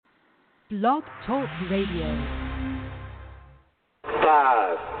Blog Talk Radio.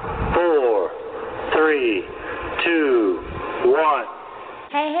 5, 4, 3, 2, 1.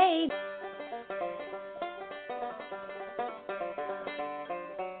 Hey.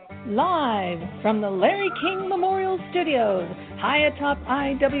 Live from the Larry King Memorial Studios, high atop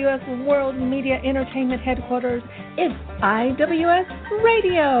IWS World Media Entertainment Headquarters, it's IWS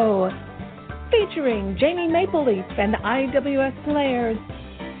Radio, featuring Jamie Mapleleaf and the IWS Players,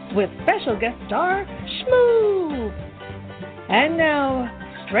 with special guest star Shmoo. And now,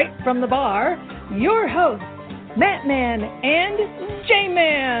 straight from the bar, your hosts, Matt Man and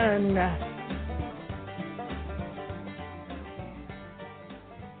J-Man.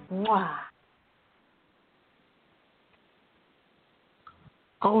 Mwah.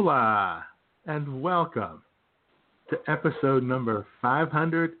 Hola, and welcome to episode number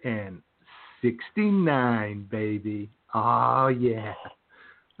 569, baby. Oh, yeah,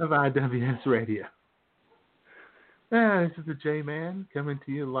 of IWS Radio. This is the J-Man coming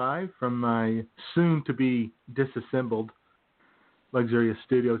to you live from my soon-to-be disassembled luxurious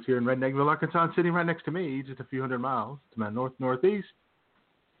studios here in Redneckville, Arkansas. Sitting right next to me, just a few hundred miles to my northeast,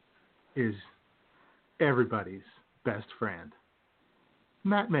 is everybody's best friend,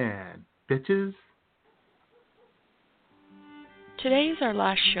 Matt Man, bitches. Today is our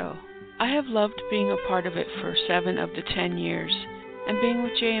last show. I have loved being a part of it for 7 of the 10 years, and being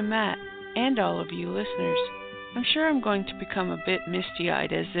with Jay and Matt, and all of you listeners. I'm sure I'm going to become a bit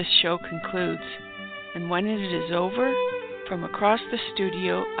misty-eyed as this show concludes, and when it is over, from across the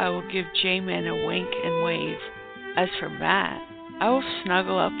studio, I will give J-Man a wink and wave. As for Matt, I will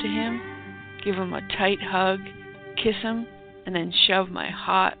snuggle up to him, give him a tight hug, kiss him, and then shove my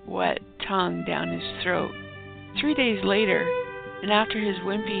hot, wet tongue down his throat. 3 days later, and after his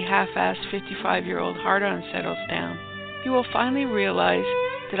wimpy, half-assed 55-year-old hard-on settles down, he will finally realize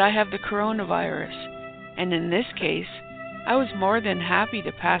that I have the coronavirus, and in this case, I was more than happy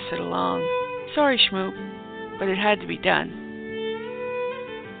to pass it along. Sorry, Schmoop, but it had to be done.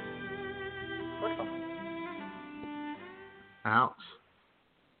 Ouch.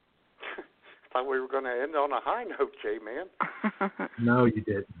 Thought we were going to end on a high note, J-Man. No, you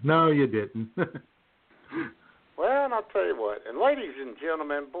didn't. Well, and I'll tell you what, and ladies and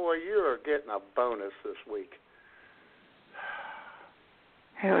gentlemen, boy, you are getting a bonus this week.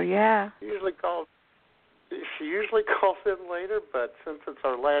 Hell yeah. She usually calls in later, but since it's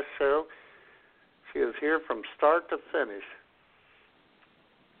our last show, she is here from start to finish.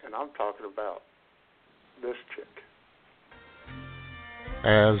 And I'm talking about this chick.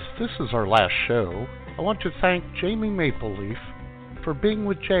 As this is our last show, I want to thank Jamie Mapleleaf for being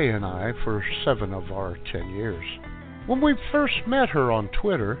with Jay and I for 7 of our 10 years. When we first met her on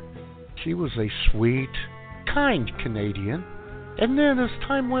Twitter, she was a sweet, kind Canadian, and then as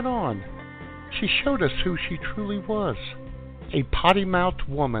time went on, she showed us who she truly was. A potty-mouthed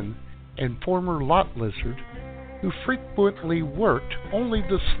woman and former lot lizard who frequently worked only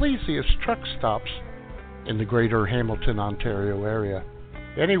the sleaziest truck stops in the greater Hamilton, Ontario area.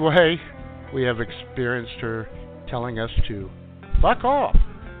 Anyway, we have experienced her telling us to fuck off,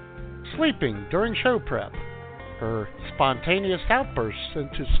 sleeping during show prep, her spontaneous outbursts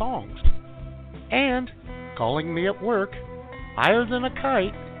into songs, and calling me at work higher than a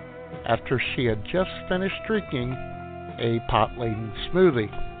kite after she had just finished drinking a pot-laden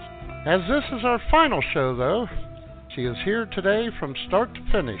smoothie. As this is our final show, though, she is here today from start to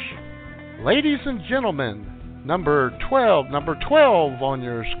finish. Ladies and gentlemen, number 12 on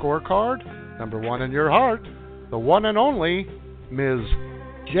your scorecard, number 1 in your heart, the one and only Ms.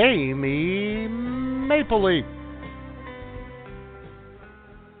 Jamie Mapleleaf.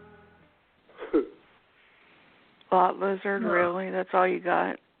 Lot lizard, really? That's all you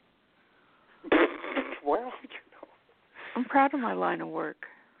got? Well, I'm proud of my line of work.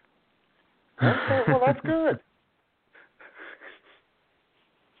 Well, that's good.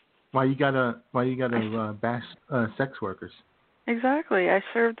 Why you gotta bash sex workers? Exactly. I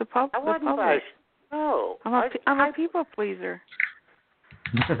serve the public. No. I'm a people pleaser.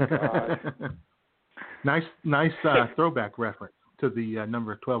 Nice throwback reference to the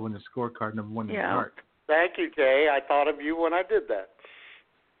number 12 on the scorecard, number 1 in your heart. Thank you, Jay. I thought of you when I did that.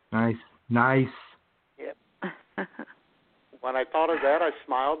 Nice. Yep. When I thought of that, I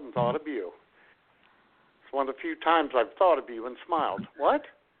smiled and thought of you. It's one of the few times I've thought of you and smiled. What?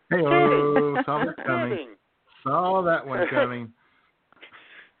 Hey-oh, saw that coming. Saw that one coming.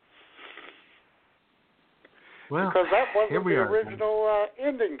 Well, because that wasn't here we the are. original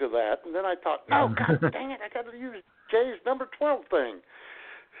ending to that. And then I thought, oh, God dang it, I got to use Jay's number 12 thing.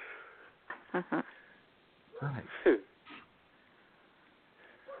 Right.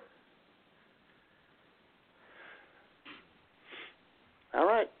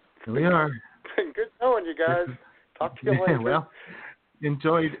 Here we are. Good knowing you guys. Talk to you later. Well,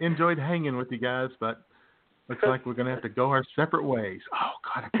 enjoyed hanging with you guys, but looks like we're going to have to go our separate ways. Oh,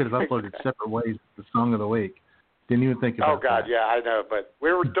 God, I could have uploaded Separate Ways, the song of the week. Didn't even think about that. Oh, God, yeah, I know, but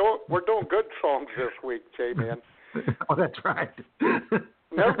we're doing good songs this week, J-Man. Oh, that's right.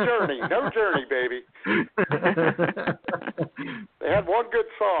 No journey, baby. They had one good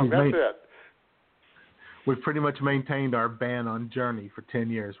song, that's it. We've pretty much maintained our ban on Journey for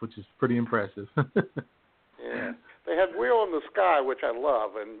 10 years, which is pretty impressive. Yeah. They had Wheel in the Sky, which I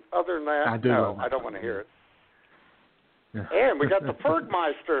love, and other than that, I don't want to hear it. Yeah. And we got the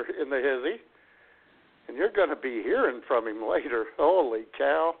Fergmeister in the hizzy, and you're going to be hearing from him later. Holy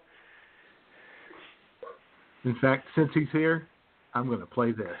cow. In fact, since he's here, I'm going to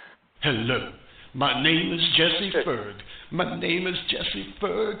play this. Hello, my name is Jesse Ferg. My name is Jesse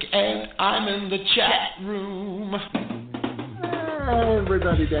Ferg, and I'm in the chat room.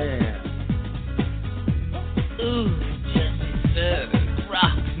 Everybody dance. Ooh, Jesse Ferg,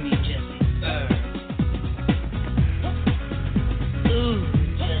 rock me, Jesse Ferg. Ooh,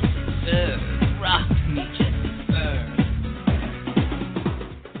 Jesse Ferg, rock me, Jesse Ferg.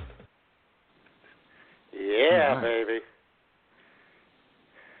 Yeah, baby.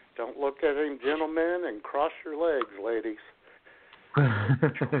 Don't look at him, gentlemen, and cross your legs, ladies.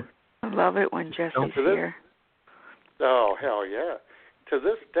 I love it when Jesse's here. Oh, hell yeah. To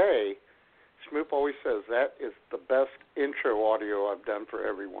this day, Schmoop always says that is the best intro audio I've done for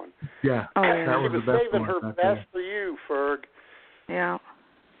everyone. Yeah, that was the best one. She was saving her best for you, Ferg. Yeah.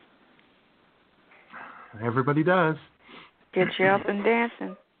 Everybody does. Gets you up and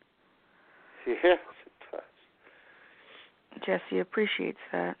dancing. Yes, it does. Jesse appreciates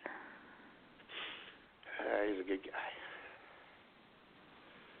that. He's a good guy.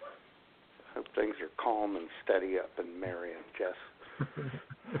 Hope things are calm and steady up in Marion, Jess.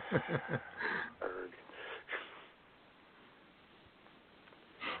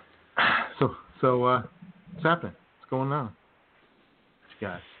 So, what's happening? What's going on? What you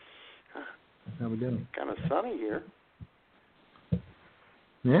guys? How we doing? Kind of sunny here.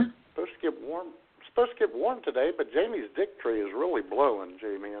 Yeah? Supposed to get warm today, but Jamie's dick tree is really blowing,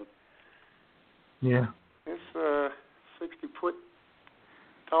 J-Man. Yeah. This 60-foot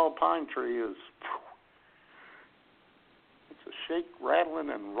tall pine tree is... It's a shake, rattling,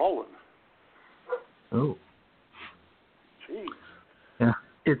 and rolling. Oh. Jeez. Yeah,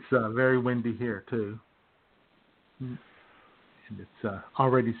 it's very windy here, too. And it's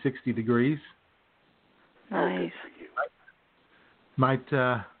already 60 degrees. Nice. Might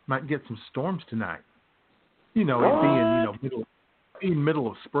get some storms tonight. You know, it being middle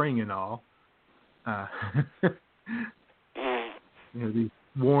of spring and all. These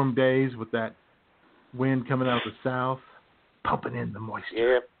warm days with that wind coming out of the south, pumping in the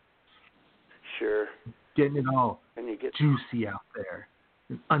moisture. Yep. Sure. Getting it all juicy out there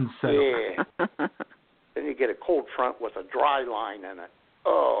and unsettled. Yeah. Then you get a cold front with a dry line in it.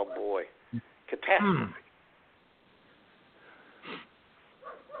 Oh, boy. Catastrophe.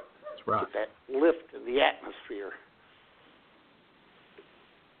 That's right. Get that lift in the atmosphere.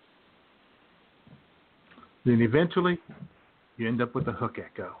 Then eventually, you end up with a hook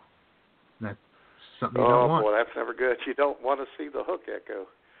echo. And that's something you don't want. Oh, boy, that's never good. You don't want to see the hook echo.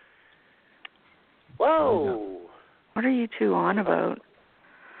 Whoa. What are you two on about?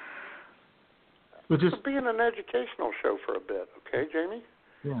 We're just being an educational show for a bit, okay, Jamie?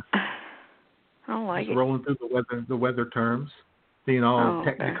 Yeah. I don't like it. Rolling through the weather terms, being all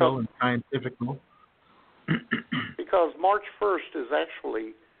technical and scientific. Because March 1st is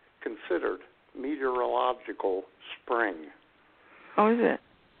actually considered meteorological spring. Oh, is it?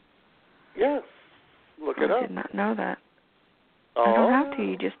 Yes. Look it up. I did not know that. Oh. I don't have to.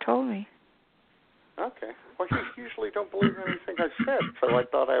 You just told me. Okay. Well, you usually don't believe anything I said, so I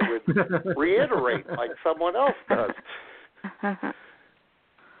thought I would reiterate like someone else does.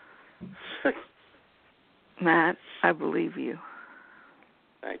 Matt, I believe you.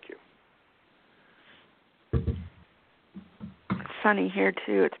 Thank you. It's sunny here,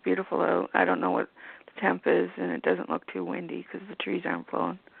 too. It's beautiful out. I don't know what the temp is, and it doesn't look too windy because the trees aren't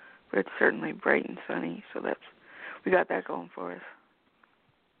blowing. But it's certainly bright and sunny, so we got that going for us.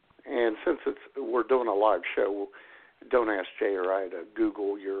 And since we're doing a live show, don't ask Jay or I to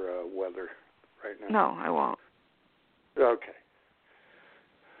Google your weather right now. No, I won't. Okay.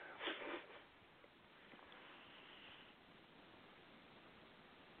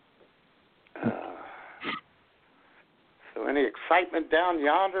 So any excitement down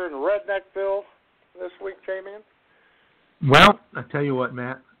yonder in Redneckville this week, J-Man? Well, I tell you what,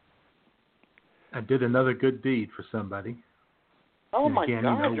 Matt. I did another good deed for somebody. Oh, my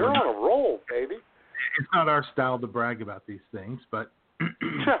God, you're on a roll, baby. It's not our style to brag about these things, but...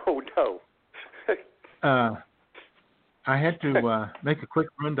 No. I had to make a quick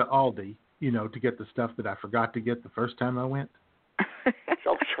run to Aldi, to get the stuff that I forgot to get the first time I went.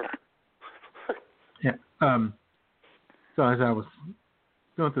 Oh, sure. Yeah. So as I was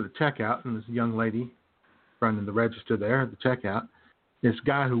going through the checkout, and this young lady running the register there at the checkout, this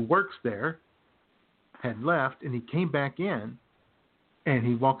guy who works there had left, and he came back in, and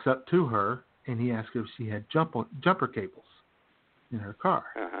he walks up to her, and he asked her if she had jumper cables in her car.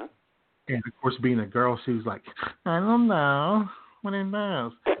 Uh-huh. And, of course, being a girl, she was like, I don't know. What are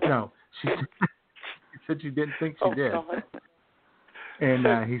those? No, she said she didn't think she did. God. And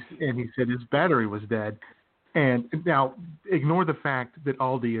he said his battery was dead. And now, ignore the fact that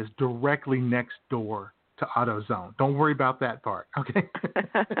Aldi is directly next door to AutoZone. Don't worry about that part, okay?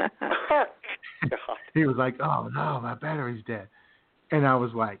 He was like, oh, no, my battery's dead. And I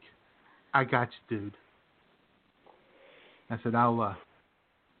was like, I got you, dude. I said,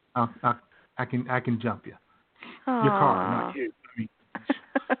 I can jump you. Aww. Your car, not you.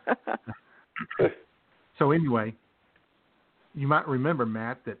 So anyway, you might remember,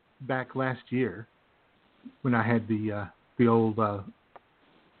 Matt, that back last year when I had the old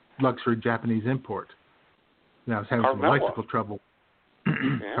luxury Japanese import, and I was having some electrical trouble.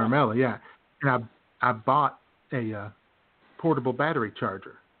 Carmela, yeah. And I bought a portable battery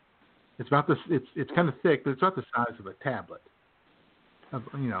charger. It's about this. It's kind of thick, but it's about the size of a tablet.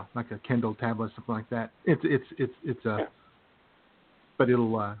 Like a Kindle tablet, something like that. But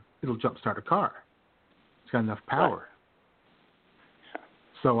it'll jumpstart a car. It's got enough power. Right.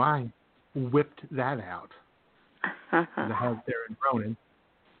 So I whipped that out. And I have it there in Ronin,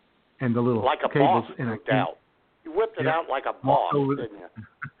 and the little like a cables boss, in a out. You whipped it out like a boss, didn't you?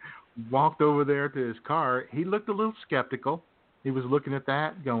 Walked over there to his car. He looked a little skeptical. He was looking at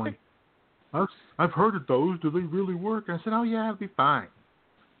that, going, I've heard of those. Do they really work? And I said, oh, yeah, it'll be fine.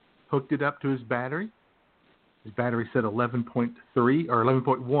 Hooked it up to his battery. His battery said 11.3 or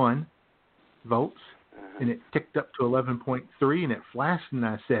 11.1 volts, and it ticked up to 11.3, and it flashed, and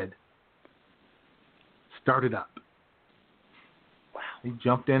I said, start it up. Wow. He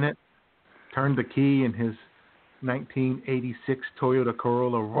jumped in it, turned the key, and his 1986 Toyota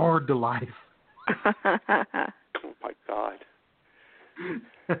Corolla roared to life. Oh, my God.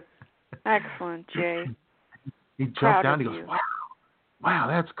 Excellent, Jay. He jumped down and he goes, wow,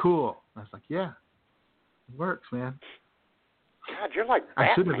 that's cool. I was like, yeah, it works, man. God, you're like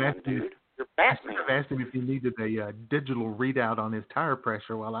Batman, dude. You're Batman. I should have asked him if he needed a digital readout on his tire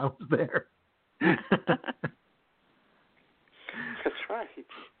pressure while I was there. That's right.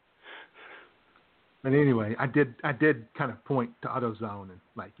 But anyway, I did kind of point to AutoZone and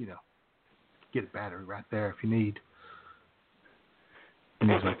get a battery right there if you need. And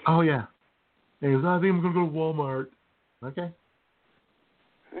he was like, oh, yeah. And he goes, I think I'm going to go to Walmart. Okay.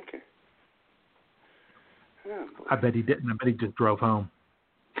 Oh, I bet he didn't. I bet he just drove home.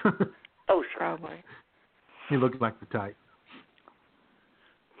 Oh, sure. Probably. He looked like the type.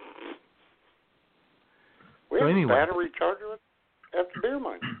 We have a battery charger at the beer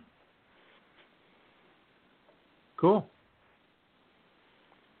mine. Cool.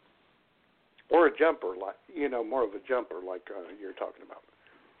 Or a jumper, more of a jumper like you're talking about.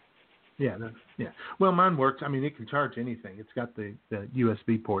 Yeah. Well, mine works. I mean, it can charge anything. It's got the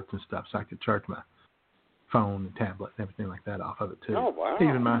USB ports and stuff, so I could charge my phone and tablet and everything like that off of it too. Oh, wow.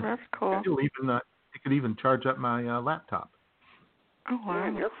 That's cool. It could even charge up my laptop. Oh, wow.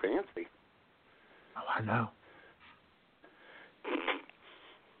 Man, you're fancy. Oh, I know.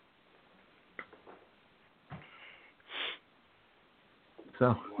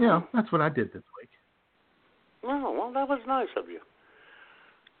 So, that's what I did this week. Oh, well, that was nice of you.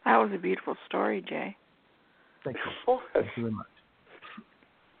 That was a beautiful story, Jay. Thank you. Thank you very much.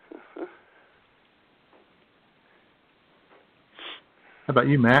 How about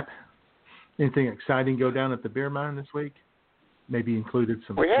you, Matt? Anything exciting go down at the beer mine this week? Maybe included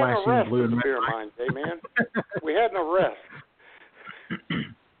some flashing blue and red. We had an arrest at the beer mine, Jay, man. We had an arrest.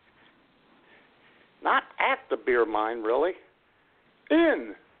 Not at the beer mine, really.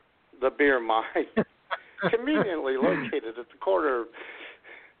 In the beer mine. Conveniently located at the corner of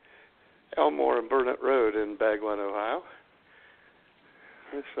Elmore and Burnett Road in Bagwell, Ohio.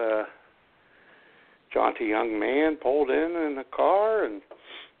 This jaunty young man pulled in a car, and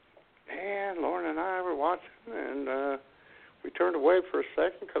Lauren and I were watching, and we turned away for a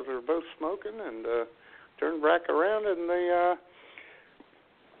second because we were both smoking, and turned back around, and a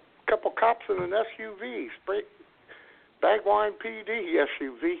couple cops in an SUV, Bagwine PD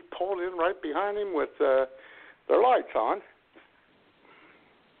SUV, pulled in right behind him with their lights on.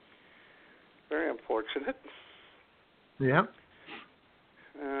 Very unfortunate. Yep.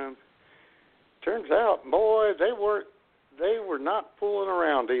 Turns out, boy, they were not fooling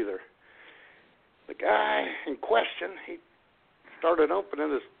around either. The guy in question, he started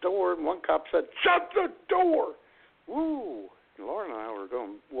opening his door, and one cop said, "Shut the door!" Woo! And Laura and I were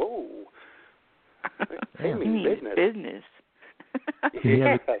going, whoa. They mean business.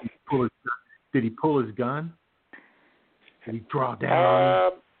 Yeah. Did he pull his gun? Did he draw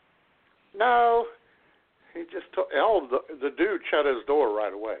down? No. He just took. The dude shut his door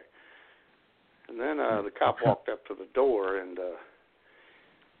right away. And then the cop walked up to the door and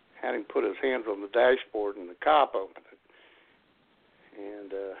had him put his hands on the dashboard, and the cop opened it.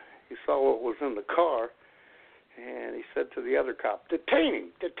 And he saw what was in the car, and he said to the other cop,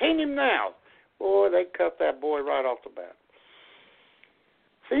 "Detain him now." Boy, they cut that boy right off the bat.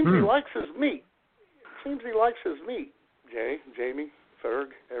 Seems he likes his meat. Jay, Jamie,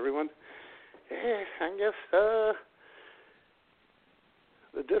 Ferg, everyone. Yeah, I guess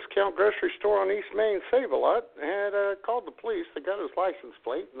the discount grocery store on East Main, Save-A-Lot, had called the police. They got his license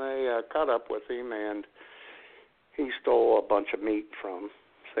plate, and they caught up with him, and he stole a bunch of meat from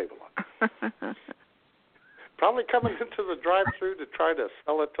Save-A-Lot. Probably coming into the drive-thru to try to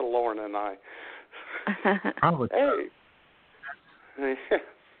sell it to Lauren and I. Probably. Hey.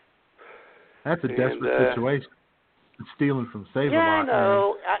 That's a desperate situation. Stealing from Save-A-Lot. Yeah, I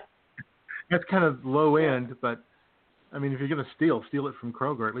know. That's kind of low end, but I mean, if you're going to steal it from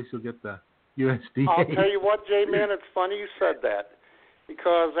Kroger. At least you'll get the USDA. I'll tell you what, J-Man, it's funny you said that,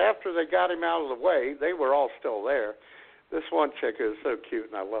 because after they got him out of the way, they were all still there. This one chick is so cute,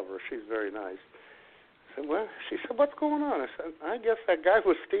 and I love her. She's very nice. I said, well, she said, what's going on? I said, I guess that guy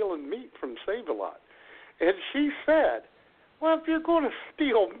was stealing meat from Save-A-Lot. And she said, well, if you're going to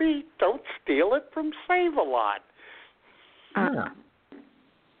steal meat, don't steal it from Save-A-Lot. Yeah.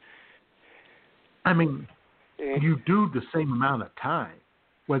 I mean, you do the same amount of time,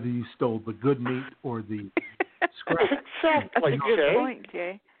 whether you stole the good meat or the scrap. Exactly, That's a good point,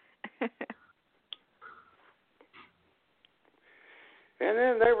 Jay. And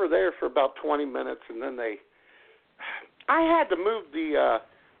then they were there for about 20 minutes, and then I had to move the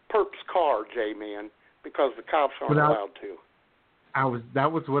perp's car, J-Man, because the cops aren't allowed to.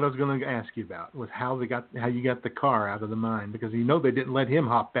 That was what I was going to ask you about, was how you got the car out of the mine, because they didn't let him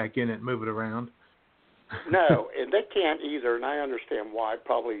hop back in it and move it around. No, and they can't either, and I understand why,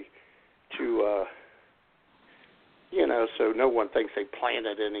 probably to, so no one thinks they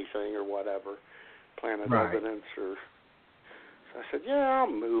planted anything or whatever, planted evidence or... So I said, yeah,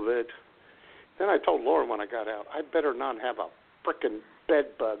 I'll move it. Then I told Lauren when I got out, I better not have a frickin'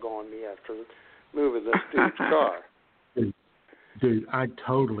 bed bug on me after moving this dude's car. Dude, I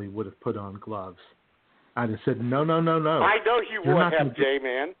totally would have put on gloves. I'd have said, no. I know you would have,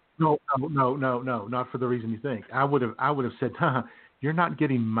 J-Man. No, not for the reason you think. I would have said, you're not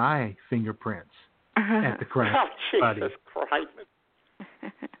getting my fingerprints at the crime. Oh, Jesus Christ.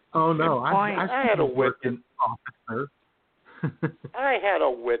 Oh, no. I had a witness. Officer. I had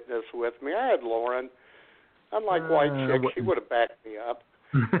a witness with me. I had Lauren. Unlike White Chick, she would have backed me up.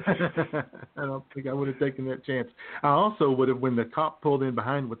 I don't think I would have taken that chance. I also would have, when the cop pulled in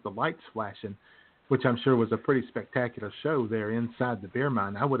behind with the lights flashing, which I'm sure was a pretty spectacular show there inside the beer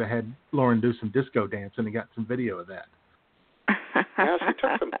mine, I would have had Lauren do some disco dancing and got some video of that. Yeah, she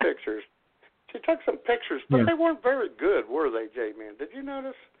took some pictures. But they weren't very good, were they, J-Man? Did you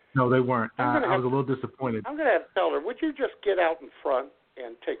notice? No, they weren't. I was a little disappointed. I'm going to have to tell her, would you just get out in front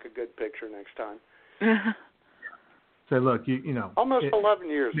and take a good picture next time? Say, look, you know. Almost 11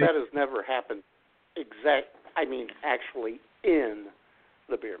 years, that has never happened actually in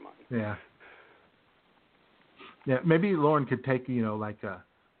the beer mine. Yeah. Yeah, maybe Lauren could take,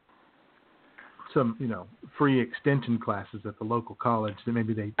 some, free extension classes at the local college that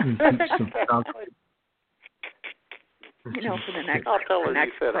maybe they teach some stuff. For the next. I'll tell her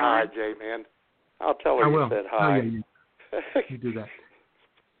you said hi, J-Man. I'll tell her you said hi. Oh, yeah. You do that.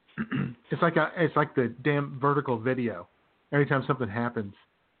 It's like the damn vertical video. Every time something happens,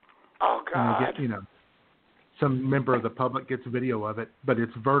 oh God, some member of the public gets video of it, but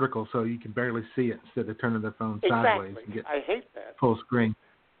it's vertical, so you can barely see it instead of turning their phone sideways and get I hate that. full screen.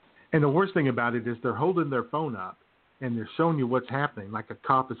 And the worst thing about it is they're holding their phone up and they're showing you what's happening, like a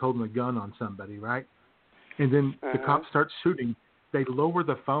cop is holding a gun on somebody, right? And then the cop starts shooting. They lower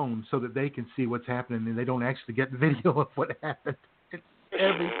the phone so that they can see what's happening, and they don't actually get video of what happened. It's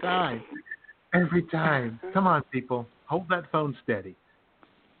every time. Every time. Come on, people. Hold that phone steady.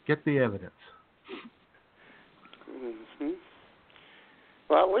 Get the evidence. Mm-hmm.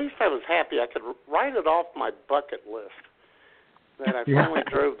 Well, at least I was happy. I could write it off my bucket list. that I finally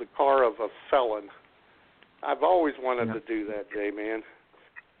drove the car of a felon. I've always wanted to do that, J-Man.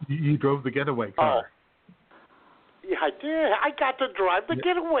 You drove the getaway car. Oh. Yeah, I did. I got to drive the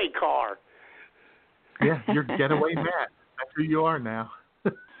getaway car. Yeah, you're Getaway Matt. That's who you are now.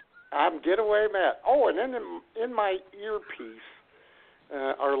 I'm Getaway Matt. Oh, and then in my earpiece,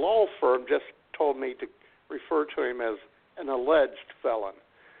 our law firm just told me to refer to him as an alleged felon.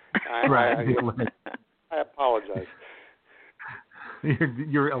 I apologize.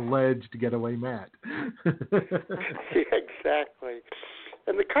 You're alleged Getaway Matt. Exactly.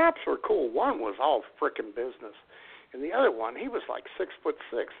 And the cops were cool. One was all frickin' business, and the other one, he was like 6'6".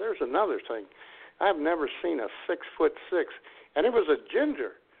 There's another thing. I've never seen a 6'6", and it was a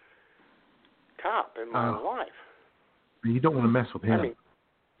ginger cop in my life. You don't want to mess with him. I mean,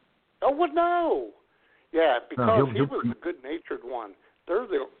 well, no. Yeah, because he was the good-natured one. They're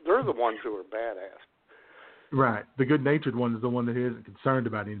the ones who are badass. Right. The good-natured one is the one that isn't concerned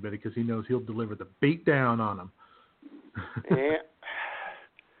about anybody because he knows he'll deliver the beat down on them. Yeah.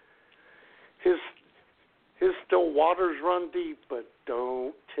 His still waters run deep, but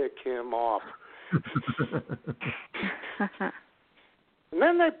don't tick him off. And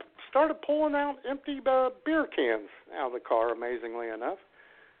then they started pulling out empty beer cans out of the car, amazingly enough.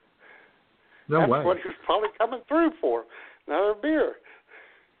 That's what he was probably coming through for, another beer.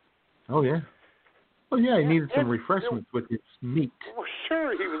 Oh, yeah. Oh, yeah, he needed some refreshments with his meat. Well,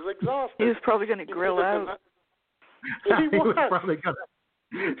 sure, he was exhausted. He was probably going to grill out. He was probably going to.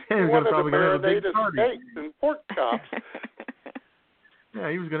 He wanted to marinate his steaks and pork chops. Yeah,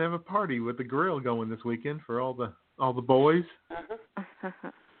 he was going to have a party with the grill going this weekend for all the boys.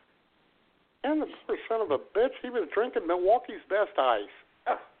 Uh-huh. And the poor son of a bitch, he was drinking Milwaukee's Best ice.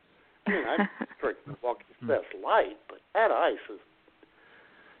 Oh, I mean, I drink Milwaukee's Best Light, but that ice is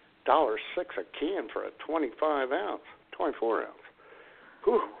 $1.06 a can for a 24 ounce.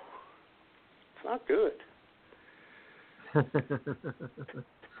 Whew. It's not good. And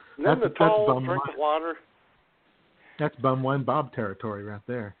then the tall drink of water. That's Bumwine Bob territory right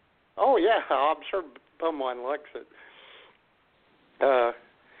there. Oh, yeah, I'm sure Bumwine likes it.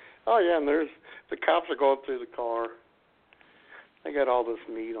 Oh, yeah, and there's the cops are going through the car. They got all this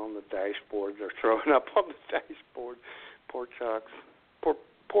meat on the dashboard. They're throwing up on the dashboard.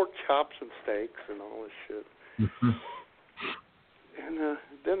 Pork chops and steaks and all this shit. Mm-hmm. And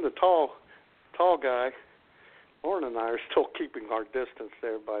then the tall guy, Lauren and I are still keeping our distance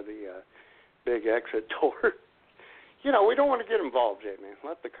there by the big exit door. You know, we don't want to get involved, J-Man.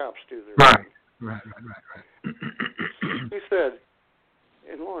 Let the cops do their thing. Right. He said,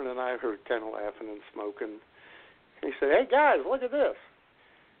 and Lauren and I were kind of laughing and smoking. And he said, "Hey, guys, look at this."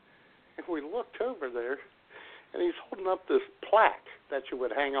 And we looked over there, and he's holding up this plaque that you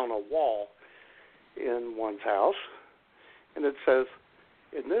would hang on a wall in one's house. And it says,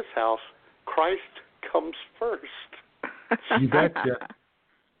 "In this house, Christ comes first." You betcha.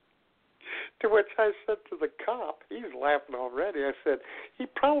 To which I said to the cop, he's laughing already, I said, he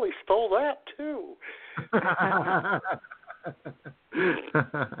probably stole that too.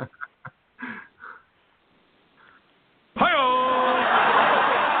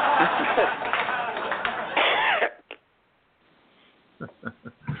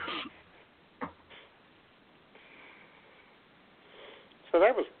 So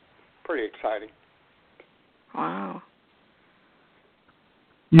that was pretty exciting. Wow.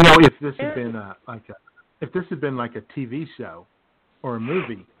 You know, if this had been like a TV show or a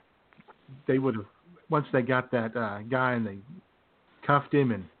movie, they would have, once they got that guy and they cuffed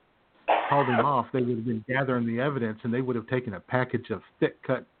him and hauled him off, they would have been gathering the evidence and they would have taken a package of thick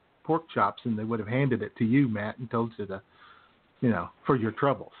cut pork chops and they would have handed it to you, Matt, and told you to, for your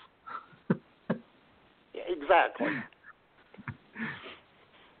troubles. Yeah, exactly.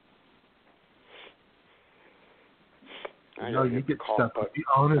 You get stuck with the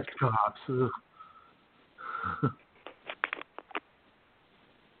honest cops.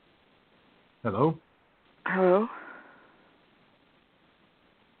 Hello? Hello?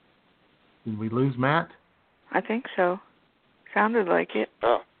 Did we lose Matt? I think so. Sounded like it.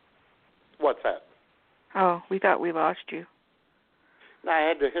 Oh. What's that? Oh, we thought we lost you. No, I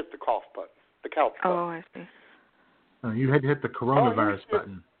had to hit the cough button, the couch button. Oh, I see. Oh, you had to hit the coronavirus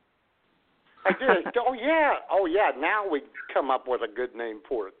button. I did. Oh, yeah. Now we come up with a good name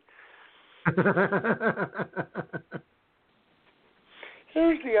for it.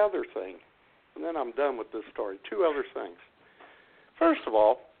 Here's the other thing, and then I'm done with this story. Two other things. First of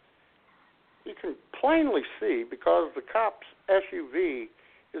all, you can plainly see, because the cop's SUV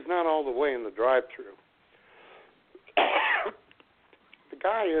is not all the way in the drive-thru. The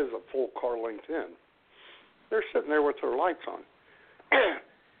guy is a full car length in. They're sitting there with their lights on.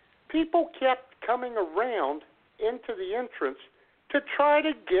 people kept coming around into the entrance to try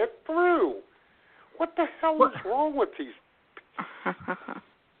to get through. What the hell is wrong with these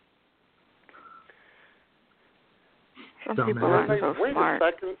Some people aren't so smart.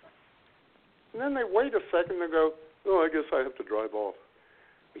 And then they wait a second and go, oh, I guess I have to drive off.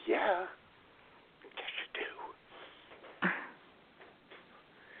 Yeah, yes you do.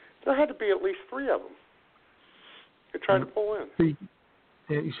 There had to be at least 3 of them. They tried to pull in. See,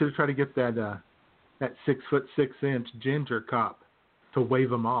 you should have tried to get that 6'6" ginger cop to wave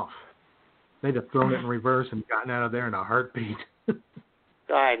them off. They'd have thrown it in reverse and gotten out of there in a heartbeat.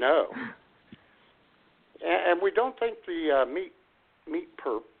 I know. And we don't think the meat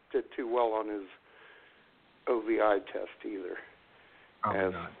perp did too well on his OVI test either.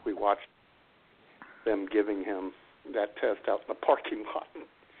 As we watched them giving him that test out in the parking lot.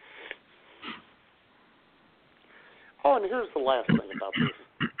 Oh, and here's the last thing about this.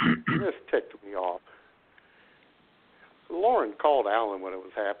 This ticked me off. Lauren called Alan when it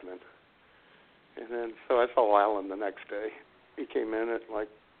was happening. And then, so I saw Alan the next day. He came in at like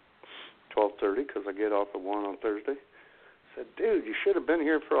 12:30 because I get off at 1 on Thursday. Said, dude, you should have been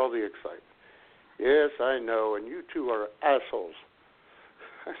here for all the excitement. Yes, I know, and you two are assholes.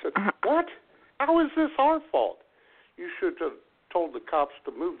 I said, what? How is this our fault? You should have told the cops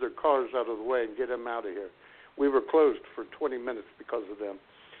to move their cars out of the way and get them out of here. We were closed for 20 minutes because of them.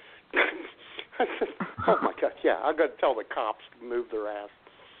 I said, oh, my God, yeah, I got to tell the cops to move their ass.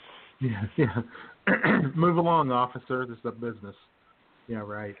 Yeah. Move along, officer. This is a business. Yeah,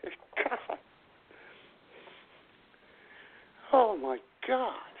 right. Oh, my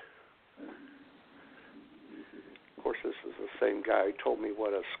God. Of course, this is the same guy who told me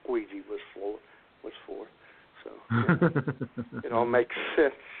what a squeegee was for. So yeah, it all makes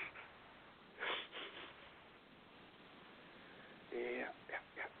sense. Yeah.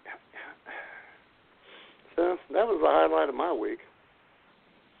 So that was the highlight of my week.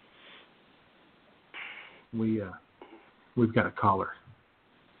 We've got a caller.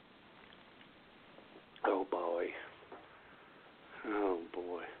 Oh boy.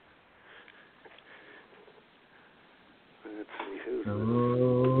 Let's see who's this.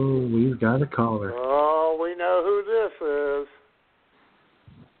 Oh, we've got a caller. Oh, we know who this is.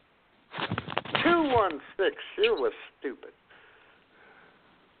 216. You was stupid.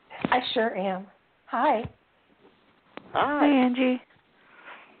 I sure am. Hi. Hi, Angie.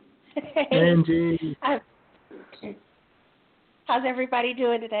 Hey. Angie. How's everybody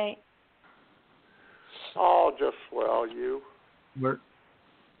doing today? Oh, just swell. You?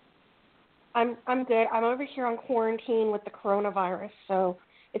 I'm good. I'm over here on quarantine with the coronavirus, so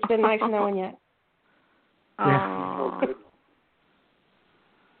it's been nice knowing you. Yeah. Oh, good.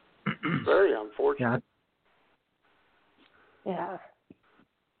 Very unfortunate. Yeah.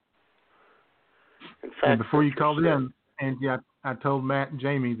 In fact, and before you called in, Angie, I told Matt and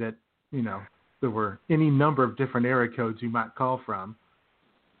Jamie that, there were any number of different area codes you might call from.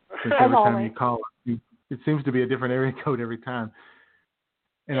 Because every time you call, it seems to be a different area code every time.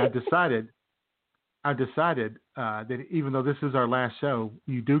 And I decided that even though this is our last show,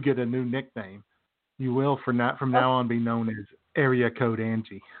 you do get a new nickname. You will from now on be known as Area Code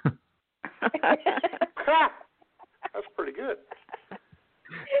Angie. That's pretty good.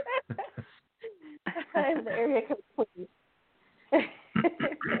 I'm the Area Code Queen.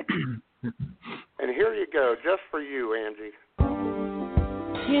 And here you go, just for you, Angie.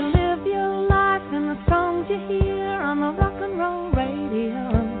 You live your life in the songs you hear on the rock and roll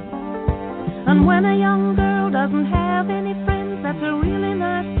radio. And when a young girl doesn't have any friends, that's a really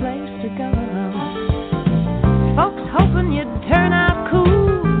nice place to go. Folks hoping you'd turn out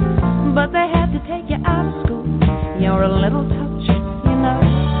cool, but they had to take you out of school. You're a little touch,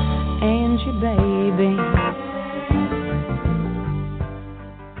 Angie, baby.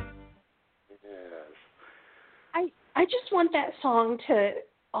 I just want that song to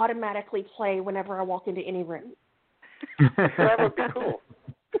automatically play whenever I walk into any room. That would be cool.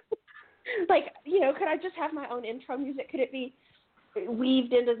 Could I just have my own intro music? Could it be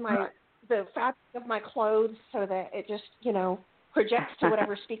weaved into the fabric of my clothes so that it just, projects to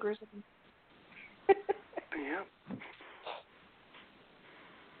whatever speakers? Yeah.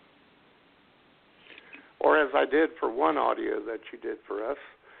 Or as I did for one audio that you did for us,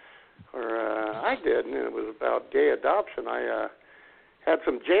 or I did, and it was about gay adoption. I had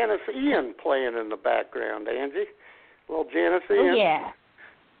some Janice Ian playing in the background, Angie. Little Janice Ian. Oh, yeah.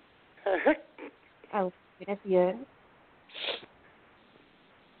 Oh, Janice Ian.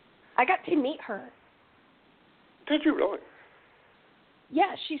 I got to meet her. Did you really?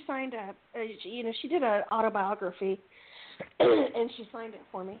 Yeah, she signed she did an autobiography and she signed it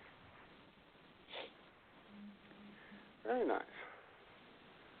for me. Very nice.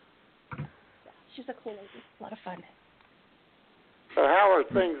 Yeah, she's a cool lady. A lot of fun. So how are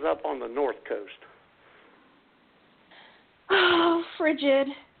things up on the North Coast? Oh, frigid.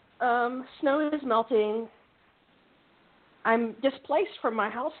 Snow is melting. I'm displaced from my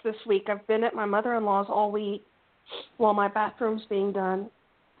house this week. I've been at my mother-in-law's all week while my bathroom's being done.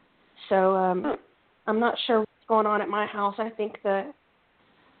 So I'm not sure what's going on at my house. I think the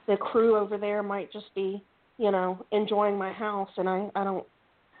crew over there might just be, enjoying my house, and I'm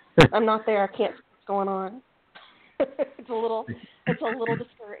not there. I can't see what's going on. It's a little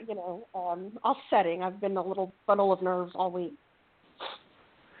offsetting. I've been a little bundle of nerves all week.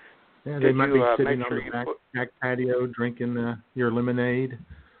 Yeah, they might be sitting on the back patio drinking your lemonade,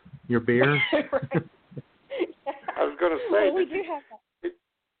 your beer. Right. I was going to say, we do have that.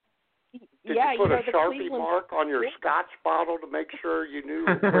 Did you put a Sharpie Cleveland mark on your Scotch bottle to make sure you knew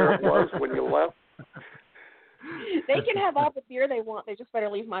where it was when you left? They can have all the beer they want. They just better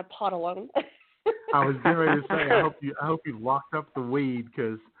leave my pot alone. I was getting ready to say, I hope you locked up the weed,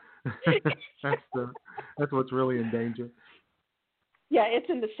 because that's what's really in danger. Yeah, it's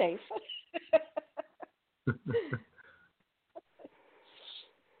in the safe.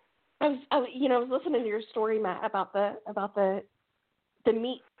 I was listening to your story, Matt, about the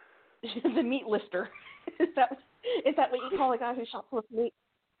meat the meat lifter. Is that what you call a guy who shops with meat?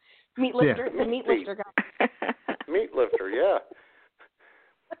 Meat lifter, yeah. The meat lifter guy. Meat lifter, yeah.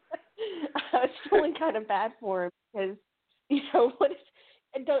 I was feeling kind of bad for him because,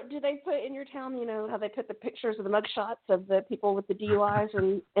 do they put in your town, how they put the pictures of the mugshots of the people with the DUIs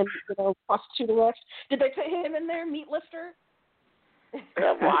and prostitute arrests? Did they put him in there, meat lifter?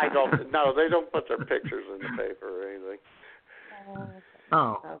 Yeah, well, I don't. No, they don't put their pictures in the paper or anything.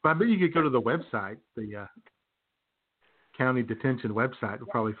 But I bet you could go to the website, the county detention website. We'll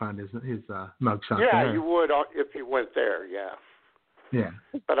probably find his mugshot there. Yeah, you would if you went there. Yeah. Yeah.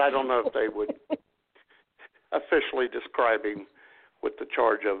 But I don't know if they would officially describe him with the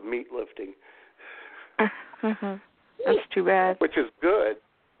charge of meat lifting. That's too bad. Which is good.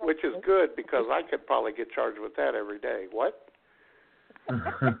 Because I could probably get charged with that every day. What?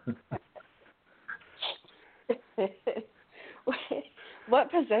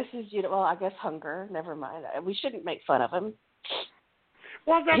 What possesses you to, well, I guess hunger. Never mind. We shouldn't make fun of him.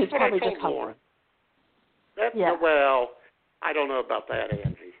 Well, that's He's what I probably told just hungry. Lauren. Well, I don't know about that,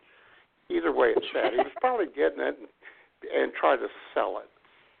 Angie. Either way it's sad. He was probably getting it and trying to sell it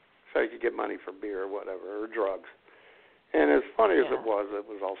so he could get money for beer or whatever, or drugs. And as funny as it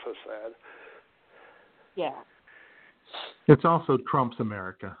was also sad. Yeah. It's also Trump's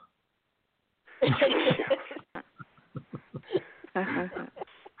America.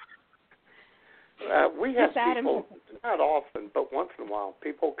 We have people, not often, but once in a while,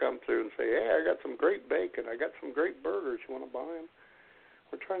 people come through and say, hey, I got some great bacon, I got some great burgers, you want to buy them?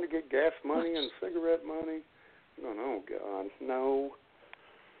 We're trying to get gas money and cigarette money. No, God, no.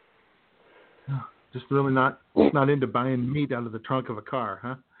 Just really not into buying meat out of the trunk of a car,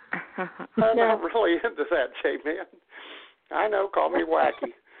 huh? I'm not really into that, J-Man. I know, call me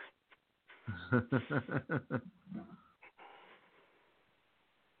wacky.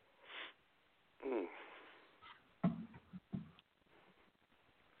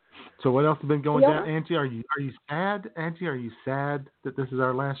 So what else has been going down, Angie? Are you sad, Angie? Are you sad that this is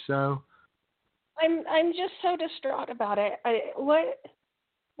our last show? I'm just so distraught about it.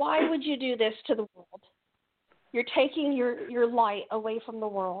 Why would you do this to the world? You're taking your light away from the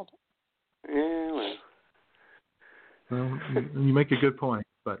world. Yeah. Well, you make a good point,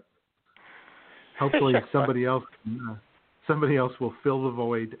 but hopefully somebody else will fill the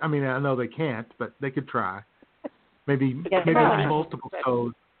void. I mean, I know they can't, but they could try. Maybe multiple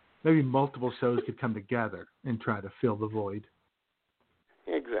shows. Maybe multiple shows could come together and try to fill the void.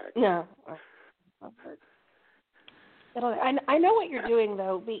 Exactly. Yeah. I know what you're doing,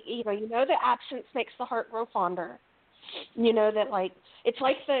 though. You know that absence makes the heart grow fonder. You know that, it's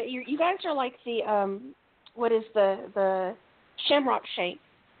like you guys are like the what is the shamrock shake.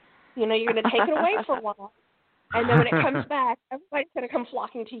 You're going to take it away for a while, and then when it comes back, everybody's going to come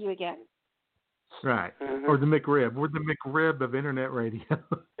flocking to you again. Right. Mm-hmm. Or the McRib. We're the McRib of internet radio.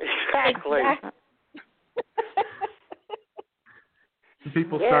 Exactly.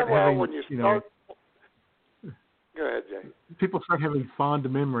 People start having, when you start... Go ahead, Jay. People start having fond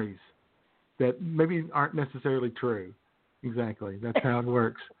memories that maybe aren't necessarily true. Exactly. That's how it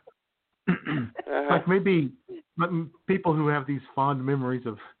works. Like maybe people who have these fond memories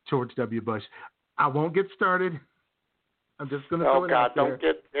of George W. Bush. I won't get started. I'm just going to throw it out there. Don't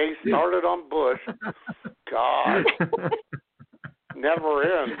get started on Bush. God. never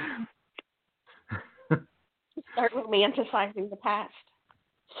ends. Start romanticizing the past.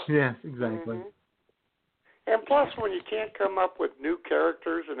 Yes, exactly. Mm-hmm. And plus, when you can't come up with new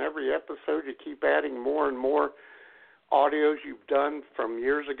characters in every episode, you keep adding more and more audios you've done from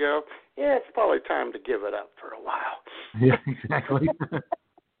years ago. Yeah, it's probably time to give it up for a while. Yeah, exactly.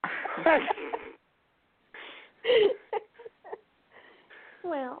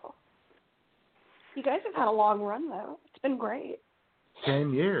 Well, you guys have had a long run, though. It's been great.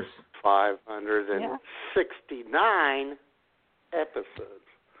 10 years. 569 episodes.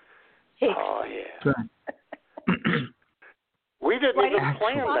 Oh, yeah. We didn't even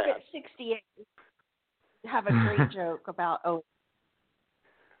plan that. At 68, have a great joke about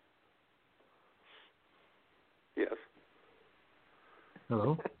Yes.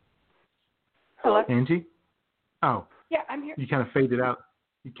 Hello? Hello? Angie? Oh. Yeah, I'm here. You kind of faded out.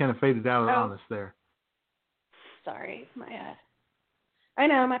 On us there. Sorry. I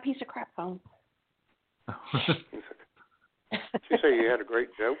know, my piece of crap phone. Oh. Did you say you had a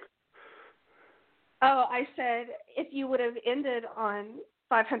great joke? Oh, I said if you would have ended on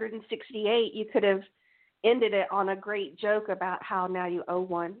 568, you could have ended it on a great joke about how now you owe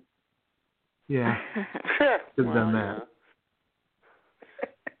one. Yeah. Could have done that.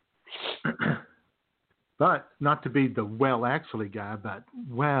 But not to be the actually guy, but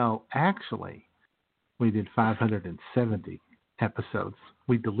actually, we did 570 episodes.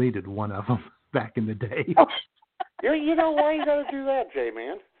 We deleted one of them back in the day. You know why you got to do that,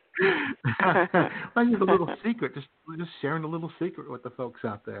 J-Man? Well, just a little secret. Just sharing a little secret with the folks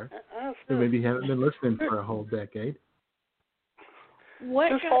out there who maybe haven't been listening for a whole decade.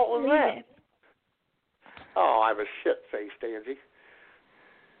 What Whose fault was that? Oh, I was shit-faced, Angie.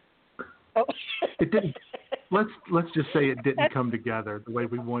 Oh. It didn't. Let's just say it didn't come together the way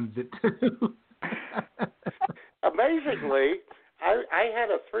we wanted it to. Amazingly, I had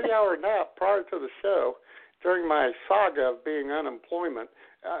a 3-hour nap prior to the show during my saga of being unemployed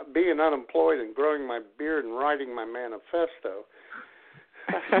and growing my beard and writing my manifesto.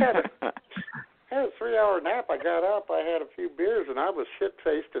 I had a 3-hour nap. I got up, I had a few beers, and I was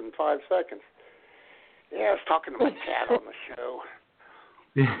shit-faced in 5 seconds. Yeah, I was talking to my cat on the show.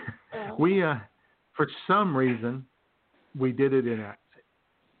 Yeah. We, for some reason, we did it in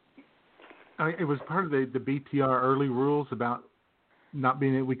it was part of the BTR early rules about not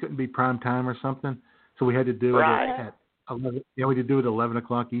being, we couldn't be prime time or something, so we had to do it at 11. Yeah, we had to do it at 11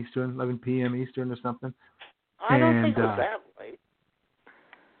 o'clock Eastern, 11 p.m. Eastern or something. I don't think it was that late.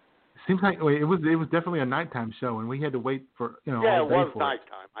 Seems like it was definitely a nighttime show, and we had to wait for Yeah, all day it was for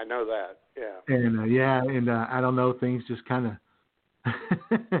nighttime. I know that. Yeah. And I don't know, things just kind of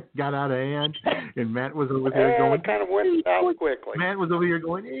got out of hand, and Matt was over there going. It kind of went out quickly. Matt was over here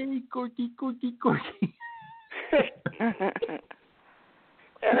going, "Hey, Corky."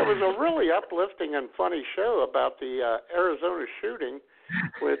 And it was a really uplifting and funny show about the Arizona shooting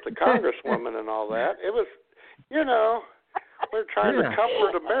with the Congresswoman and all that. It was, we're trying to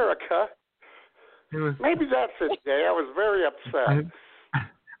comfort America. Maybe that's it, Jay. I was very upset.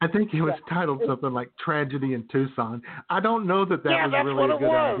 I think it was titled something like Tragedy in Tucson. I don't know that was really a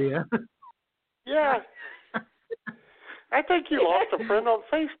good idea. Yeah. I think you lost a friend on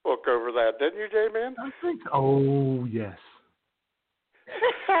Facebook over that, didn't you, J-Man? I think so. Oh, yes.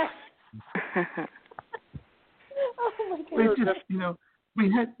 Oh my God.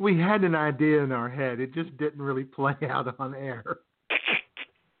 We had an idea in our head. It just didn't really play out on air.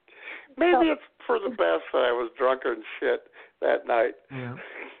 Maybe it's for the best that I was drunk and shit that night. Yeah.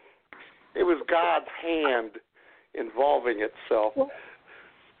 It was God's hand involving itself.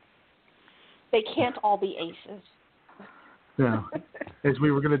 They can't all be aces. Yeah. As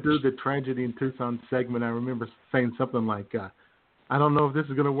we were going to do the Tragedy in Tucson segment, I remember saying something like, I don't know if this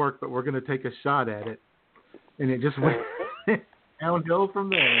is going to work, but we're going to take a shot at it. And it just went downhill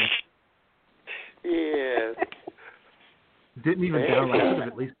from there. Yes. Didn't even download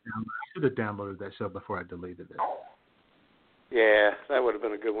it. I should have downloaded that show before I deleted it. Yeah, that would have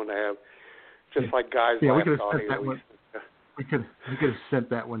been a good one to have. Just like Guys Last we could have Audio. sent that one. We could have sent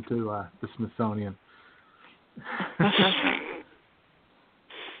that one to the Smithsonian.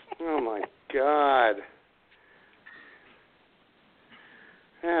 Oh my God.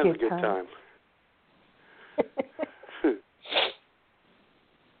 That was a good time.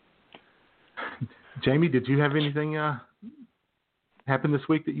 Jamie, did you have anything happen this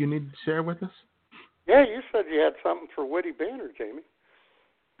week that you need to share with us? Yeah, you said you had something for Witty Banter, Jamie.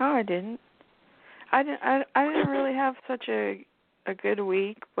 No, I didn't. I didn't really have such a good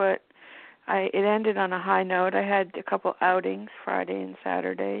week, but it ended on a high note. I had a couple outings Friday and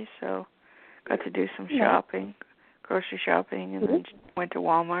Saturday, so got to do some shopping. grocery shopping, and then went to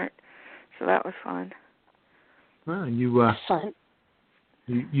Walmart. So that was fun. Well, you fun.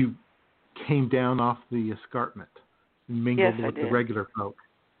 You came down off the escarpment and mingled with the regular folk.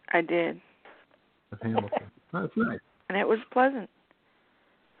 I did. Of Hamilton. That's nice. And it was pleasant.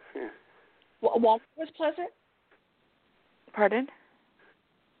 Walmart was pleasant? Pardon?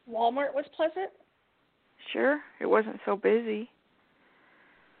 Walmart was pleasant? Sure. It wasn't so busy.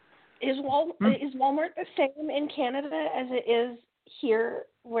 Is Walmart the same in Canada as it is here,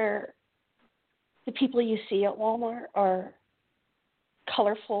 where the people you see at Walmart are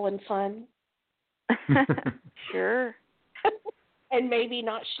colorful and fun? Sure. And maybe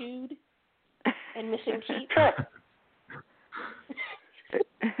not shoed and missing teeth?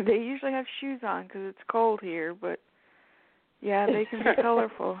 They usually have shoes on because it's cold here, but yeah, they can be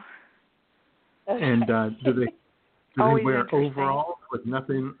colorful. And do they wear overalls with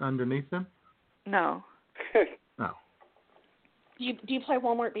nothing underneath them? No. No. Do you play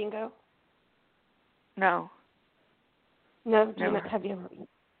Walmart bingo? No. No, never. Have you ever?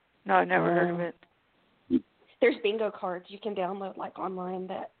 No, I've never heard of it. There's bingo cards you can download online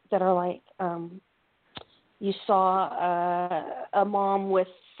that are like you saw a mom with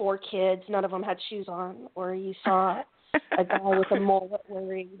 4 kids, none of them had shoes on, or you saw a guy with a mullet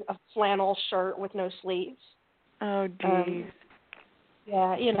wearing a flannel shirt with no sleeves. Oh, geez.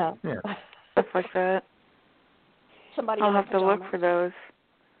 Yeah, you know. Yeah. Stuff like that. I'll have to look for those.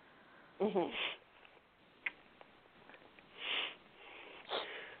 Mhm.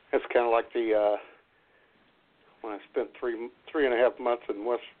 It's kind of like the when I spent three and a half months in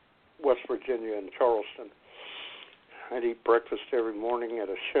West Virginia in Charleston. I'd eat breakfast every morning at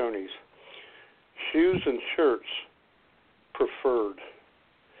a Shoney's. Shoes and shirts preferred.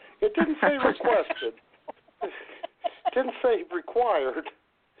 It didn't say requested. It didn't say required.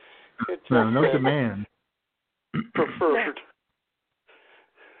 It just no demand. Preferred.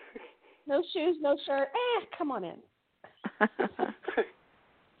 No shoes, no shirt. Come on in.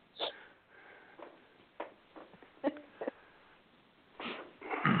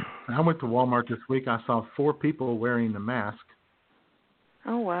 I went to Walmart this week. I saw 4 people wearing a mask.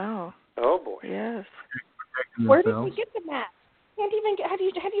 Oh, wow. Oh, boy. Yes. Where did you get the mask? Can't even get. Have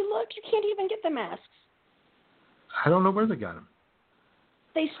you looked? You can't even get the masks. I don't know where they got them.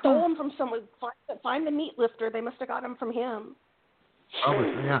 They stole them from someone. Find the meat lifter. They must have got them from him. Oh,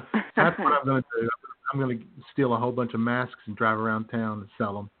 yeah. That's what I'm going to do. I'm going to steal a whole bunch of masks and drive around town and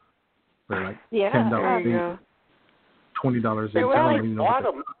sell them for like $10 each, $20 each.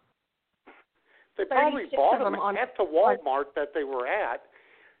 They probably bought them at the Walmart that they were at,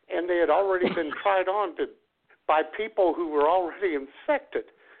 and they had already been tried on by people who were already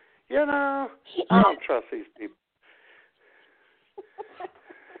infected. You know, I don't trust these people.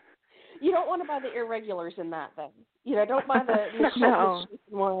 You don't want to buy the irregulars in that, then. You know, don't buy the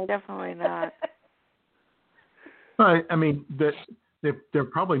no, definitely not. I mean, they're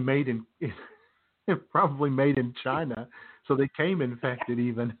probably made in China, so they came infected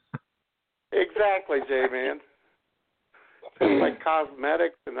even. Exactly, J-Man. It's like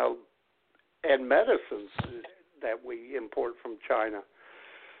cosmetics and medicines that we import from China.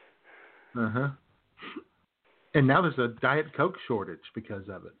 Uh-huh. And now there's a Diet Coke shortage because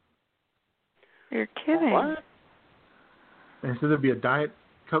of it. You're kidding. What? And so there'd be a Diet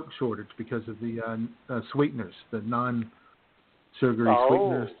Coke shortage because of the sweeteners, the non-sugary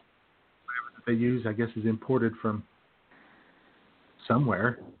sweeteners. Whatever that they use, I guess, is imported from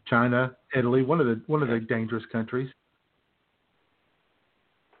somewhere. China, Italy, one of the dangerous countries.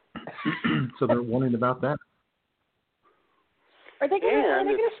 So they're warning about that. Are they going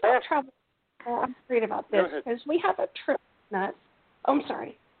to stop traveling? I'm worried about this because we have a trip. Oh, I'm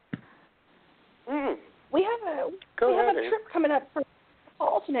sorry. We have a trip coming up for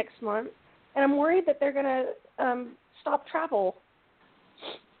falls next month, and I'm worried that they're going to stop travel.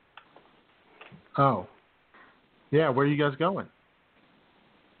 Oh. Yeah, where are you guys going?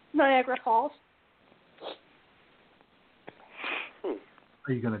 Niagara Falls.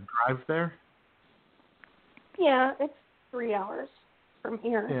 Are you going to drive there? Yeah, it's 3 hours from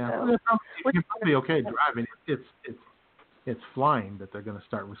here. Yeah, so. you're probably okay driving. It's flying that they're going to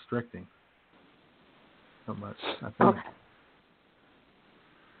start restricting so much, I think.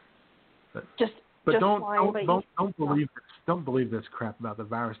 Okay. But don't believe this crap about the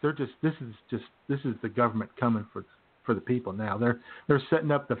virus. This is the government coming for the people now. They're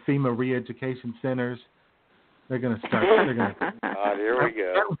setting up the FEMA re-education centers. They're going to start. Here we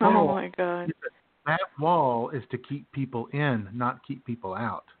go. Oh my God. That wall is to keep people in, not keep people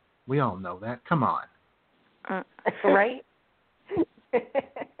out. We all know that. Come on. Right?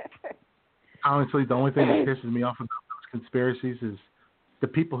 honestly, the only thing that pisses me off about those conspiracies is the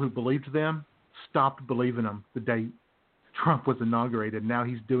people who believed them stopped believing them the day Trump was inaugurated. Now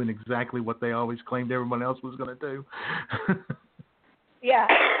he's doing exactly what they always claimed everyone else was going to do. Yeah.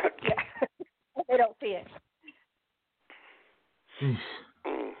 They don't see it.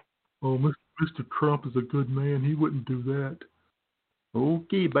 Oh, Mr. Trump is a good man. He wouldn't do that.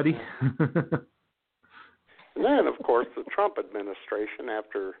 Okay, buddy. And then, of course, the Trump administration,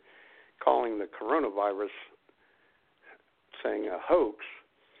 after calling the coronavirus, saying a hoax,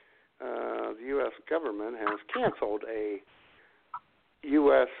 the U.S. government has canceled a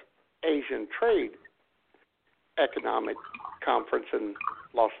U.S.-Asian trade economic conference in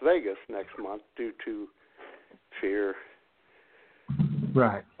Las Vegas next month due to fear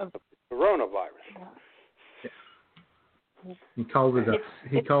of the coronavirus. He called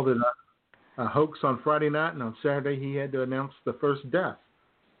it a hoax on Friday night, and on Saturday he had to announce the first death.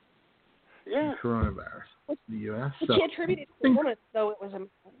 Yeah. Of coronavirus in the U.S. He attributed it to a woman, though it was a man.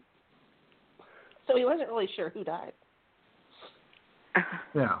 So he wasn't really sure who died.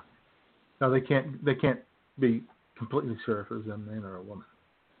 Yeah. No, they can't be completely sure if it was a man or a woman.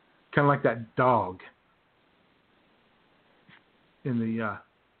 Kind of like that dog in the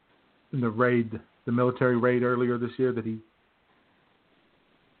raid, the military raid earlier this year that he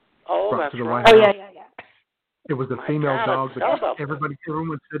brought to the White House. Oh, yeah. It was a female dog, but everyone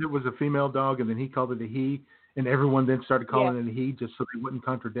said it was a female dog, and then he called it a he, and everyone then started calling it a he just so they wouldn't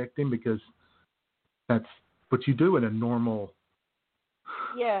contradict him, because that's what you do in a normal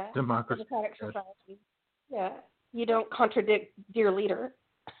democracy. Democratic society. Yeah, you don't contradict dear leader.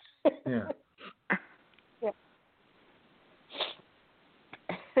 Yeah.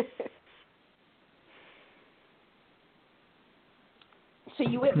 So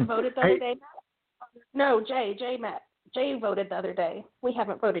you went and voted the other day, Matt? No, Matt. Jay voted the other day. We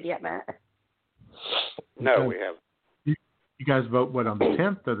haven't voted yet, Matt. No, we haven't. You guys vote, what, on the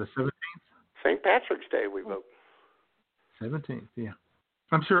 10th or the 17th? St. Patrick's Day we vote. 17th, yeah.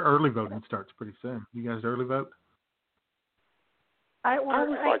 I'm sure early voting starts pretty soon. You guys early vote? I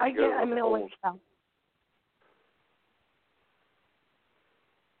get a mail-in ballot.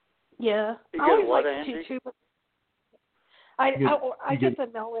 Yeah. You get what, Andy? I get the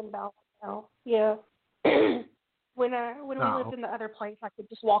mail-in ballot now. Yeah. When we lived in the other place, I could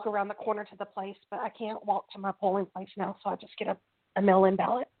just walk around the corner to the place, but I can't walk to my polling place now, so I just get a mail-in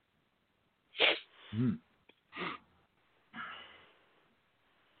ballot.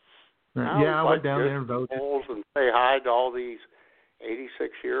 I went down there and voted. And say hi to all these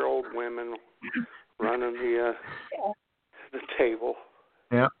 86-year-old women running the table.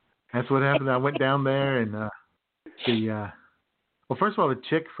 Yeah, that's what happened. I went down there, and well, first of all, the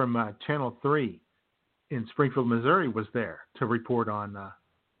chick from Channel 3 in Springfield, Missouri was there to report on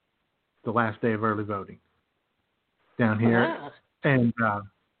the last day of early voting down here. And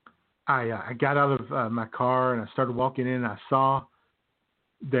I got out of my car and I started walking in, and I saw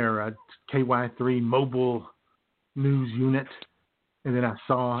their KY3 mobile news unit. And then I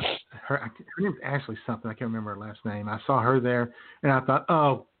saw her name's Ashley something. I can't remember her last name. I saw her there, and I thought,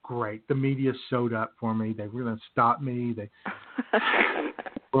 oh, great. The media showed up for me. They were going to stop me. They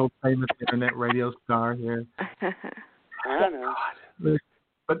world famous internet radio star here. I know.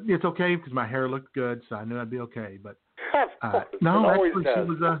 But it's okay because my hair looked good, so I knew I'd be okay. But no, actually,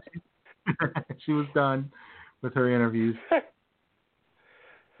 she was done with her interviews.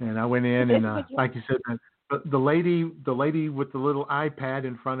 And I went in, and like you said, the lady with the little iPad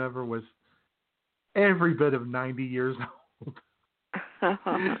in front of her was every bit of 90 years old.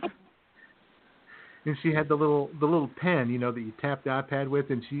 And she had the little pen, that you tap the iPad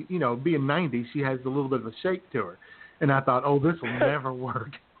with, and she, being 90, she has a little bit of a shake to her. And I thought, oh, this will never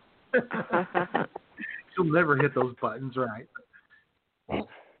work. She'll never hit those buttons right.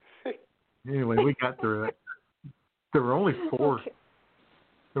 Anyway, we got through it. There were only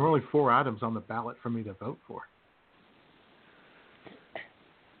four items on the ballot for me to vote for.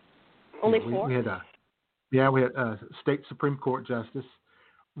 Only four? We had a state Supreme Court justice.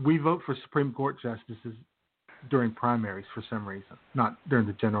 We vote for Supreme Court justices during primaries for some reason, not during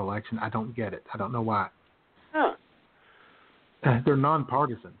the general election. I don't get it. I don't know why. Huh. They're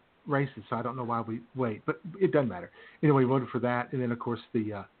nonpartisan races, so I don't know why we wait, but it doesn't matter. Anyway, we voted for that, and then, of course,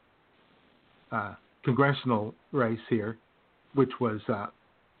 the congressional race here, which was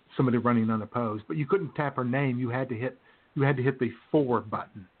somebody running unopposed, but you couldn't tap her name. You had to hit the for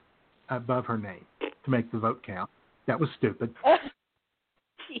button above her name to make the vote count. That was stupid.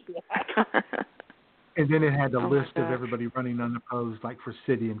 And then it had a list of everybody running unopposed, like for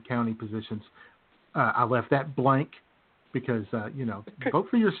city and county positions. I left that blank because vote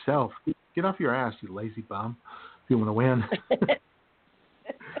for yourself. Get off your ass, you lazy bum, if you want to win.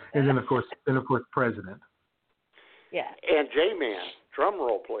 And then of course, president. Yeah. And J-Man, drum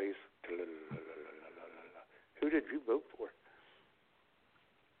roll, please. Who did you vote for?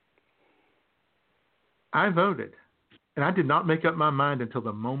 I voted, and I did not make up my mind until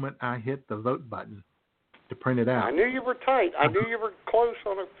the moment I hit the vote button to print it out. I knew you were tight. I knew you were close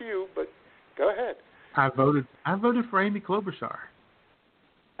on a few, but go ahead. I voted for Amy Klobuchar.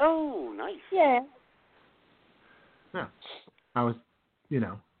 Oh, nice. Yeah. Yeah. I was,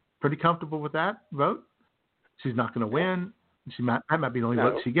 pretty comfortable with that vote. She's not going to win. That might be the only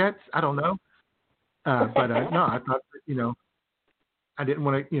vote she gets. I don't know. But no, I thought that, I didn't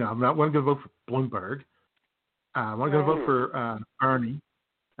want to, I'm not going to vote for Bloomberg. I want to vote for Bernie.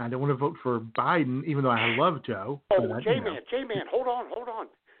 I didn't want to vote for Biden, even though I love Joe. Oh, J-Man, hold on.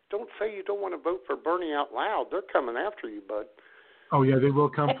 Don't say you don't want to vote for Bernie out loud. They're coming after you, bud. Oh, yeah, they will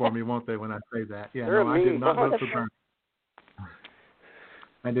come for me, won't they, when I say that? Yeah, no, I did not vote for Bernie.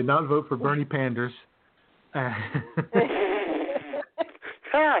 I did not vote for Bernie Panders.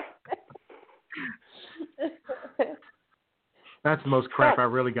 That's the most crap I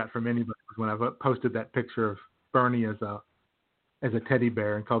really got from anybody was when I posted that picture of Bernie as a teddy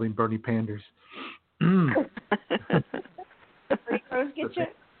bear and called him Bernie Panders. Bernie Bros get you?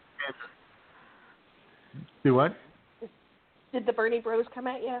 Do what? Did the Bernie Bros come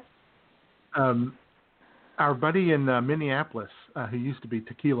at you? Our buddy in Minneapolis, who used to be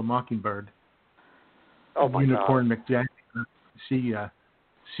Tequila Mockingbird, Unicorn McJack,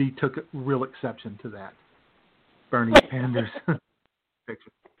 she took real exception to that. Bernie Panders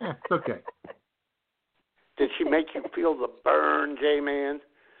picture. Yeah, it's okay. Did she make you feel the burn, J-Man?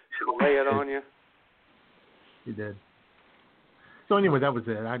 She lay it on you? She did. So anyway, that was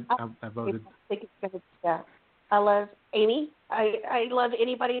it. I voted. Yeah. I love Amy. I love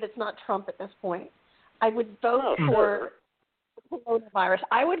anybody that's not Trump at this point. I would vote for the coronavirus.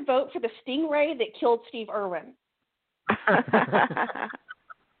 I would vote for the stingray that killed Steve Irwin.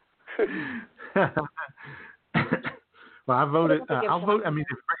 Well, I voted. I'll vote. I mean,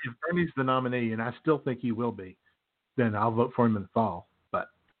 if Bernie's the nominee, and I still think he will be, then I'll vote for him in the fall. But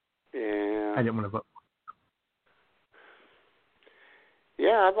I didn't want to vote.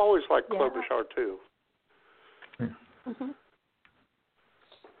 Yeah, I've always liked Klobuchar too. Yeah. Mm-hmm.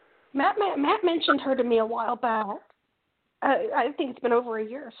 Matt mentioned her to me a while back. I think it's been over a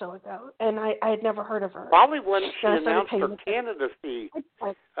year or so ago, and I had never heard of her. Probably when she announced her candidacy,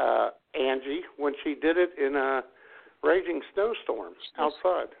 Angie, when she did it in a raging snowstorm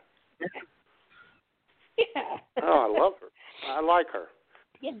outside. Yeah. Oh, I love her. I like her.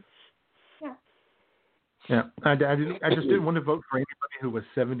 Yeah. Yeah. Yeah. I just didn't want to vote for anybody who was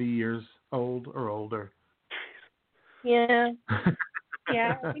 70 years old or older. Yeah.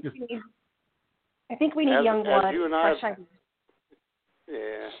 Yeah. I think we need young blood.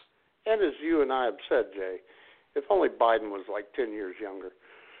 Yeah. And as you and I have said, Jay, if only Biden was like 10 years younger.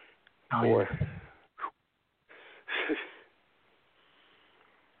 Oh, boy.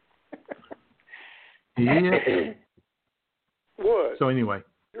 Yeah. Yeah. What? So anyway.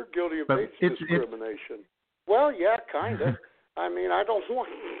 You're guilty of age discrimination. Well, yeah, kind of. I mean, I don't want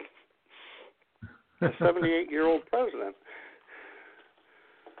a 78-year-old president.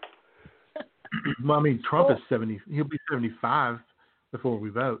 Well, I mean, Trump is 70. He'll be 75 before we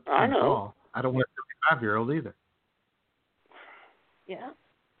vote. I know. I don't want a 75-year-old either. Yeah.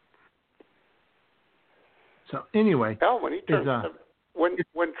 So anyway, hell, when he turns when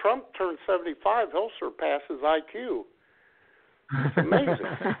Trump turns 75, he'll surpass his IQ. It's amazing.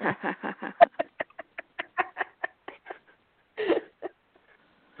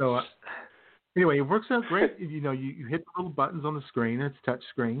 So anyway, it works out great. You hit the little buttons on the screen. It's touch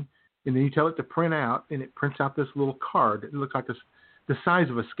screen. And then you tell it to print out, and it prints out this little card. It looks like the size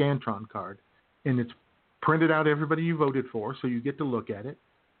of a Scantron card. And it's printed out everybody you voted for, so you get to look at it.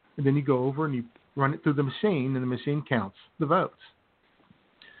 And then you go over and you run it through the machine, and the machine counts the votes.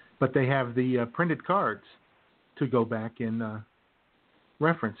 But they have the printed cards to go back and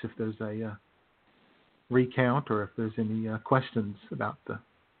reference if there's a recount or if there's any questions about the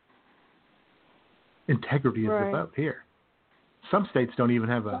integrity of the vote here. Some states don't even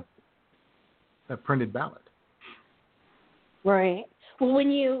have a printed ballot. Right. Well,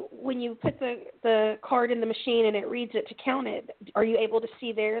 when you put the card in the machine and it reads it to count it, are you able to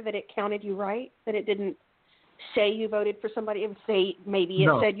see there that it counted you right? That it didn't say you voted for somebody? It would say maybe it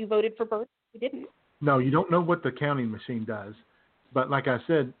said you voted for Bert. You didn't. No, you don't know what the counting machine does. But like I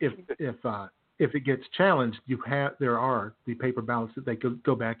said, if it gets challenged, there are the paper ballots that they could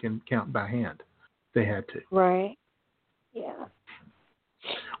go back and count by hand. They had to. Right. Yeah.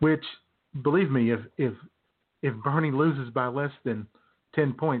 Which believe me, if Bernie loses by less than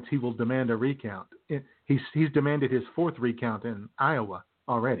 10 points, he will demand a recount. He's demanded his fourth recount in Iowa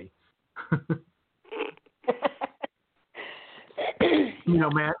already.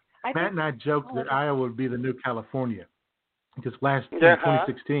 Matt and I joked that Iowa would be the new California. Because in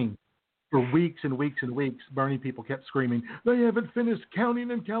 2016, for weeks and weeks and weeks, Bernie people kept screaming, "They haven't finished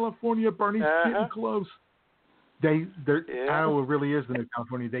counting in California. Bernie's getting close." Iowa really is the new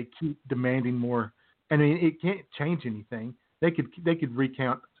California. They keep demanding more. I mean, it can't change anything. They could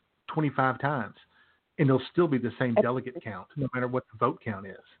recount 25 times, and it'll still be the same delegate count, no matter what the vote count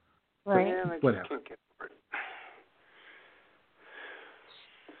is. Right. But, whatever.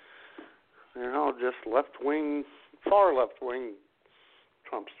 They're all just left-wing, far left-wing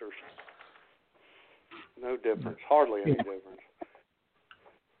Trumpsters. No difference. Hardly any difference.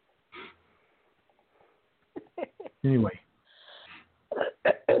 Anyway.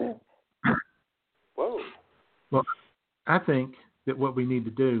 Whoa. Well, I think that what we need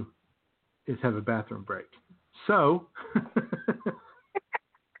to do is have a bathroom break. So.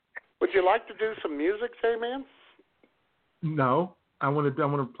 Would you like to do some music, J-Man? No, I want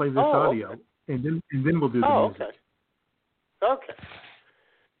to play this audio, and then we'll do the music. Okay.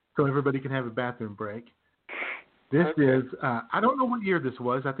 So everybody can have a bathroom break. This is, I don't know what year this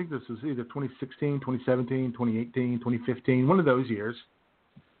was. I think this was either 2016, 2017, 2018, 2015, one of those years.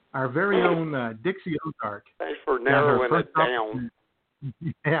 Our very own Dixie Ozark. Thanks for narrowing it down.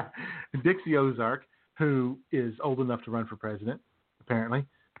 Yeah, Dixie Ozark, who is old enough to run for president, apparently,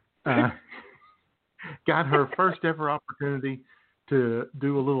 got her first ever opportunity to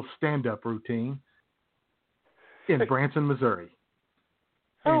do a little stand-up routine in Branson, Missouri.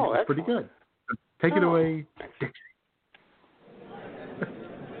 And it was pretty good. Take it away, Dixie.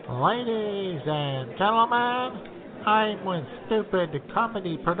 Ladies and gentlemen, I'm with Stupid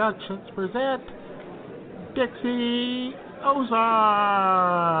Comedy Productions present Dixie Ozark.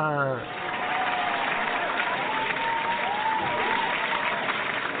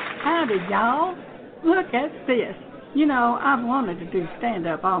 Howdy, y'all. Look at this. You know, I've wanted to do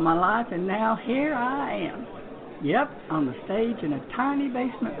stand-up all my life, and now here I am. Yep, on the stage in a tiny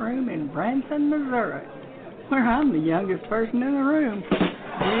basement room in Branson, Missouri, where I'm the youngest person in the room.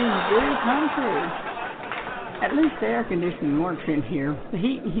 Dreams do come true. At least the air conditioning works in here. The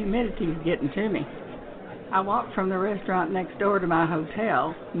heat and humidity is getting to me. I walked from the restaurant next door to my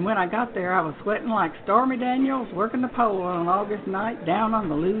hotel, and when I got there, I was sweating like Stormy Daniels working the pole on an August night down on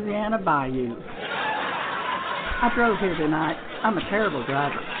the Louisiana bayou. I drove here tonight. I'm a terrible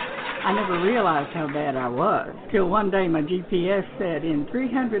driver. I never realized how bad I was, till one day my GPS said, in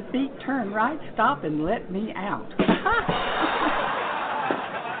 300 feet, turn right, stop, and let me out.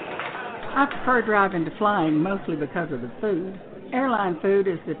 I prefer driving to flying, mostly because of the food. Airline food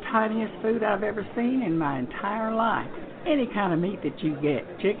is the tiniest food I've ever seen in my entire life. Any kind of meat that you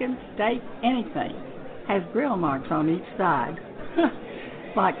get, chicken, steak, anything, has grill marks on each side.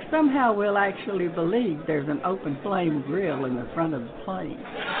 Like somehow we'll actually believe there's an open flame grill in the front of the plane.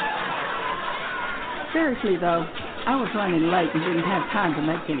 Seriously though, I was running late and didn't have time to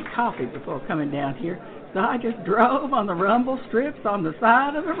make any coffee before coming down here, so I just drove on the rumble strips on the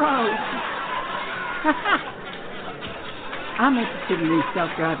side of the road. I'm interested in these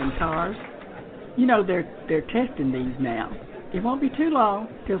self-driving cars. You know, they're testing these now. It won't be too long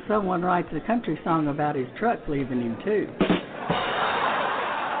till someone writes a country song about his truck leaving him too.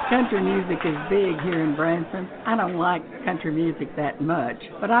 Country music is big here in Branson. I don't like country music that much,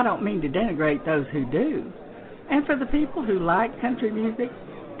 but I don't mean to denigrate those who do. And for the people who like country music,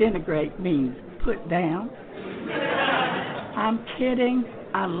 denigrate means put down. I'm kidding.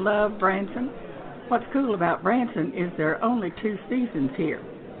 I love Branson. What's cool about Branson is there are only 2 seasons here,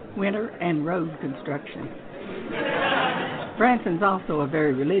 winter and road construction. Branson's also a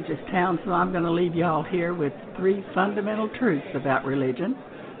very religious town, so I'm going to leave y'all here with 3 fundamental truths about religion.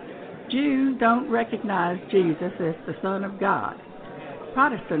 Jews don't recognize Jesus as the Son of God.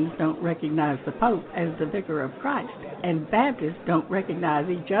 Protestants don't recognize the Pope as the Vicar of Christ. And Baptists don't recognize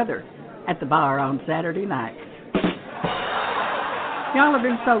each other at the bar on Saturday nights. Y'all have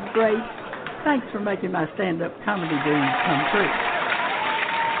been so great. Thanks for making my stand-up comedy dreams come true.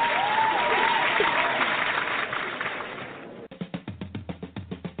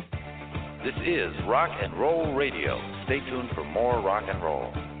 This is Rock and Roll Radio. Stay tuned for more rock and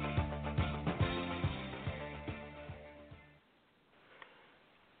roll.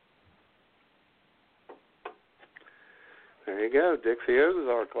 There you go, Dixie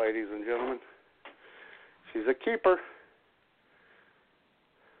Ozark, ladies and gentlemen. She's a keeper.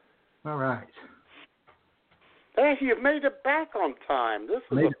 All right. Hey, you've made it back on time. This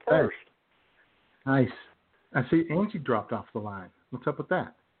is made a first. Nice. I see Angie dropped off the line. What's up with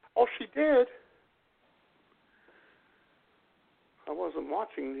that? Oh, she did. I wasn't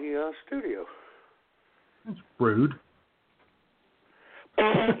watching the studio. That's rude.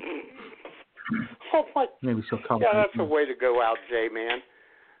 Oh my! Maybe she'll call. Yeah, that's a way to go out, Jay, man.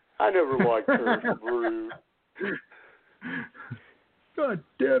 I never liked her. Rude. God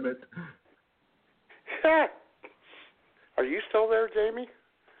damn it! Are you still there, Jamie?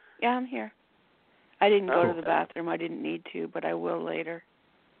 Yeah, I'm here. I didn't go to the bathroom. I didn't need to, but I will later.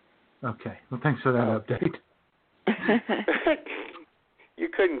 Okay. Well, thanks for that update. You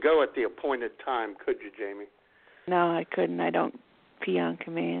couldn't go at the appointed time, could you, Jamie? No, I couldn't. I don't pee on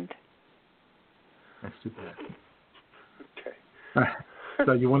command. That's too bad. Okay. All right.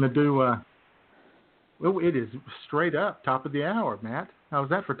 So you want to do? Well, it is straight up top of the hour, Matt. How's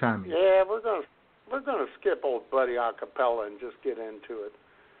that for timing? Yeah, we're gonna skip old Buddy a cappella and just get into it.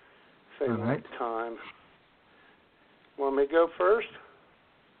 Save time. Want me to go first?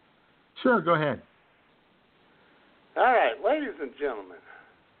 Sure, go ahead. All right, ladies and gentlemen.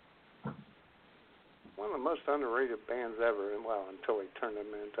 One of the most underrated bands ever, until we turned them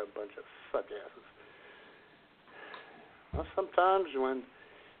into a bunch of suckasses. Well, sometimes when you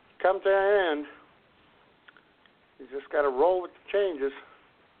come to an end, you just got to roll with the changes.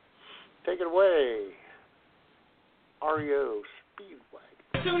 Take it away. REO Speedway.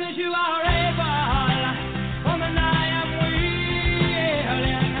 As soon as you are able, woman, I am willing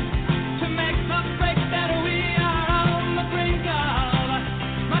to make the break that we are on the brink of.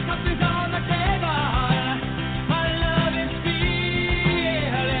 My cup is on the table. My love is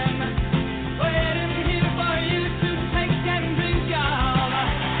feeling. Waiting here for you to take and drink of.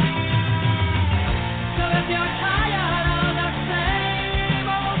 So if you're tired of the same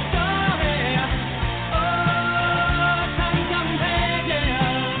old story, turn some pages.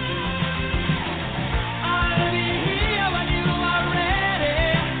 I'll be here when you are ready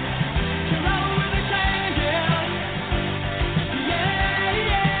to roll with the changes. Yeah,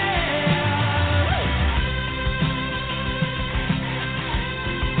 yeah.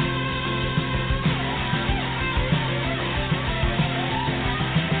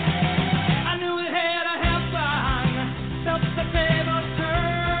 I knew it had a help on, felt the table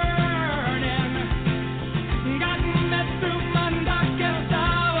turning, got me through my darkest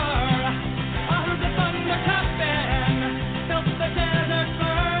hour. I heard the thunder clapping, felt the desert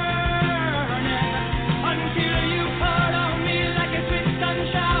burning, until you poured on me like a sweet sun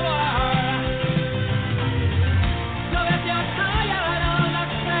shower. So if you're tired of the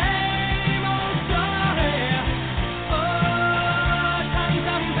same old story, turn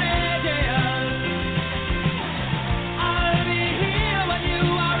some pages. I'll be here when you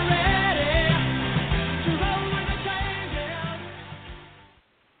are ready to roll with the changes.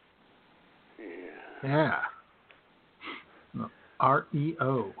 Yeah.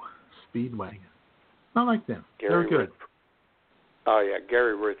 REO Speedwagon. I like them. They're good. Oh, yeah,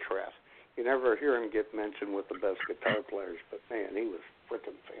 Gary Richrath. You never hear him get mentioned with the best guitar players, but, man, he was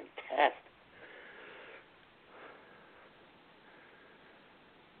freaking fantastic.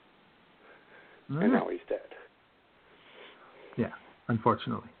 And now he's dead. Yeah,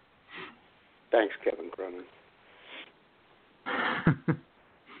 unfortunately. Thanks, Kevin Cronin.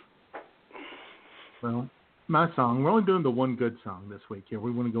 Well, my song, we're only doing the one good song this week here.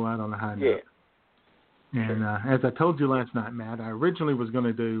 We want to go out on a high note. And as I told you last night, Matt, I originally was going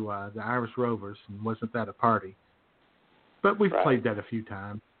to do the Irish Rovers, and wasn't that a party? But we've played that a few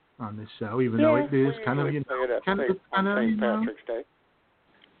times on this show, even though it is kind of, St. Patrick's Day.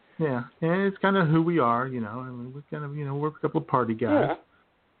 Yeah, and it's kind of who we are, you know. I mean, we're kind of, you know, we're a couple of party guys. Yeah.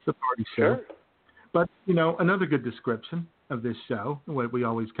 It's a party show. But, you know, another good description of this show, what we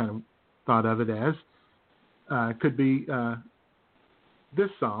always kind of thought of it as, could be this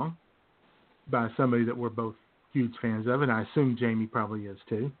song by somebody that we're both huge fans of, and I assume Jamie probably is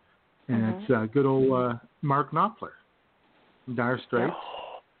too. And it's good old Mark Knopfler, Dire Straits.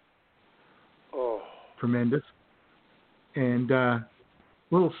 Oh. Tremendous. And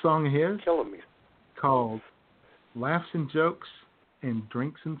little song of his killing me, called Laughs and Jokes and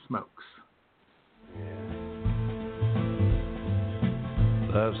Drinks and Smokes.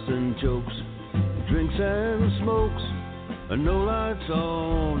 Laughs and jokes, drinks and smokes, and no lights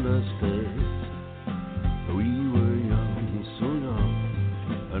on the stage. We were young, so young,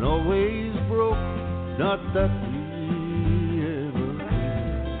 and always broke. Not that we ever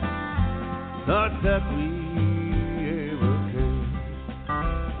cared. Not that we ever cared.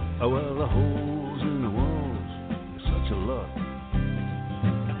 Oh, well, the holes in the walls are such a lot.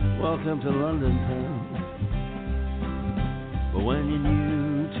 Welcome to London town. But when you're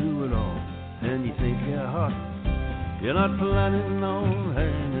new to it all, and you You're not planning on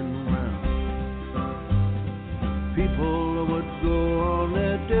hanging around. People would go on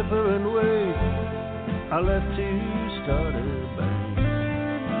their different ways. I left to start a band.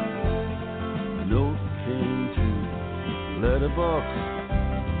 A note came to letterbox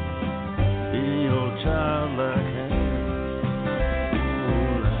in your childlike hand.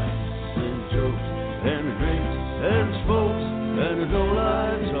 Oh, laughs and jokes and drinks and smokes and no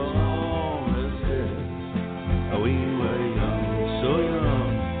lights on the stairs. We were young, so young,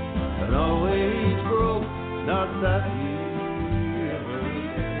 and always broke. Not that we ever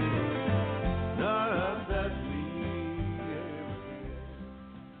did. Not that we ever did.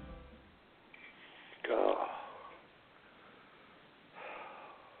 Oh.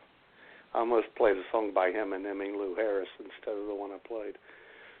 I almost played a song by him and Emmylou Harris instead of the one I played.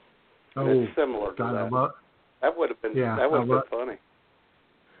 And it's similar to that. That would have been funny.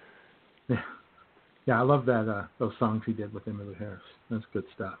 Yeah. Yeah, I love that those songs he did with Emmylou Harris. That's good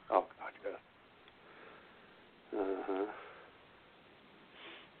stuff. Oh, God, yeah. Uh-huh.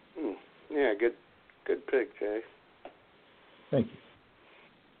 Yeah, good pick, Jay. Thank you.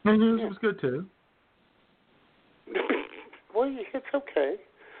 And yours was good, too. Well, it's okay.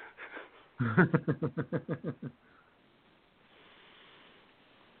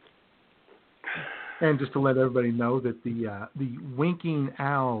 And just to let everybody know that the winking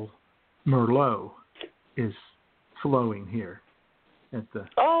owl Merlot is flowing here at the.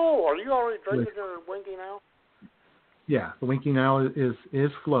 Oh, are you already drinking your winking owl? Yeah, the winking owl is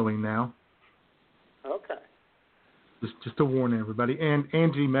flowing now. Okay. Just to warn everybody. And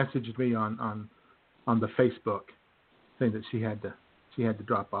Angie messaged me on the Facebook saying that she had to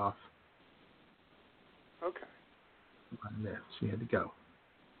drop off. Okay. And she had to go.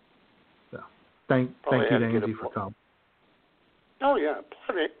 So thank you to Angie for calling. Oh yeah,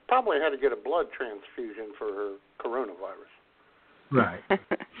 probably had to get a blood transfusion for her coronavirus. Right.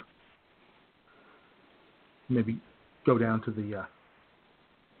 Maybe go down to the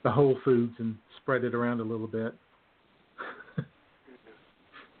Whole Foods and spread it around a little bit.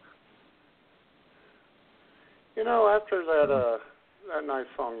 You know, after that nice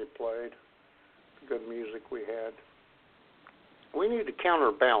song you played, the good music we had, we need to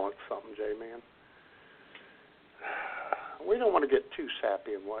counterbalance something, J-Man. We don't want to get too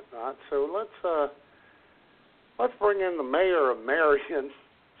sappy and whatnot, so let's bring in the mayor of Marion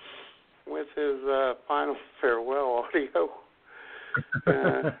with his final farewell audio.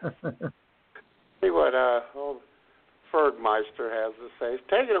 See what old Fergmeister has to say.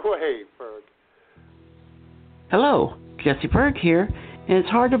 Take it away, Ferg. Hello, Jesse Ferg here, and it's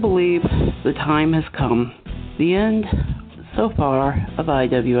hard to believe the time has come. The end, so far, of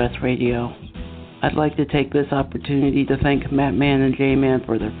IWS Radio. I'd like to take this opportunity to thank Matt Man and J-Man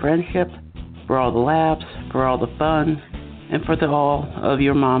for their friendship, for all the laughs, for all the fun, and for all of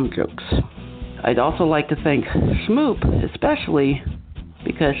your mom jokes. I'd also like to thank Schmoop, especially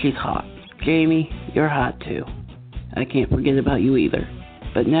because she's hot. Jamie, you're hot too. I can't forget about you either.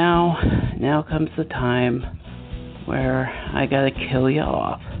 But now comes the time where I gotta kill you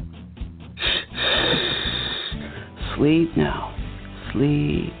off. Sleep now.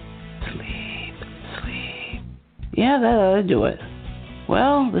 Sleep. Yeah, that ought to do it.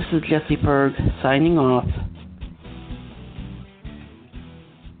 Well, this is Jesse Ferg signing off.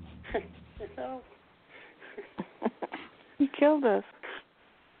 You killed us.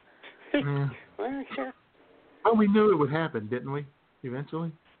 Well, we knew it would happen, didn't we?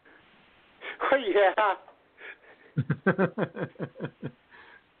 Eventually. Oh, yeah.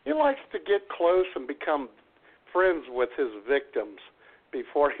 He likes to get close and become friends with his victims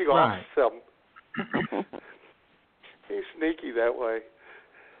before he offs them. He's sneaky that way.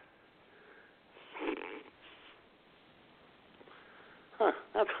 Huh,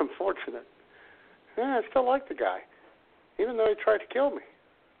 that's unfortunate. Yeah, I still like the guy, even though he tried to kill me.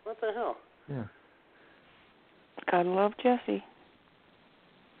 What the hell? Yeah. Gotta love Jesse.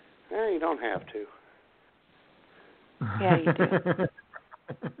 Yeah, you don't have to. Yeah, you do.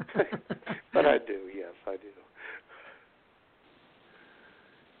 But I do, yes, I do.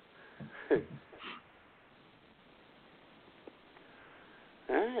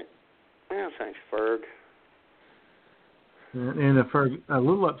 All right. Well, thanks, Ferg. And Ferg, a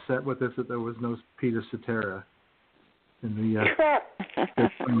little upset with us that there was no Peter Cetera in the. Yeah,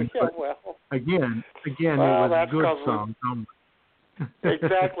 well. Again, it was a good song.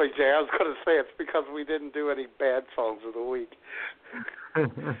 Exactly, Jay. I was going to say it's because we didn't do any bad songs of the week.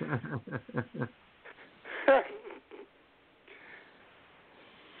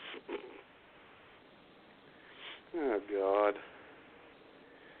 Oh, God.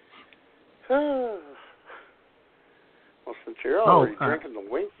 you're already drinking the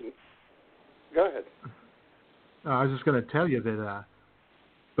winking. Go ahead. I was just going to tell you that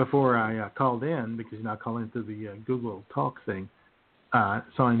before I called in, because I call in through the Google Talk thing,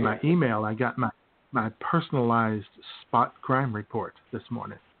 so in my email I got my personalized spot crime report this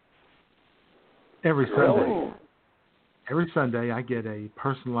morning. Every Sunday I get a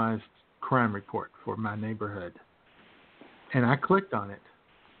personalized crime report for my neighborhood. And I clicked on it,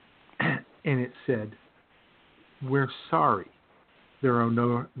 and it said, "We're sorry. There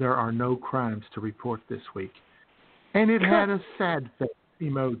are no crimes to report this week." And it had a sad face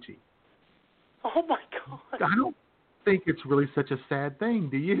emoji. Oh, my God. I don't think it's really such a sad thing,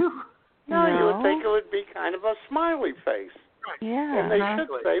 do you? No, you would think it would be kind of a smiley face. Yeah. And they should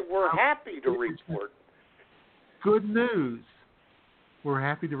say, "We're happy to report." Good news. We're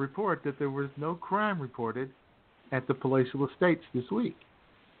happy to report that there was no crime reported at the palatial estates this week.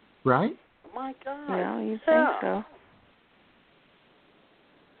 Right? Oh, my God. Yeah, you think so.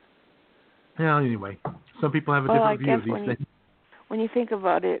 Well, anyway, some people have a different view of these things. When you think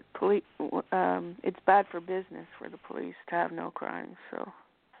about it, it's bad for business for the police to have no crimes. So.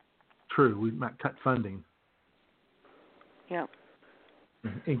 True. We might cut funding. Yep.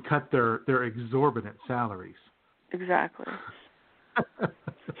 And cut their exorbitant salaries. Exactly.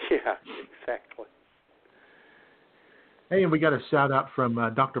 Yeah, exactly. Hey, and we got a shout out from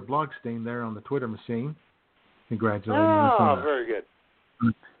Dr. Blogstein there on the Twitter machine. Congratulating us on a very good.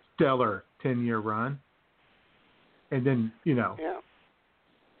 Stellar 10-year run. And then,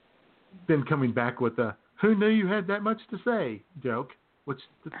 then coming back with a "who knew you had that much to say" joke, which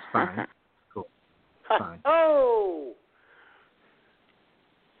that's fine. Cool. Fine. Oh!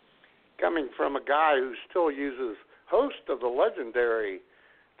 Coming from a guy who still uses host of the legendary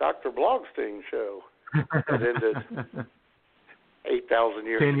Dr. Blogstein show that ended 8,000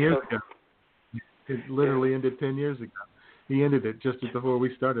 years 10 years ago. It literally ended 10 years ago. He ended it just before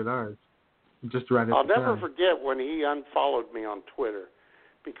we started ours. Just right at I'll the never time. forget when he unfollowed me on Twitter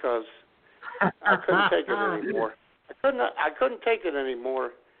because I couldn't take it anymore. I couldn't take it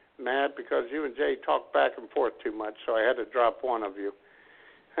anymore, Matt, because you and Jay talked back and forth too much, so I had to drop one of you.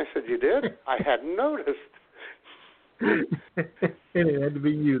 I said, "You did?" I hadn't noticed. And it had to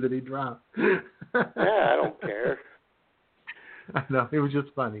be you that he dropped. Yeah, I don't care. I know. It was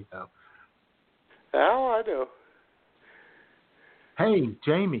just funny, though. Oh, I do. Hey,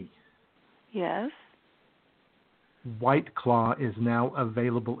 Jamie. Yes? White Claw is now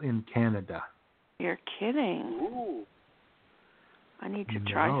available in Canada. You're kidding. Ooh. I need to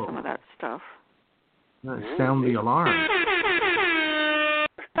try some of that stuff. Sound the alarm.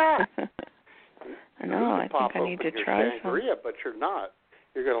 I know. I think I need to try some. But you're not.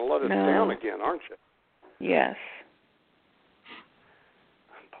 You're going to let us down again, aren't you? Yes.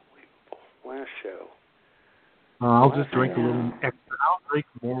 Unbelievable. Last show. I'll just drink a little extra. I'll drink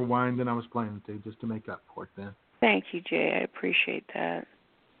more wine than I was planning to, just to make up for it then. Thank you, Jay. I appreciate that.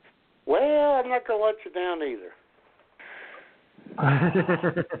 Well, I'm not going to let you down either.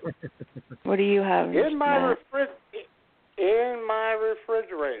 What do you have? In my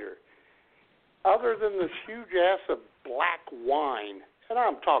refrigerator, other than this huge ass of black wine, and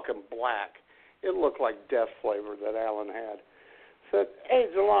I'm talking black, it looked like death flavor that Alan had, said, "Hey,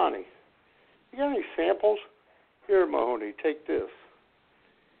 Jelani, you got any samples? Here, Mahoney, take this.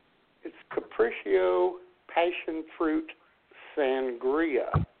 It's Capriccio Passion Fruit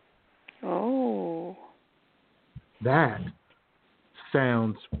Sangria." Oh. That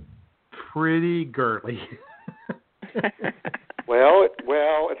sounds pretty girly. Well,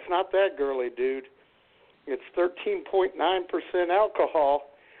 it's not that girly, dude. It's 13.9%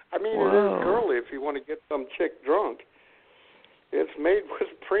 alcohol. I mean, It is girly if you want to get some chick drunk. It's made with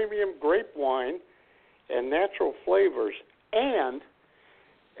premium grape wine and natural flavors. And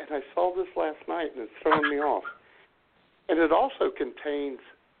I saw this last night, and it's throwing me off. And it also contains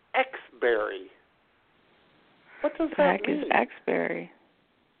X-berry. What does that mean? What the heck is X-berry?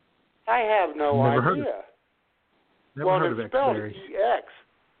 I have no idea. Never heard of it's spelled X-berry. EX.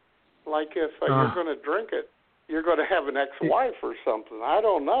 Like if you're going to drink it, you're going to have an ex-wife or something. I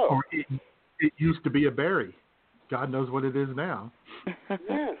don't know. Or it used to be a berry. God knows what it is now.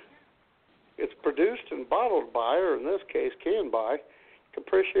 Yes. It's produced and bottled by, or in this case, canned by,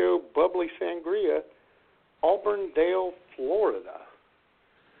 Capriccio Bubbly Sangria, Auburndale, Florida.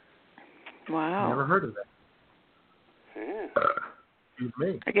 Wow. Never heard of that. Yeah. Excuse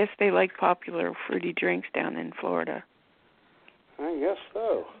me. I guess they like popular fruity drinks down in Florida. I guess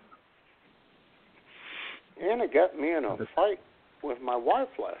so. And it got me in a fight with my wife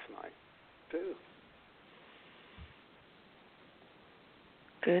last night, too.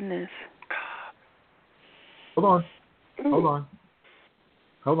 Goodness. Hold on. Hold on.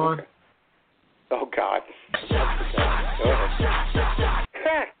 Okay. Oh, God. Go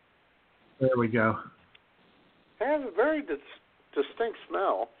ahead. There we go. It has a very distinct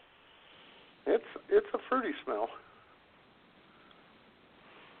smell. It's a fruity smell.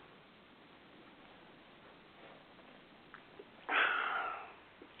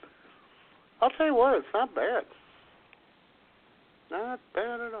 I'll tell you what, it's not bad. Not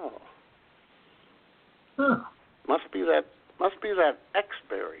bad at all. Huh. Must be that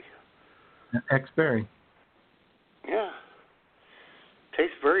X-berry. X-berry. Yeah.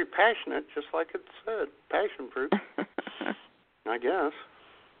 Tastes very passionate, just like it said. Passion fruit. I guess.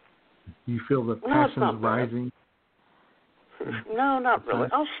 You feel the passions rising? No, not really.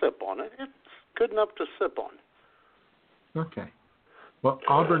 I'll sip on it. It's good enough to sip on. Okay. Well,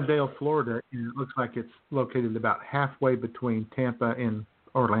 Auburndale, Florida, it looks like it's located about halfway between Tampa and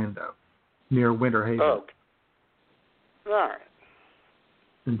Orlando, near Winter Haven. Oh, okay. All right.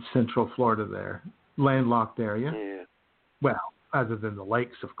 In central Florida there. Landlocked area. Yeah. Well, other than the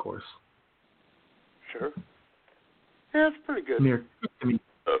lakes, of course. Sure. Yeah, it's pretty good. Near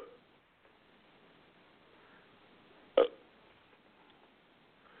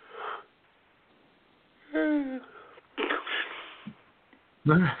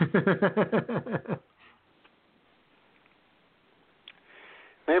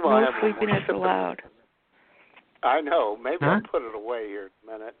Maybe I'll have sleeping is allowed. I know. Maybe I'll put it away here in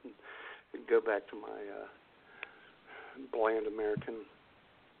a minute and go back to my bland American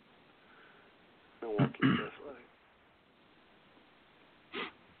Milwaukee Just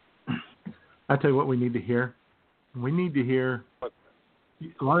I tell you what we need to hear. We need to hear. What?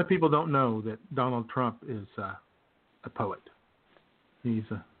 A lot of people don't know that Donald Trump is a poet. He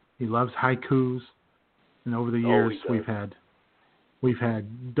loves haikus, and over the years we've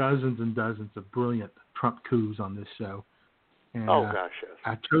had dozens and dozens of brilliant Trump coups on this show. And, gosh,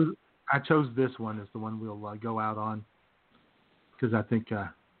 yes. I chose this one as the one we'll go out on because I think it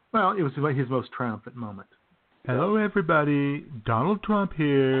was his most triumphant moment. Hello, everybody. Donald Trump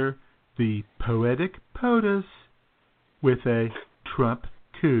here, the poetic POTUS, with a Trump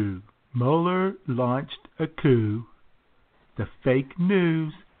coup. Mueller launched a coup. The fake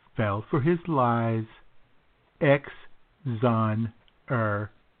news fell for his lies. Ex-Zon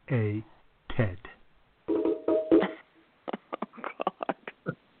a Ted.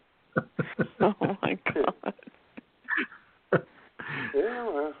 Oh, my God. Yeah,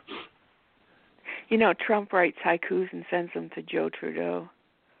 well. You know, Trump writes haikus and sends them to Joe Trudeau.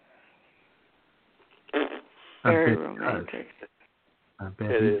 Very romantic. I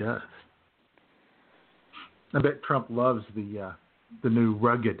bet he does. I bet Trump loves the new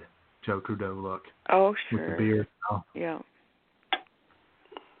rugged Joe Trudeau look. Oh, sure. With the beard. Oh. Yeah.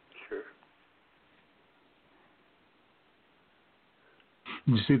 Sure.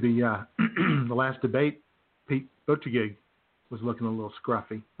 Did you see the last debate? Pete Buttigieg was looking a little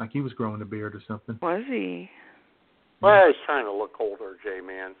scruffy, like he was growing a beard or something. Was he? Well, he's trying to look older,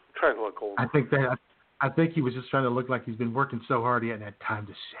 J-Man. Trying to look older. I think he was just trying to look like he's been working so hard he hadn't had time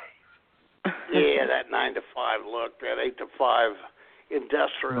to shave. Yeah, that 9 to 5 look, that 8 to 5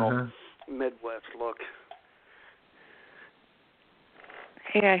 industrial Midwest look.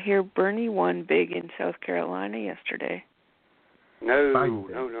 Hey, I hear Bernie won big in South Carolina yesterday. No.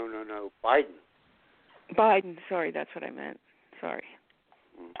 Biden, sorry, that's what I meant. Sorry.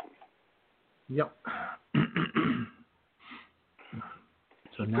 Yep.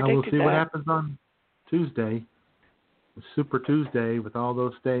 So now we'll see what happens on Tuesday, Super Tuesday, with all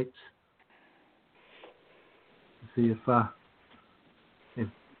those states. See if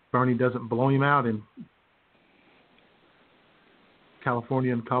Bernie doesn't blow him out in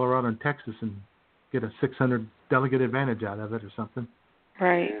California and Colorado and Texas and get a 600 delegate advantage out of it or something.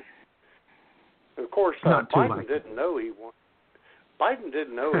 Right. Of course, Biden didn't know he won. Biden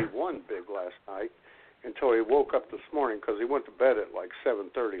didn't know he won big last night until he woke up this morning because he went to bed at like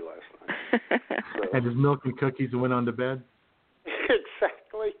 7:30 last night. So. Had his milk and cookies and went on to bed.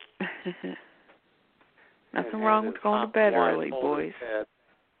 Exactly. Nothing wrong with going to bed early, boys.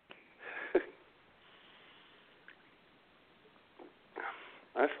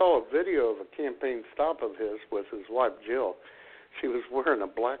 I saw a video of a campaign stop of his with his wife, Jill. She was wearing a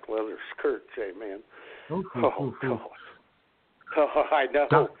black leather skirt, J-Man. Oh, God. Oh, I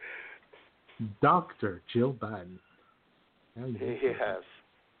know. Dr. Jill Biden. Yes.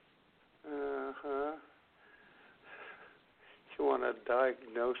 Uh-huh. You want to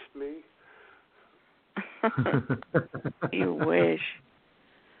diagnose me? You wish.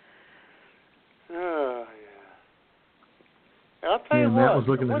 Oh, yeah. I'll tell you Matt what. Was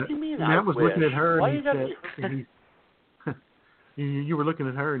looking what at do you mean? Matt was wish? looking at her Why and he You were looking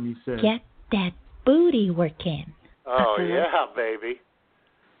at her and you said, "Get that booty working." Oh yeah, baby.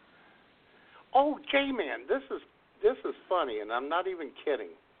 Oh, J-Man, this is funny, and I'm not even kidding.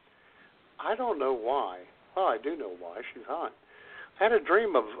 I don't know why. Well, I do know why. She's hot. I had a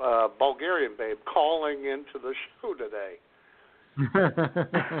dream of Bulgarian babe calling into the show today. And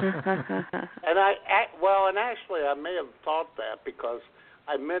actually I may have thought that because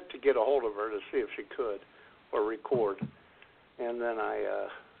I meant to get a hold of her to see if she could or record, and then I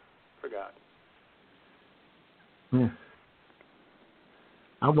forgot. Yeah.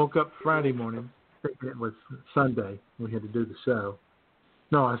 I woke up Friday morning thinking it was Sunday. We had to do the show.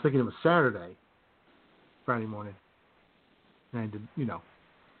 No, I was thinking it was Saturday, Friday morning. And I did,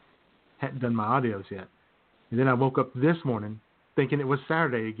 hadn't done my audios yet. And then I woke up this morning thinking it was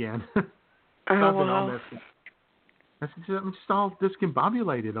Saturday again. Wow. I'm just all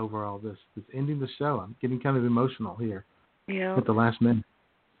discombobulated over all this. It's ending the show. I'm getting kind of emotional here at the last minute.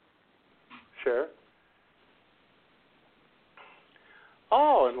 Sure.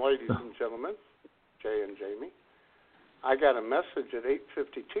 Oh, and ladies and gentlemen, Jay and Jamie, I got a message at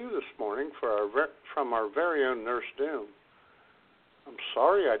 8:52 this morning from our very own Nurse Doom. I'm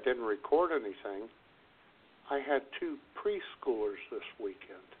sorry I didn't record anything. I had 2 preschoolers this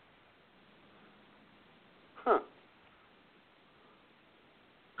weekend. Huh.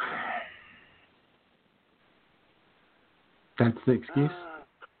 That's the excuse?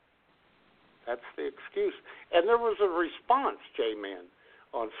 That's the excuse. And there was a response, J-Man,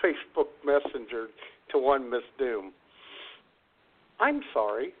 on Facebook Messenger to one Miss Doom. I'm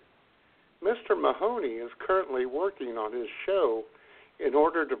sorry. Mr. Mahoney is currently working on his show in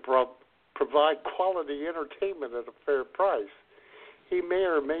order to provide quality entertainment at a fair price. He may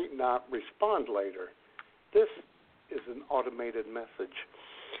or may not respond later. This is an automated message.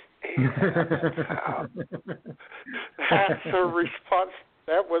 That's her response.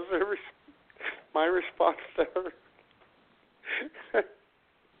 That was my response to her.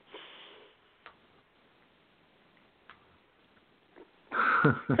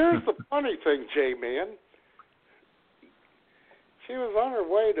 Here's the funny thing, J-Man. She was on her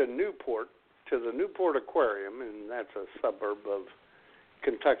way to Newport, to the Newport Aquarium, and that's a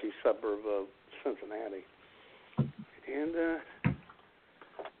Kentucky suburb of Cincinnati. And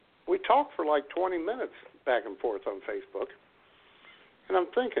we talked for like 20 minutes back and forth on Facebook. And I'm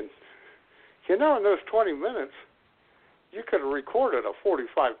thinking, in those 20 minutes, you could have recorded a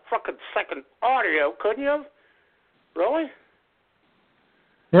 45-second audio, couldn't you have? Really?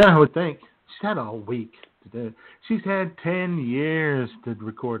 Yeah, I would think. She's had a week to do it. She's had 10 years to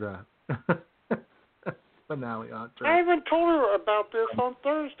record a finale on track. I even told her about this on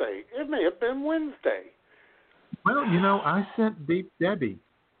Thursday. It may have been Wednesday. Well, I sent Deep Debbie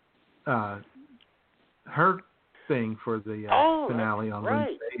her thing for the finale on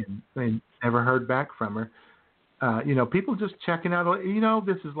Wednesday and never heard back from her. People just checking out.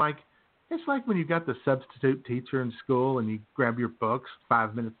 This is like, it's like when you got the substitute teacher in school and you grab your books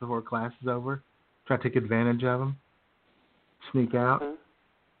 5 minutes before class is over, try to take advantage of them, sneak out. Mm-hmm.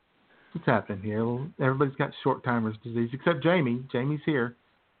 What's happening here? Well, everybody's got short timer's disease except Jamie. Jamie's here.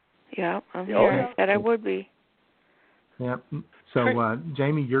 Yeah, I'm here. I said I would be. Yep. So,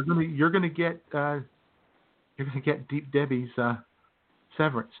 Jamie, you're gonna get Deep Debbie's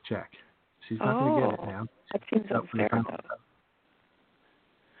severance check. She's not gonna get it now. That seems unfair, though.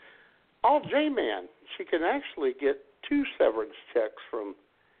 Oh, J-Man, she can actually get 2 severance checks from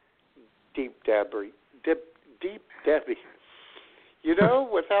Deep Debbie.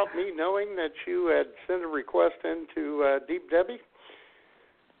 Without me knowing that you had sent a request into Deep Debbie,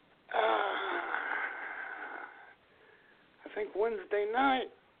 I think Wednesday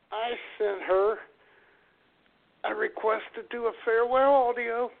night I sent her a request to do a farewell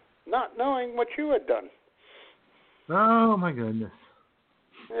audio, not knowing what you had done. Oh, my goodness.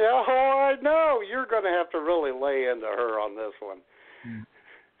 Yeah, I know. You're going to have to really lay into her on this one.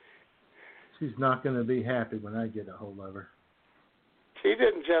 She's not going to be happy when I get a hold of her. She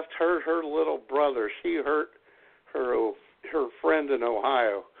didn't just hurt her little brother. She hurt her friend in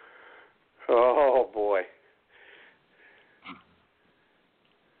Ohio. Oh, boy.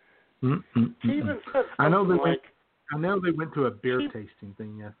 She even said I know they like, went to a beer tasting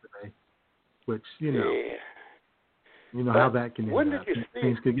thing yesterday, which, how that can end up.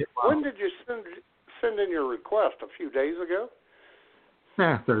 Things could get wild. When did you send in your request? A few days ago?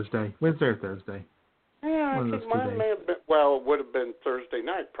 Thursday. Wednesday or Thursday. Yeah, I think mine may have been, well, it would have been Thursday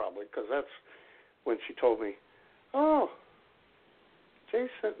night probably, because that's when she told me, Jay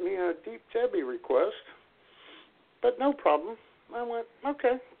sent me a Deep Debbie request, but no problem. I went,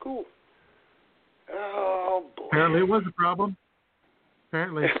 okay, cool. Oh, boy. Apparently it was a problem.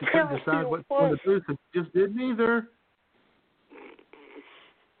 Apparently she couldn't decide what she wanted to do, so she just didn't either.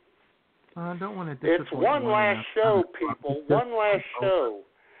 I don't want to disappoint. It's one last show, people. One last show.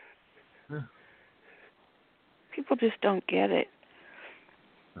 People just don't get it.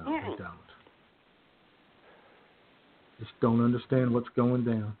 No, they don't. Just don't understand what's going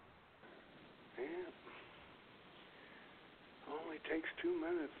down. Yeah. Only takes 2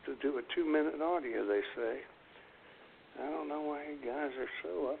 minutes to do a 2-minute audio, they say. I don't know why you guys are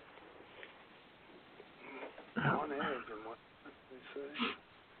so up on edge and what they say.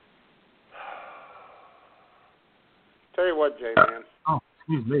 Tell you what, J-Man. Oh,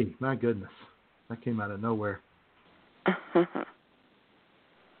 excuse me. My goodness. That came out of nowhere. Where is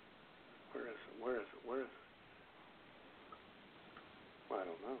it? I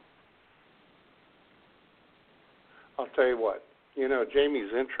don't know. I'll tell you what.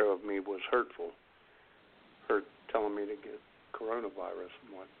 Jamie's intro of me was hurtful. Her telling me to get coronavirus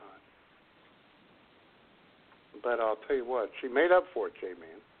and whatnot. But I'll tell you what. She made up for it,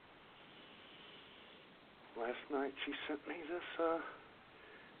 J-Man. Last night she sent me this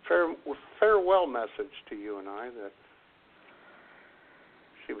farewell message to you and I that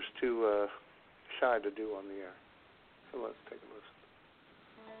she was too shy to do on the air. So let's take a listen.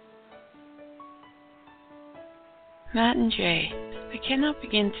 Matt and Jay, I cannot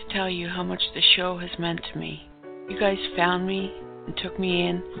begin to tell you how much the show has meant to me. You guys found me and took me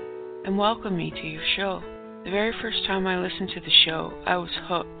in and welcomed me to your show. The very first time I listened to the show, I was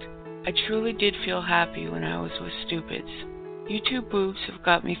hooked. I truly did feel happy when I was with Stupids. You two boobs have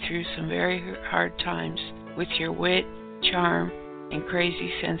got me through some very hard times with your wit, charm, and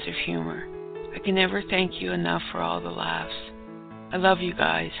crazy sense of humor. I can never thank you enough for all the laughs. I love you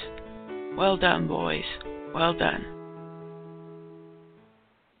guys. Well done, boys. Well done.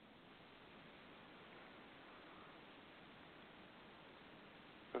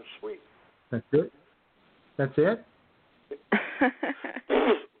 That's sweet. That's it? That's it?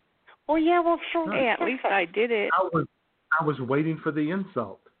 Oh, yeah, well, sure. Yeah, at least I did it. I was waiting for the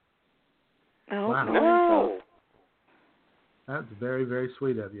insult. Oh, wow. No. That's very, very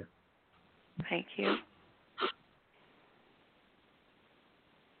sweet of you. Thank you.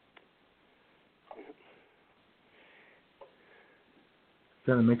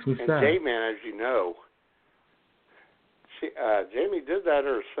 Kind of makes me sad. And J-Man, as you know, Jamie did that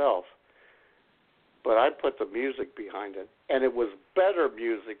herself, but I put the music behind it, and it was better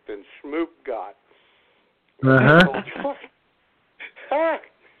music than Schmoop got. Uh-huh.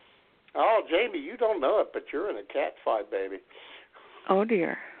 Oh, Jamie, you don't know it, but you're in a cat fight, baby. Oh,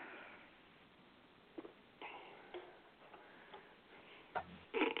 dear.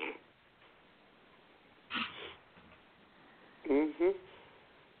 Mm-hmm.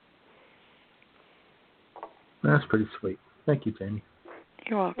 That's pretty sweet. Thank you, Jamie.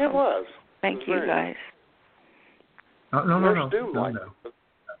 You're welcome. It was. Thank you, guys. Oh, no. No.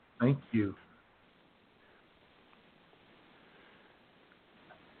 Thank you.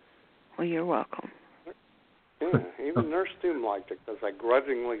 Well, you're welcome. Yeah, even Nurse Doom liked it because I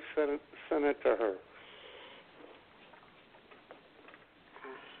grudgingly sent it to her.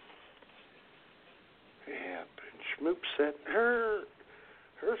 Yeah, but Schmoop said her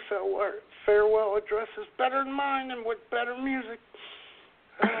farewell address is better than mine and with better music.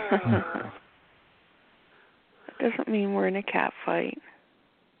 That doesn't mean we're in a cat fight.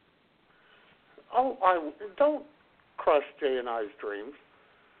 Oh, I don't crush Jay and I's dreams.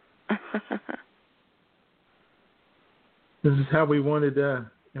 This is how we wanted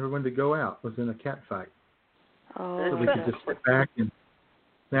everyone to go out, was in a cat fight. Oh. So we could just sit back and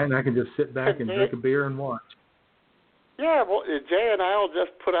Matt and I could just sit back and drink a beer and watch. Yeah, well, Jay and I will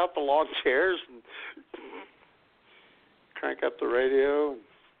just put out the lawn chairs and crank up the radio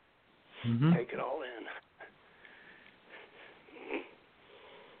and take it all in.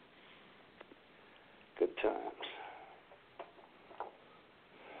 Good times.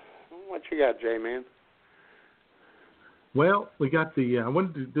 What you got, J-Man? Well, we got I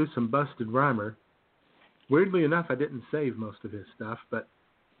wanted to do some Busted Rhymer. Weirdly enough, I didn't save most of his stuff, but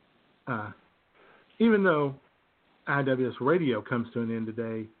even though IWS Radio comes to an end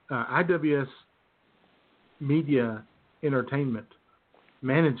today, IWS Media Entertainment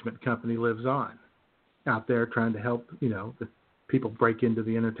Management Company lives on out there trying to help, the people break into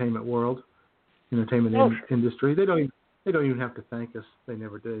the entertainment world, industry. They don't even have to thank us. They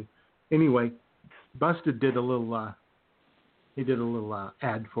never do. Anyway, Busted did a little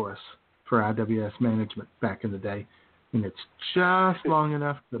ad for us for IWS Management back in the day, and it's just long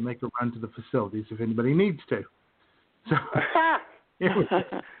enough to make a run to the facilities if anybody needs to. So,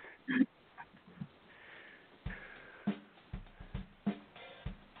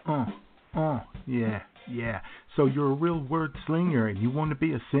 Yeah. So you're a real word slinger and you want to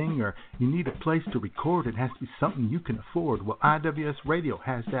be a singer. You need a place to record. It has to be something you can afford. Well, IWS Radio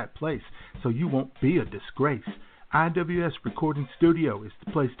has that place, so you won't be a disgrace. IWS Recording Studio is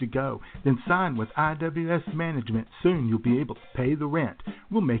the place to go. Then sign with IWS Management. Soon you'll be able to pay the rent.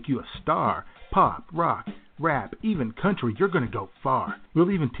 We'll make you a star. Pop, rock, rap, even country, you're going to go far.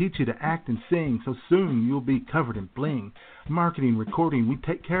 We'll even teach you to act and sing, so soon you'll be covered in bling. Marketing, recording, we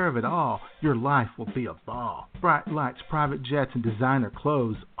take care of it all. Your life will be a ball. Bright lights, private jets, and designer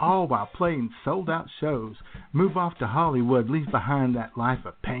clothes, all while playing sold-out shows. Move off to Hollywood, leave behind that life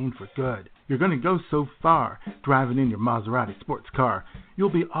of pain for good. You're going to go so far, driving in your Maserati sports car. You'll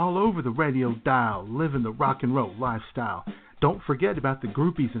be all over the radio dial, living the rock and roll lifestyle. Don't forget about the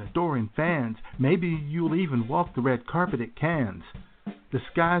groupies and adoring fans. Maybe you'll even walk the red carpet at Cannes. The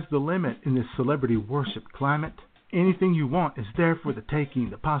sky's the limit in this celebrity worship climate. Anything you want is there for the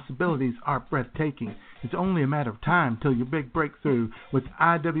taking. The possibilities are breathtaking. It's only a matter of time till your big breakthrough. With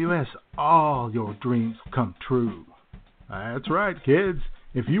IWS, all your dreams come true. That's right, kids.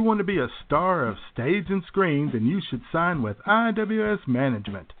 If you want to be a star of stage and screen, then you should sign with IWS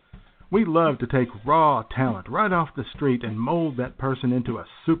Management. We love to take raw talent right off the street and mold that person into a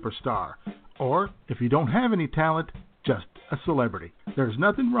superstar. Or, if you don't have any talent, just a celebrity. There's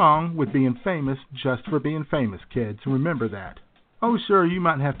nothing wrong with being famous just for being famous, kids. Remember that. Oh, sure, you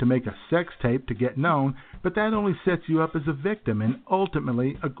might have to make a sex tape to get known, but that only sets you up as a victim and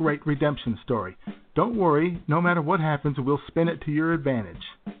ultimately a great redemption story. Don't worry, no matter what happens, we'll spin it to your advantage.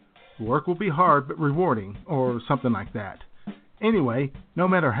 Work will be hard but rewarding, or something like that. Anyway, no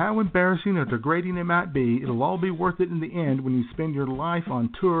matter how embarrassing or degrading it might be, it'll all be worth it in the end when you spend your life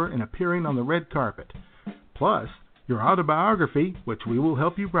on tour and appearing on the red carpet. Plus, your autobiography, which we will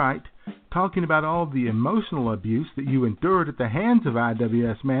help you write, talking about all the emotional abuse that you endured at the hands of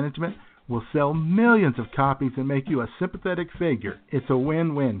IWS Management, will sell millions of copies and make you a sympathetic figure. It's a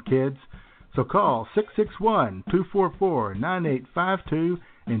win-win, kids. So call 661-244-9852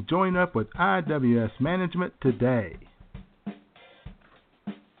 and join up with IWS Management today.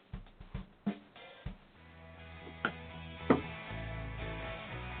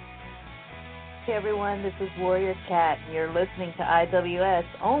 Hey everyone, this is Warrior Cat, and you're listening to IWS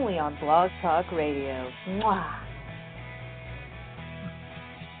only on Blog Talk Radio. Mwah!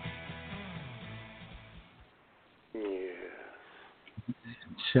 Yeah.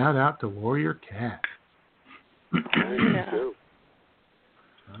 Shout out to Warrior Cat. Yeah.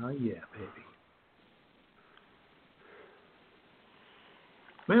 Oh yeah, baby.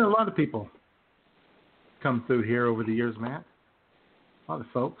 We had a lot of people come through here over the years, Matt. A lot of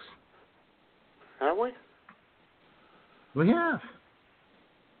folks. Have we? We have.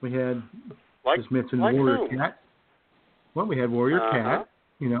 We had, just mentioned like Warrior who? Cat. Well, we had Warrior Cat.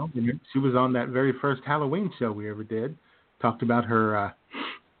 You know, she was on that very first Halloween show we ever did. Talked about her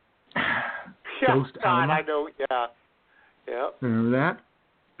ghost God, Alma. I know. Yeah. Yep. Remember that?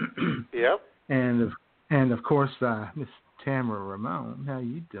 Yep. And of course, Miss Tamara Ramon. How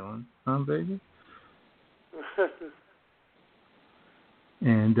you doing, baby?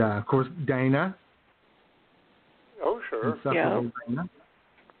 And of course, Dana. Oh, sure. Yeah. Dana.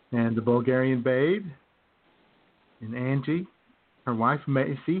 And the Bulgarian Babe. And Angie, her wife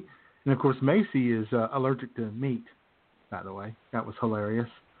Macy. And of course, Macy is allergic to meat, by the way. That was hilarious.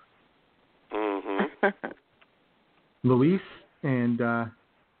 Mm-hmm. Luis and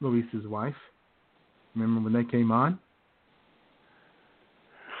Luis's wife. Remember when they came on?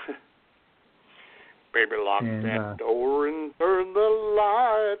 Baby, lock that door and turn the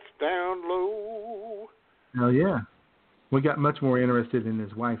lights down low. Oh, yeah. We got much more interested in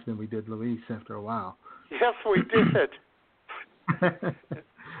his wife than we did Luis after a while. Yes, we did.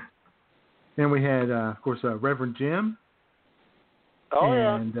 And we had, of course, Reverend Jim. Oh,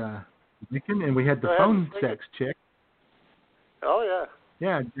 and, and we had the phone sex chick. Oh,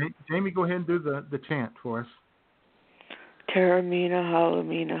 yeah. Yeah, Jamie, go ahead and do the chant for us. Terramina,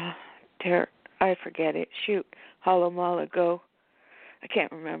 Halamina, I forget it. Shoot. Halamala, go. I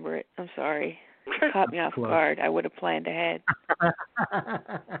can't remember it. I'm sorry. It caught me off guard. I would have planned ahead.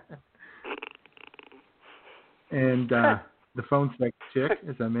 And the phone sex chick,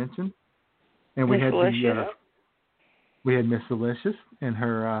 as I mentioned. And we had we had Miss Delicious and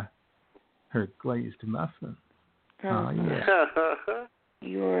her glazed muffin. Oh, yeah.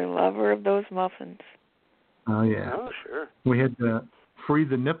 You were a lover of those muffins. Oh, yeah. Oh, sure. We had Free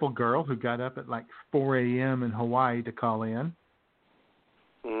the Nipple Girl, who got up at like 4 a.m. in Hawaii to call in.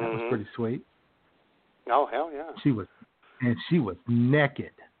 Mm-hmm. That was pretty sweet. Oh, hell yeah. She was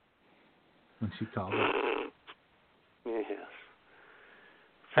naked when she called in. Yes.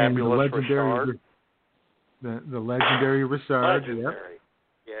 Fabulous Richard. The legendary Richard. Legendary.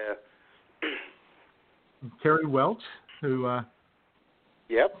 Yep. Yeah. Carrie Welch, who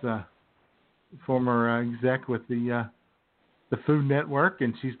is a former exec with the Food Network,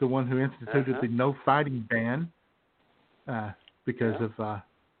 and she's the one who instituted the no fighting ban because of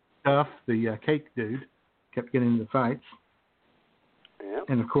Duff, the cake dude, kept getting into fights. Yep.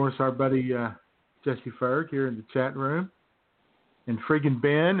 And of course, our buddy Jesse Ferg here in the chat room, and Friggin'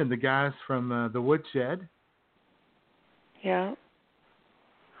 Ben and the guys from the Woodshed. Yeah.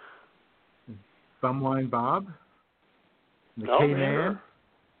 Bumwine Bob. The K-Man. Sure.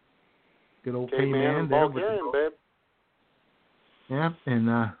 Good old K-Man there with babe. Yeah, and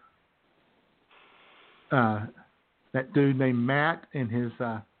that dude named Matt and his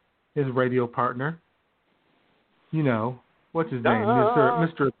radio partner. You know, what's his name?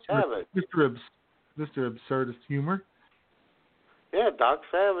 Mr. Absurdist Humor. Yeah, Doc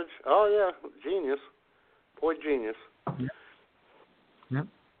Savage. Oh yeah, genius. Boy, genius. Yep.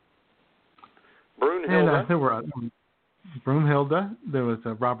 Brunhilde. And there were Brunhilde. There was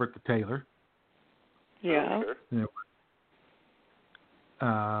Robert the Taylor. Yeah. Sure.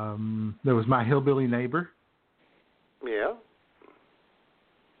 There was My Hillbilly Neighbor. Yeah.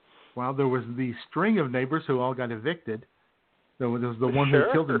 Well, there was the string of neighbors who all got evicted. There was the one who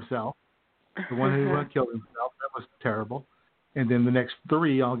killed himself. The one who killed himself. That was terrible. And then the next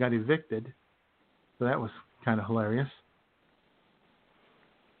three all got evicted. So that was kind of hilarious.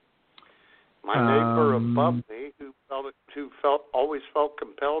 My neighbor above me, who always felt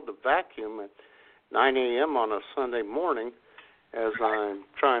compelled to vacuum at 9 a.m. on a Sunday morning as I'm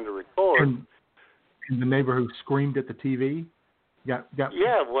trying to record. And the neighbor who screamed at the TV got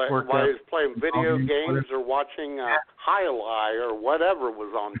while he was playing video games or watching Highlight or whatever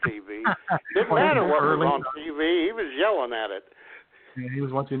was on TV. Didn't matter what was on TV. He was yelling at it. Yeah, he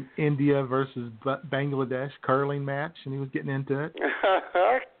was watching India versus Bangladesh curling match, and he was getting into it.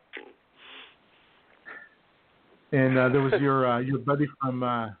 And there was your buddy from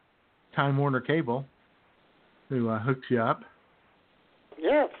Time Warner Cable who hooked you up.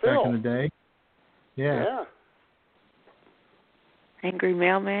 Yeah, Phil. Back in the day. Yeah. Angry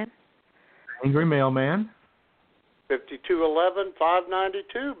Mailman.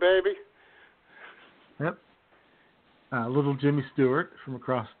 5211-592, baby. Yep. Little Jimmy Stewart from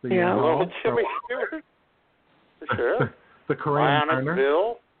across the Little Jimmy Stewart. Sure. The Corinne Turner.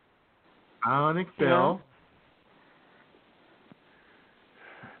 Bill. Ionic Bill.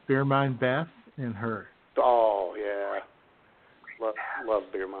 Beer Mine Beth and her. Oh, yeah. Love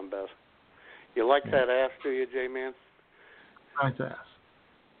Beer Mine Beth. You like that ass, do you, J-Man? Nice ass.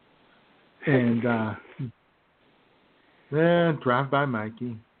 And then Drive By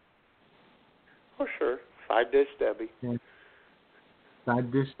Mikey. Oh, sure. Side Dish Debbie. Yeah.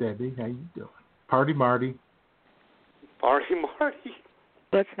 Side Dish Debbie. How you doing? Party Marty. Party Marty.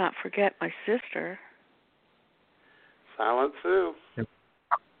 Let's not forget my sister. Silent Sue. Yep.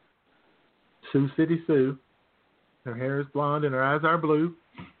 Sioux City Sue. Her hair is blonde and her eyes are blue.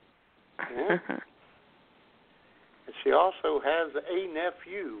 Yeah. And she also has a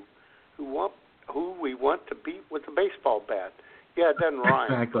nephew who we want to beat with a baseball bat. Yeah, it doesn't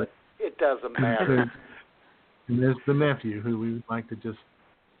rhyme. Exactly. It doesn't matter. And there's the nephew who we would like to just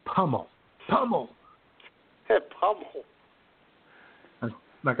pummel. Pummel.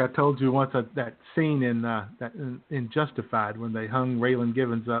 Like I told you once, that scene in Justified when they hung Raylan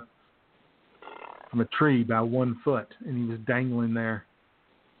Givens up from a tree by 1 foot, and he was dangling there,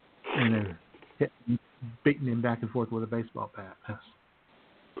 and then beating him back and forth with a baseball bat. Just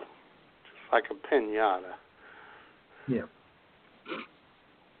like a pinata. Yeah.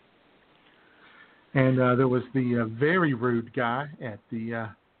 And there was the very rude guy at the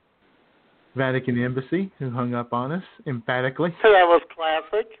Vatican Embassy who hung up on us emphatically. That was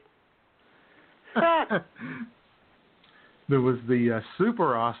classic. There was the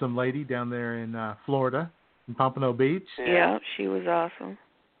super awesome lady down there in Florida, in Pompano Beach. Yeah, she was awesome.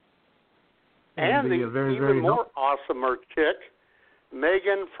 And the very, even very more awesomer chick,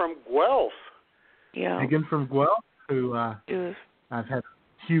 Megan from Guelph. Yeah. Megan from Guelph, who I've had a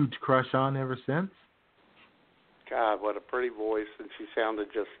huge crush on ever since. God, what a pretty voice, and she sounded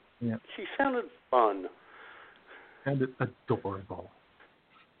she sounded fun. And adorable.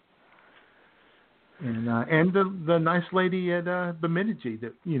 And the nice lady at Bemidji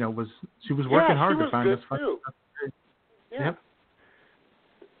that she was working hard to find us fun stuff. Yeah. Yep.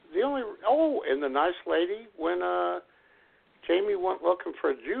 And the nice lady when Jamie went looking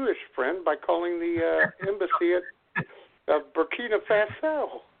for a Jewish friend by calling the embassy of Burkina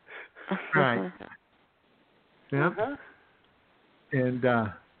Faso. Right. Yep. Uh-huh. And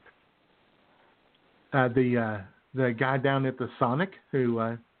the guy down at the Sonic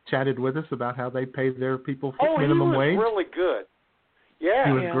who chatted with us about how they pay their people minimum wage. He was really good. Yeah.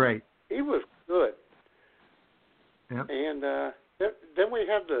 He was great. He was good. Yep. And then we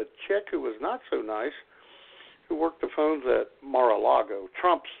had the chick who was not so nice, who worked the phones at Mar-a-Lago,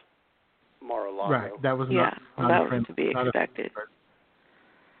 Trump's Mar-a-Lago. Right. That was that was friendly, to be expected.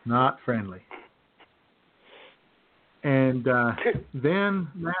 Not friendly. And then,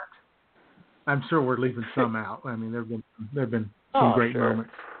 Matt, I'm sure we're leaving some out. I mean, there have been some great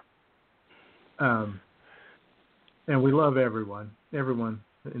moments. And we love everyone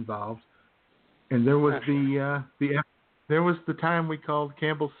involved. And there was there was the time we called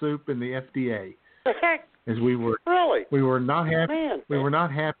Campbell Soup and the FDA, as we were not happy. We were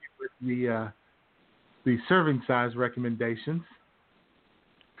not happy with the serving size recommendations.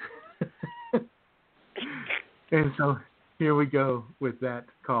 And so here we go with that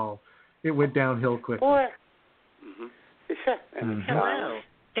call. It went downhill quickly. Hello.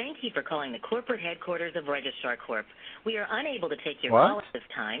 Thank you for calling the corporate headquarters of Registrar Corp. We are unable to take your call at this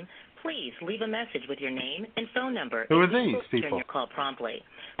time. Please leave a message with your name and phone number. Who are these people? Return your call promptly.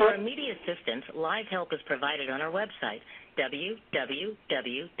 For immediate assistance, live help is provided on our website,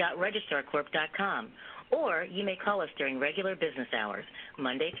 www.registrarcorp.com. Or you may call us during regular business hours,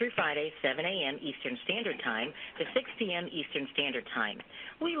 Monday through Friday, 7 a.m. Eastern Standard Time to 6 p.m. Eastern Standard Time.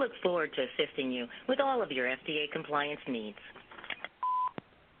 We look forward to assisting you with all of your FDA compliance needs.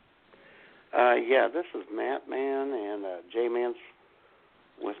 This is Matt Man, and J-Man's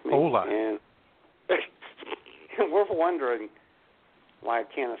with me. Hola. And we're wondering why a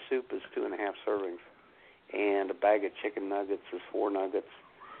can of soup is 2.5 servings, and a bag of chicken nuggets is 4 nuggets.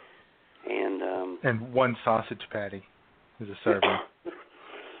 And one sausage patty is a serving.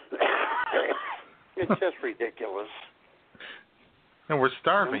 It's just ridiculous. And we're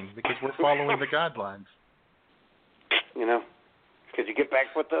starving because we're following the guidelines. You know, could you get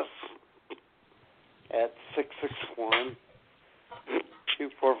back with us at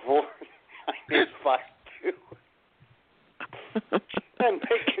 661-244-9852 and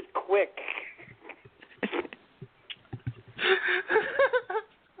make it quick?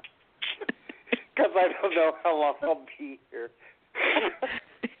 Because I don't know how long I'll be here.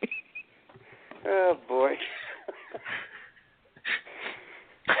 Oh, boy.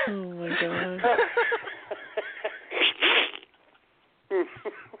 Oh, my God.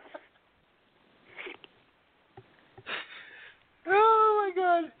 Oh, my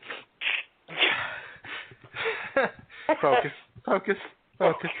God. Focus.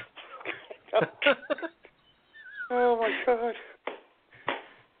 Oh, my God.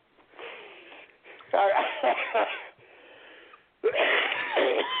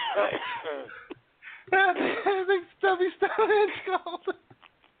 I think Stubby's Stonehenge called.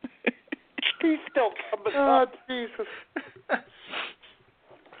 He's still coming up. Jesus.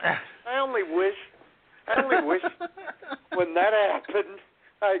 I only wish when that happened,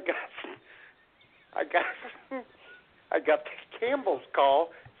 I got the Campbell's call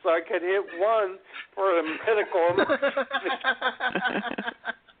so I could hit 1 for a medical emergency.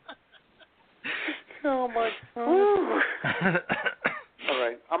 Oh, my God. All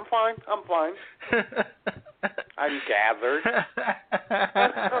right. I'm fine. I'm gathered.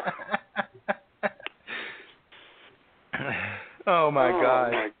 Oh, my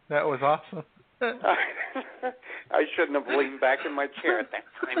God. That was awesome. I shouldn't have leaned back in my chair at that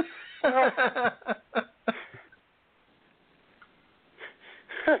time.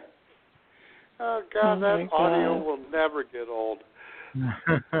 Oh, God, that audio will never get old.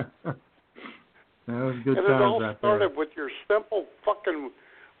 That was good times. And it all started with your simple fucking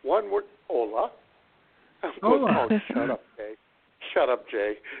one word, hola. Hola. Oh, shut up,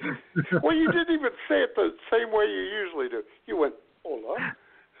 Jay. Well, you didn't even say it the same way you usually do. You went, hola.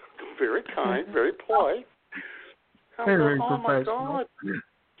 Very kind, very polite. Very oh, my God.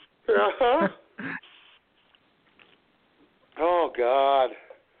 Uh-huh. Oh, God.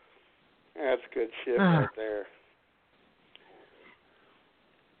 That's good shit right there.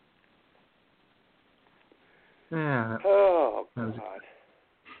 Yeah. Oh, God.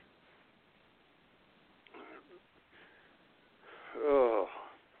 Oh.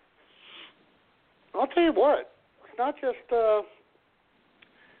 I'll tell you what. It's not just, I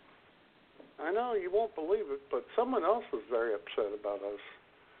know you won't believe it, but someone else was very upset about us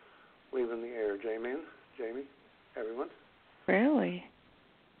leaving the air. Jamie, everyone. Really?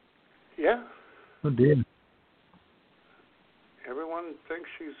 Yeah. Oh, dear. Everyone thinks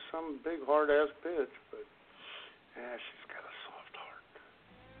she's some big hard-ass bitch, but she's got a soft heart.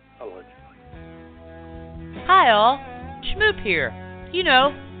 Allegedly. Hi, all. Schmoop here. You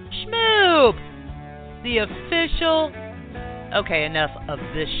know, Schmoop. the official... Okay, enough of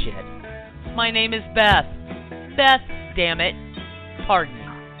this shit. My name is Beth. Beth, damn it. Pardon.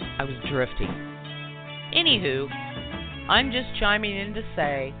 I was drifting. Anywho, I'm just chiming in to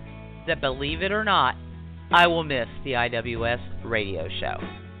say that, believe it or not, I will miss the IWS radio show.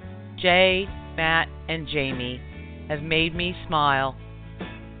 Jay, Matt, and Jamie have made me smile,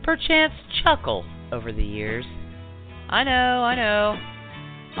 perchance chuckle over the years. I know.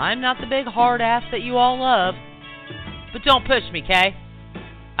 I'm not the big hard ass that you all love, but don't push me, Kay.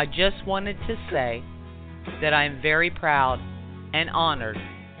 I just wanted to say that I'm very proud and honored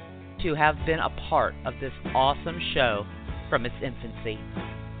to have been a part of this awesome show from its infancy.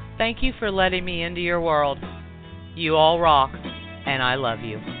 Thank you for letting me into your world. You all rock, and I love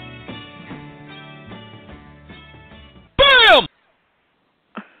you. BAM!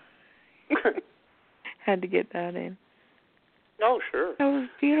 Had to get that in. Oh, sure. That was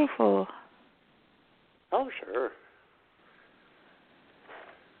beautiful. Oh, sure.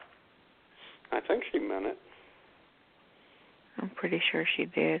 I think she meant it. I'm pretty sure she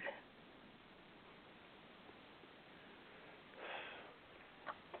did.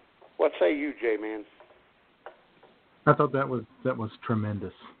 What say you, J-Man? I thought that was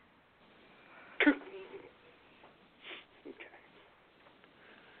tremendous. Okay.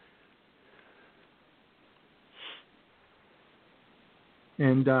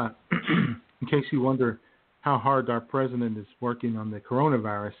 And in case you wonder how hard our president is working on the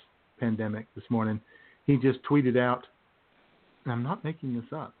coronavirus pandemic this morning, he just tweeted out, and I'm not making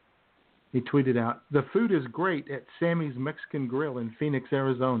this up, he tweeted out, "The food is great at Sammy's Mexican Grill in Phoenix,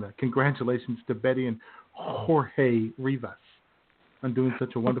 Arizona. Congratulations to Betty and Jorge Rivas on doing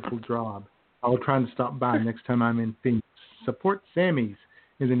such a wonderful job. I will try to stop by next time I'm in Phoenix. Support Sammy's."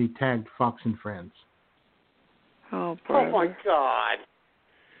 And then he tagged Fox and Friends. Oh, brother. Oh, my God.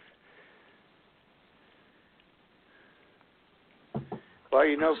 Well,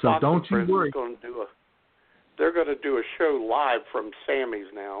 you know, So Fox don't and you Friends worry. is going to do they're going to do a show live from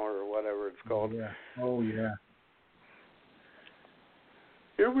Sammy's now, or whatever it's called. Oh, yeah.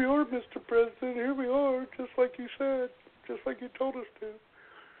 Here we are, Mr. President. Here we are, just like you said, just like you told us to.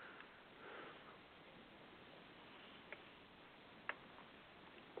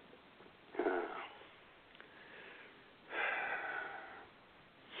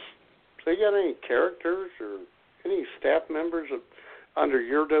 So you got any characters or any staff members under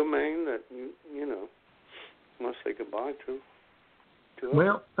your domain that you know must say goodbye to?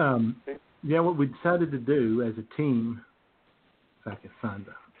 Well, what we decided to do as a team, if I can find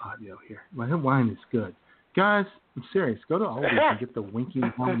the audio here. Well, that wine is good. Guys, I'm serious. Go to Aldi's and get the Winking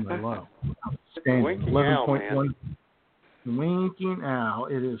Owl and the Low. Outstanding. 11.1. Winking Owl.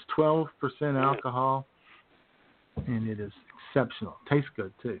 It is 12% alcohol, and it is exceptional. Tastes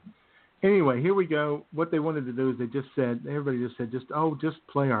good, too. Anyway, here we go. What they wanted to do is everybody just said, just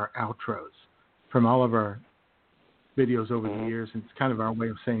play our outros from all of our videos over the years. And it's kind of our way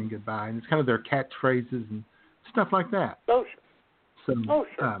of saying goodbye. And it's kind of their catchphrases and stuff like that. Oh,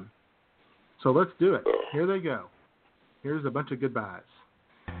 sure. So let's do it. Here they go. Here's a bunch of goodbyes.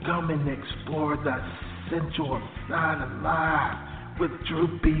 Come and explore the sensual side of life with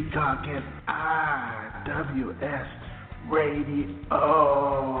Drew Peacock and IWS Radio,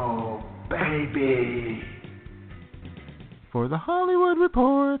 baby. For the Hollywood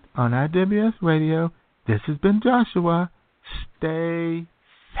Report on IWS Radio, this has been Joshua. Stay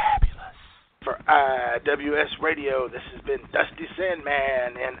fabulous. For IWS Radio, this has been Dusty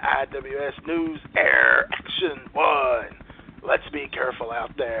Sandman and IWS News Air Action 1. Let's be careful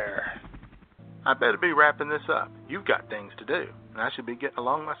out there. I better be wrapping this up. You've got things to do, and I should be getting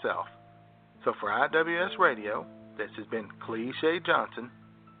along myself. So for IWS Radio, this has been Cliche Johnson.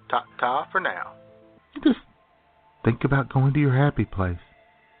 Ta-ta for now. Just think about going to your happy place.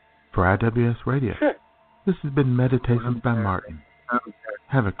 For IWS Radio, this has been Meditations by Martin.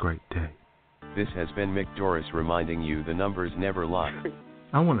 Have a great day. This has been Mick Doris reminding you the numbers never lie.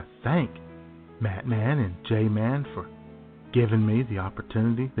 I want to thank Matt Man and J Man for giving me the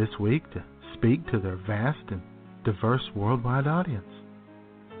opportunity this week to speak to their vast and diverse worldwide audience.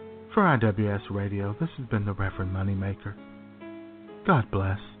 For IWS Radio, this has been the Reverend Moneymaker. God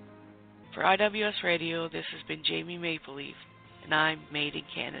bless. For IWS Radio, this has been Jamie Mapleleaf, and I'm made in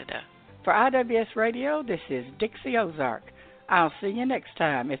Canada. For IWS Radio, this is Dixie Ozark. I'll see you next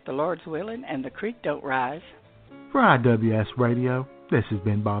time, if the Lord's willing and the creek don't rise. For IWS Radio, this has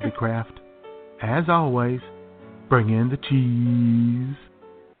been Bobby Kraft. As always, bring in the cheese.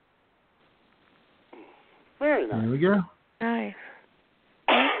 Very nice. There we go. Nice.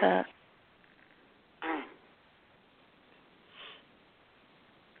 What's that?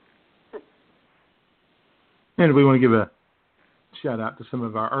 And we want to give a shout out to some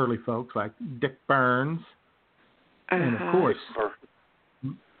of our early folks like Dick Burns, and of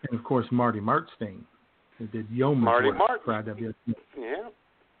course Marty Martstein, who did yeoman's work for IWS. Yeah.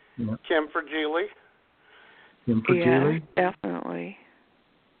 Yeah. Kim Fragile. Yeah, definitely.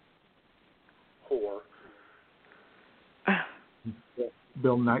 Whore.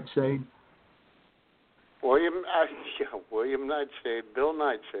 Bill Nightshade. William Nightshade. Bill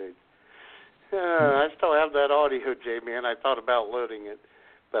Nightshade. I still have that audio, Jamie, and I thought about loading it,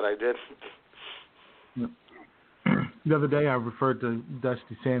 but I didn't. The other day I referred to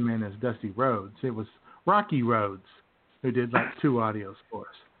Dusty Sandman as Dusty Rhodes. It was Rocky Rhodes who did like 2 audios for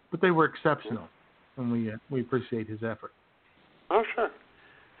us, but they were exceptional, and we appreciate his effort. Oh, sure.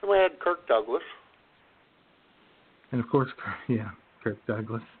 And we had Kirk Douglas. And of course, Kirk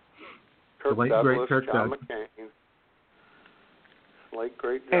Douglas. Kirk the late Douglas, great Kirk John Douglas. McCain. Late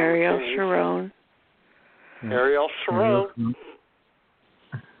great John Ariel McCain. Sharon. Yeah. Ariel Sharon.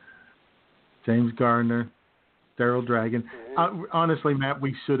 James Gardner. Daryl Dragon. Honestly, Matt,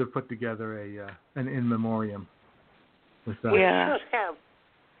 we should have put together an in memoriam with that. Yeah.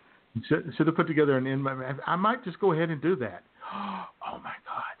 Should have put together an in memoriam. I might just go ahead and do that. Oh my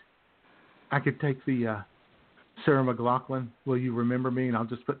God! I could take the Sarah McLachlan. Will you remember me? And I'll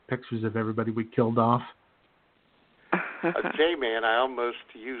just put pictures of everybody we killed off. J-Man, I almost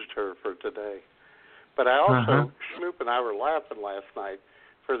used her for today, but I also Snoop and I were laughing last night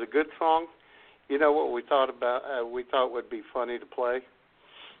for the good song. You know what we thought about? We thought would be funny to play.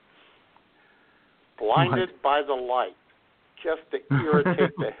 Blinded by the Light, just to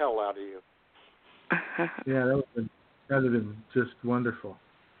irritate the hell out of you. Yeah, that would have been just wonderful.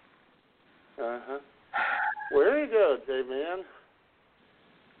 Well, there you go, J-Man.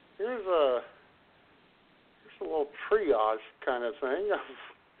 Here's a little triage kind of thing of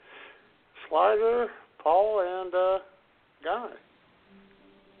Slider, Paul, and Guy.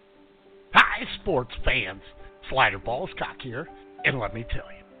 Hi, sports fans. Slider Ballscock here, and let me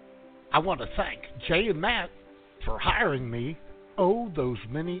tell you, I want to thank Jay and Matt for hiring me, those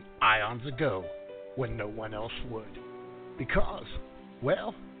many eons ago when no one else would. Because,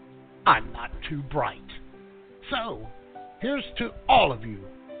 well, I'm not too bright. So, here's to all of you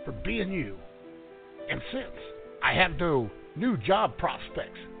for being you. And since I have no new job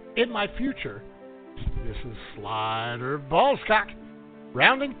prospects in my future, this is Slider Ballscock,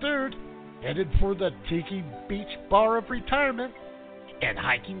 rounding third, headed for the Tiki Beach Bar of Retirement, and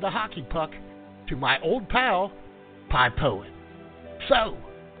hiking the hockey puck to my old pal, Pie Poet. So,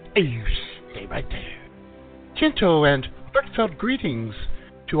 you stay right there. Gentle and heartfelt greetings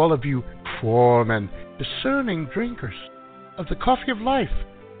to all of you warm and discerning drinkers of the coffee of life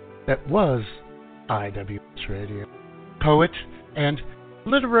that was IWS Radio. Poet and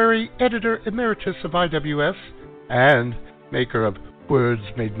literary editor emeritus of IWS, and maker of Words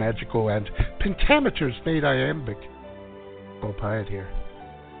Made Magical and Pentameters Made Iambic. Paul Pyatt here.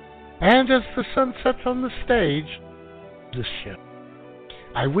 And as the sun sets on the stage, this show,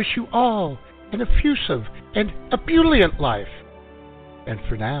 I wish you all an effusive and ebullient life. And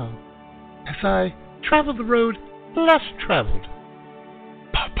for now, as I travel the road less traveled,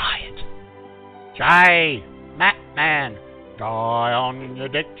 Paul Pyatt. Jay, Mattman, Guy on your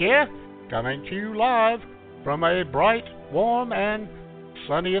deck here, coming to you live from a bright, warm, and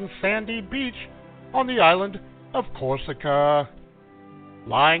sunny and sandy beach on the island of Corsica.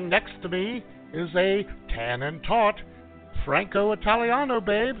 Lying next to me is a tan and taut Franco-Italiano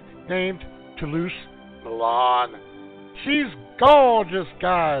babe named Toulouse Milan. She's gorgeous,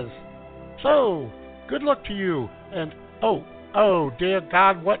 guys. So, good luck to you. And, oh, dear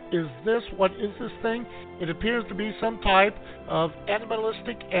God, what is this? What is this thing? It appears to be some type of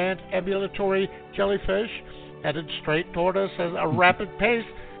animalistic and ambulatory jellyfish headed straight toward us at a rapid pace.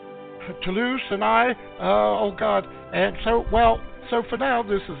 Toulouse and I, oh God. And so for now,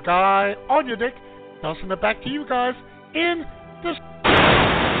 this is Guy on your dick, tossing it back to you guys in the...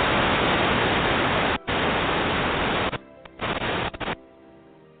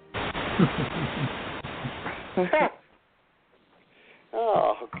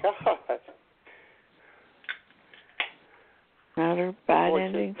 Oh, God. Not a bad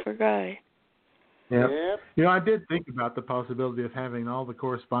ending for Guy. Yep. You know, I did think about the possibility of having all the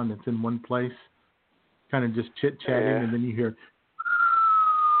correspondents in one place, kind of just chit-chatting, and then you hear...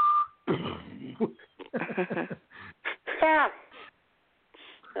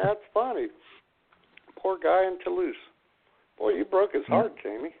 That's funny. Poor Guy in Toulouse. Boy, you broke his heart,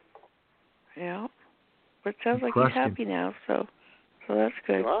 Jamie. Yeah. But it sounds like he's happy now, so that's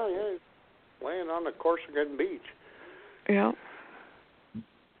good. Well, yeah, he's laying on the Corsican beach. Yeah.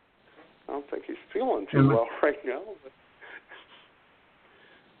 don't think he's feeling too well right now. But...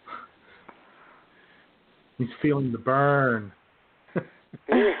 He's feeling the burn.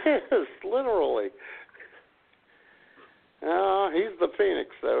 He is, literally. He's the phoenix,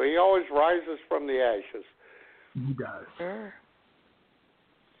 though. He always rises from the ashes. He does. Sure.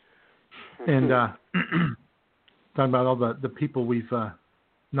 And talking about all the people we've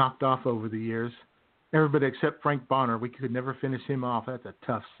knocked off over the years. Everybody except Frank Bonner. We could never finish him off. That's a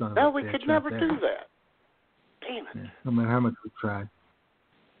tough son of a bitch. No, we could never do that. Damn it. Yeah, no matter how much we tried.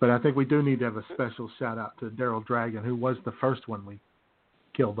 But I think we do need to have a special shout-out to Daryl Dragon, who was the first one we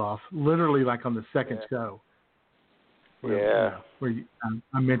killed off, literally like on the second show. Where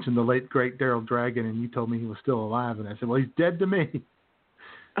I mentioned the late, great Daryl Dragon, and you told me he was still alive. And I said, well, he's dead to me.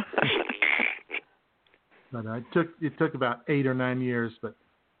 But it took about 8 or 9 years, but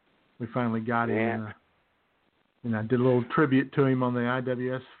we finally got him. And I did a little tribute to him on the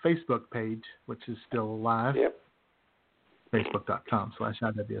IWS Facebook page, which is still alive. Yep.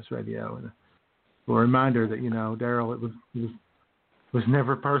 Facebook.com/IWS Radio. And a reminder that, Daryl, it was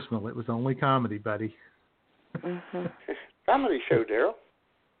never personal. It was only comedy, buddy. Mm-hmm. Comedy show, Daryl.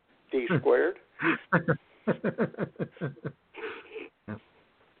 D squared.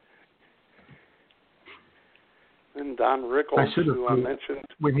 And Don Rickles, who I mentioned.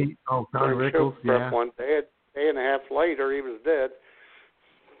 Don Rickles, yeah. One day and a half later, he was dead.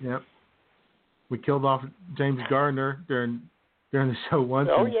 Yep. We killed off James Gardner during the show once.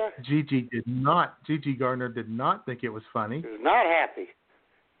 Oh, yeah. Gigi Gardner did not think it was funny. He was not happy.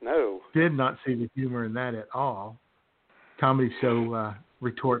 No. Did not see the humor in that at all. Comedy show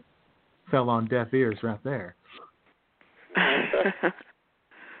retort fell on deaf ears right there.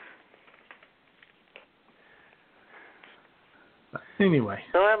 Anyway.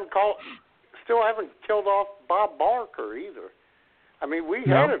 Still haven't killed off Bob Barker either. I mean, we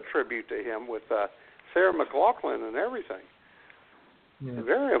had a tribute to him with Sarah McLachlan and everything. Yeah.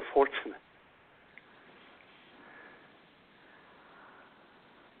 Very unfortunate.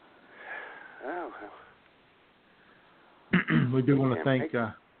 Oh, we do want to thank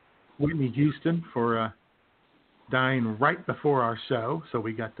Whitney Houston for dying right before our show, so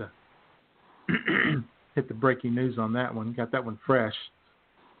we got to hit the breaking news on that one. Got that one fresh.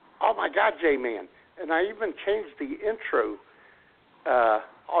 Oh, my God, J-Man. And I even changed the intro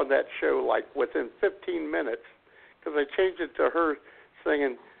on that show, like, within 15 minutes, because I changed it to her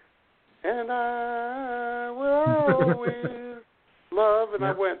singing, and I will always love, and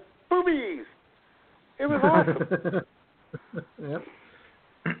I went, boobies. It was awesome. Yep.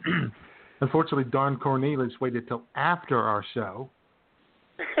 Unfortunately, Don Cornelius waited till after our show.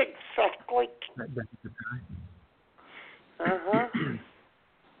 Exactly. Uh-huh.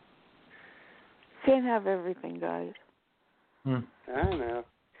 Can't have everything, guys. I know.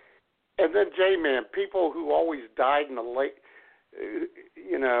 And then J-Man, people who always died in the late, who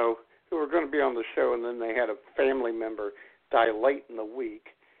were going to be on the show, and then they had a family member die late in the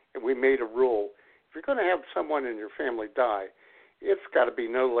week, and we made a rule. If you're going to have someone in your family die, it's got to be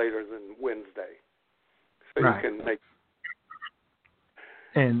no later than Wednesday. So right. You can make...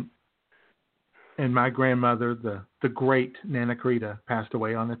 And my grandmother, the great Nana Creta, passed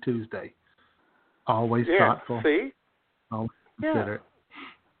away on a Tuesday. Always thoughtful. See? Always considerate.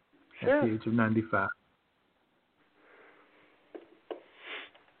 Sure. At the age of 95.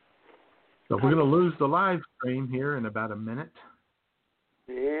 So we're going to lose the live stream here in about a minute.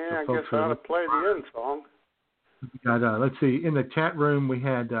 Yeah, I guess I ought to play the end song. Got, let's see, in the chat room we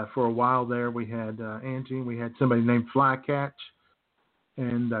had, for a while there, we had Angie, we had somebody named Flycatch,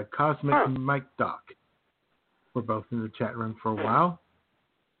 and Cosmic Mike Doc were both in the chat room for a while.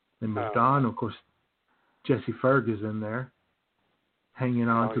 They moved on. Of course, Jesse Ferg is in there, hanging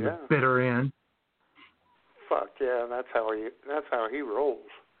on to the bitter end. Fuck yeah, that's how he rolls.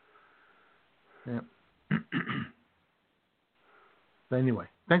 Yep. But anyway,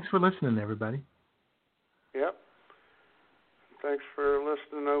 thanks for listening, everybody. Yep. Thanks for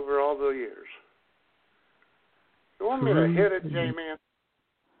listening over all the years. You want me to hit it, J-Man?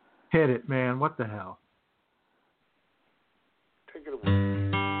 Hit it, man. What the hell? Take it away.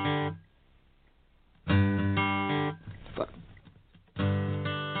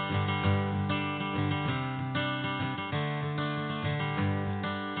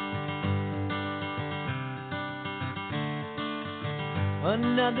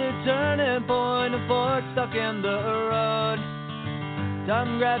 Another turning point, a fork stuck in the road.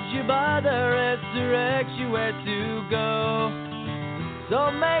 Time grabs you by the wrist, directs you where to go. So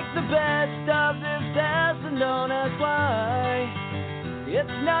make the best of this test and don't ask why.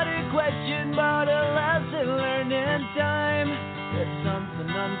 It's not a question but a lesson learned in time. It's something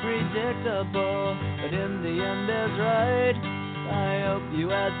unpredictable, but in the end is right. I hope you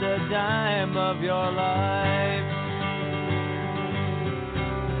had the time of your life.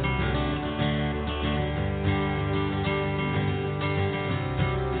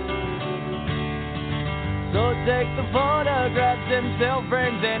 So take the photographs and still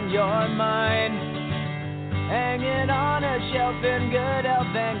frames in your mind, hanging on a shelf in good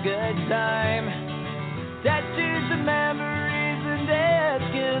health and good time. Tattoos of memories and dead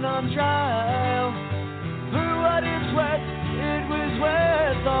skin on trial. For what it's worth, it was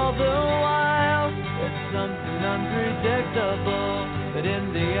worth all the while. It's something unpredictable, but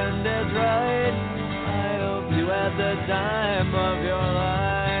in the end it's right. I hope you had the time of your life.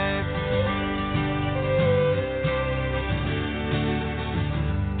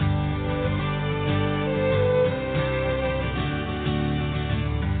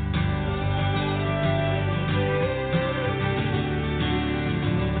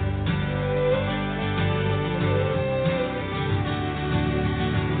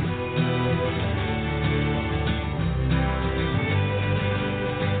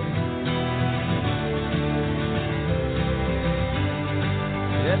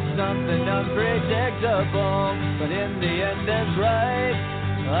 Something unpredictable, but in the end it's right.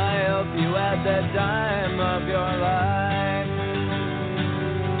 I hope you had the time of your life.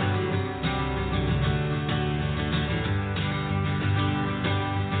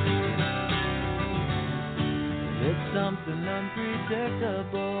 It's something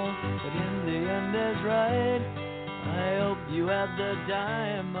unpredictable, but in the end it's right. I hope you had the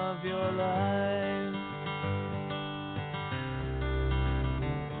time of your life.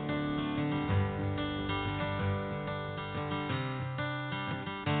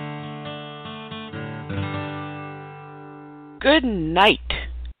 Good night.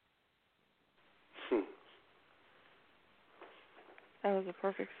 That was a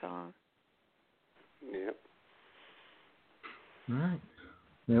perfect song. Yep. All right.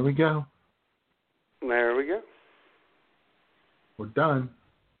 There we go. There we go. We're done.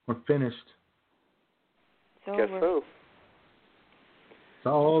 We're finished. Guess so.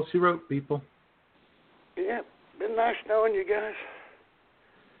 That's all she wrote, people. Yeah. Been nice knowing you guys.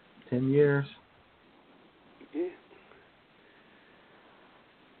 10 years. Yeah.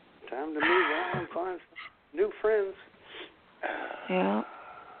 Time to move on and find some new friends. Yeah.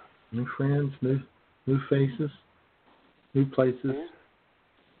 New friends, new faces, new places. Yeah.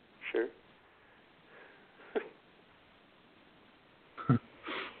 Sure.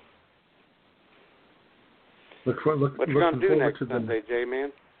 What you gonna do next Sunday,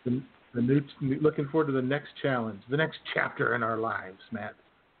 J-Man? Looking forward to the next challenge, the next chapter in our lives, Matt.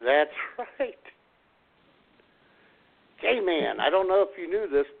 That's right. J-Man, I don't know if you knew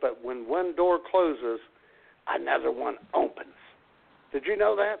this, but when one door closes, another one opens. Did you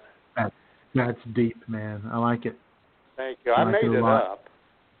know that? That's deep, man. I like it. Thank you. I made it up.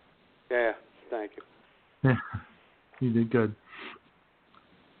 Yeah, thank you. Yeah, you did good.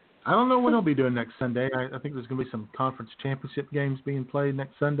 I don't know what I'll be doing next Sunday. I think there's going to be some conference championship games being played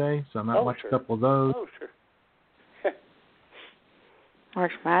next Sunday, so I might watch a couple of those. Oh, sure.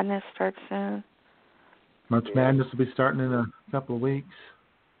 March Madness starts soon. March Madness will be starting in a couple of weeks.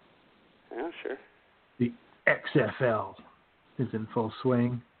 Yeah, sure. The XFL is in full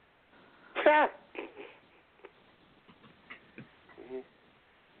swing.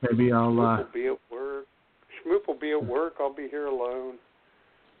 Maybe I'll... Schmoop will be at work. Schmoop will be at work. I'll be here alone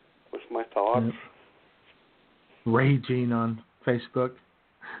with my thoughts. Raging on Facebook.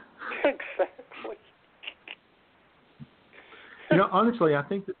 Exactly. Honestly, I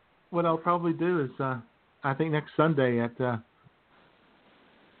think that what I'll probably do is... I think next Sunday at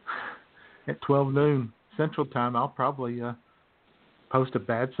 12 noon Central Time, I'll probably post a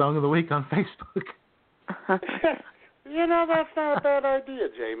bad song of the week on Facebook. That's not a bad idea,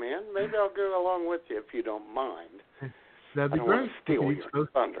 J-Man. Maybe I'll go along with you if you don't mind. That'd be I don't great. want to steal your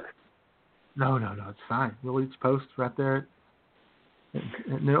thunder. No, it's fine. We'll each post right there.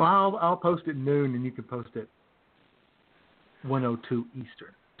 I'll post at noon, and you can post it 1:02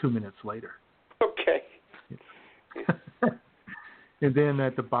 Eastern, 2 minutes later. Okay. And then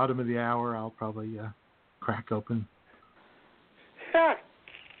at the bottom of the hour, I'll probably crack open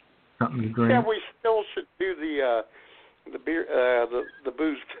something to drink. Yeah, we still should do the beer, the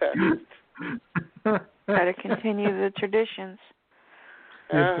booze test. Gotta continue the traditions.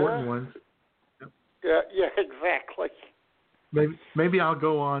 The important ones. Yeah, exactly. Maybe I'll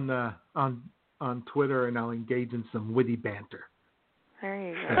go on Twitter and I'll engage in some witty banter. There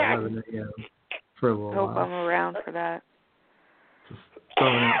you go. At 11 a.m. for a little Hope while. I'm around for that. Just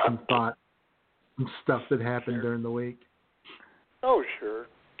throwing out some thought, some stuff that happened during the week. Oh, sure.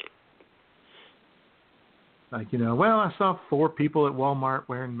 Like, well, I saw 4 people at Walmart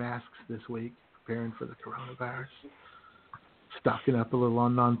wearing masks this week, preparing for the coronavirus. Stocking up a little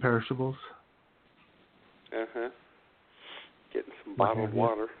on non-perishables. Uh-huh. Getting some bottled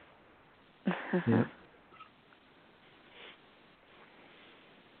water. Yeah.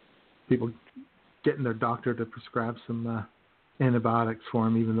 People getting their doctor to prescribe some antibiotics for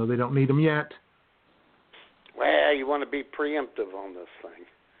them, even though they don't need them yet. Well, you want to be preemptive on this thing.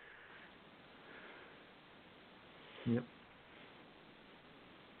 Yep.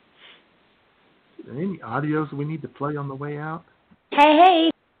 Is there any audios we need to play on the way out? Hey.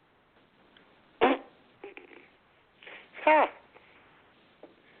 Ha!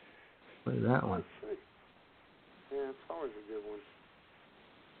 Play that one. Yeah, it's always a good one.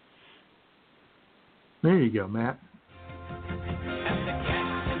 There you go, Matt.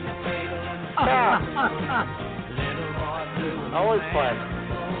 Always fun.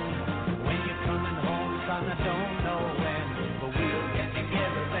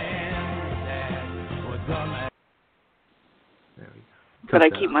 But I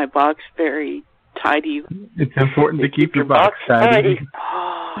keep my box very tidy. It's important to keep your box tidy.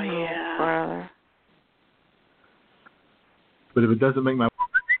 Oh, yeah. Brother. But if it doesn't make my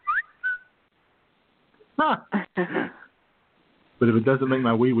but if it doesn't make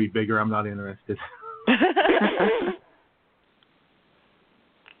my wee-wee bigger, I'm not interested.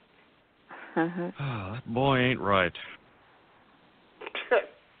 That boy ain't right.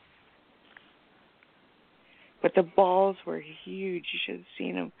 But the balls were huge. You should have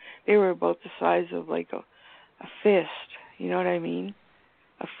seen them. They were about the size of like a fist. You know what I mean?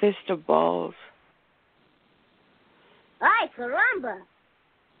 A fist of balls. Ay, caramba.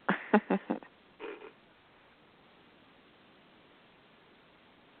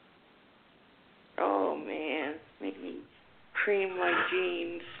 Oh, man. Make me cream my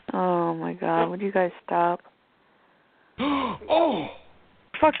jeans. Oh, my God. Would you guys stop? Oh!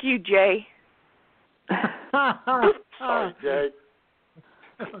 Fuck you, Jay. Sorry, Jay.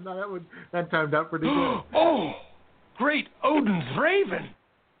 No, that timed out pretty good. Oh! Great Odin's Raven!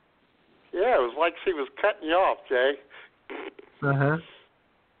 Yeah, it was like she was cutting you off, Jay. Uh-huh.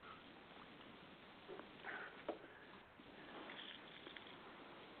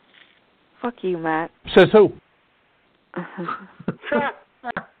 Fuck you, Matt. Says who? That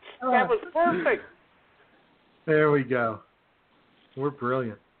was perfect. There we go. We're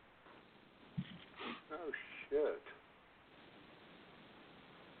brilliant. Oh, shit.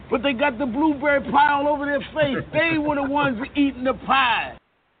 But they got the blueberry pie all over their face. They were the ones eating the pie.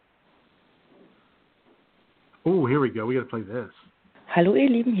 Oh, here we go. We got to play this. Hallo ihr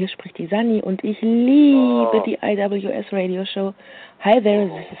Lieben, hier spricht die Sunny und ich liebe die IWS Radio Show. Hi there,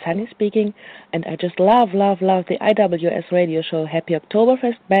 this is Sunny speaking and I just love the IWS Radio Show. Happy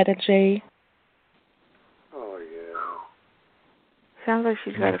Oktoberfest, Bad and Jay. Oh, yeah. Sounds like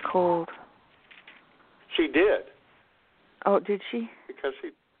she's got a cold. She did. Oh, did she? Because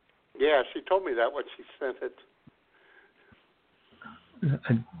she told me that when she sent it.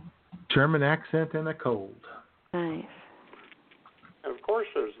 A German accent and a cold. Nice. And of course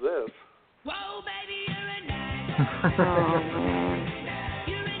there's this. Whoa, baby, you're a Oh, man.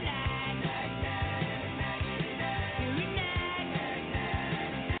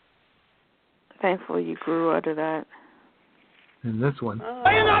 Thankfully you grew out of that. And this one.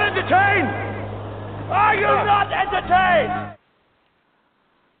 Are you not entertained? Are you not entertained?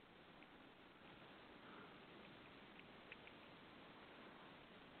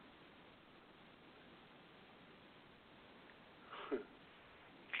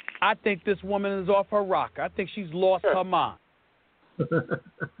 I think this woman is off her rock. I think she's lost her mind.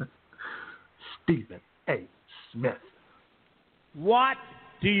 Stephen A. Smith. What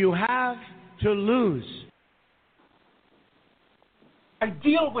do you have to lose? I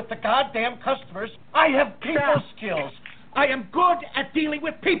deal with the goddamn customers. I have people skills. I am good at dealing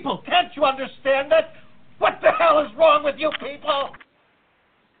with people. Can't you understand that? What the hell is wrong with you people?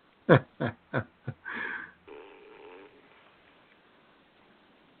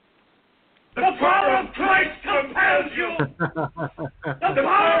 The power of Christ compels you! The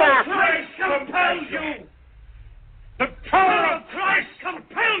power of Christ compels you! The power of Christ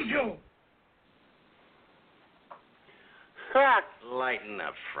compels you! Lighten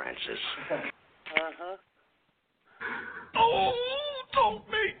up, Francis. Uh-huh. Oh, don't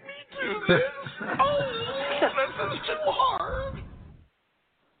make me do this. Oh, this is too hard.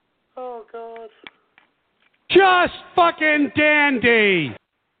 Oh, God. Just fucking dandy.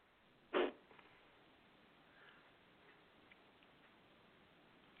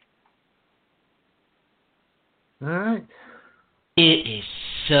 All right. It is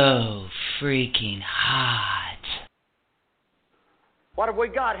so freaking hot. What have we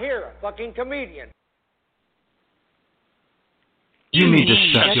got here? A fucking comedian. You need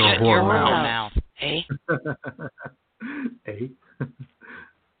to shut your whore mouth. Hey? Hey?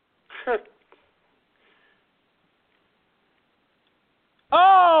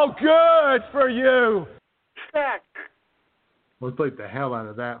 Oh, good for you. Check. We played the hell out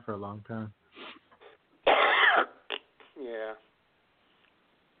of that for a long time. Yeah.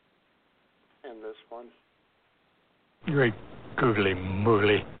 And this one. Great googly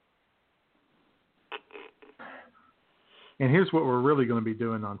moogly. And here's what we're really going to be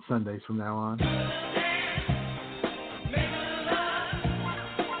doing on Sundays from now on.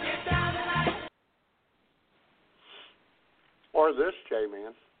 Or this,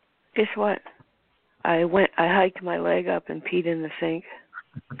 J-Man. Guess what? I hiked my leg up and peed in the sink.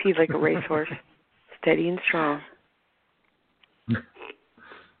 Peed like a racehorse. Steady and strong.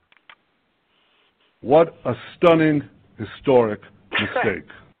 What a stunning, historic mistake.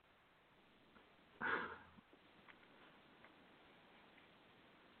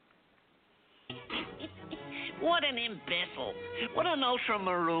 What an imbecile. What an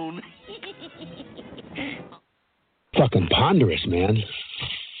ultra-maroon. Fucking ponderous, man.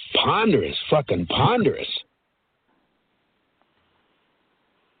 Ponderous. Fucking ponderous.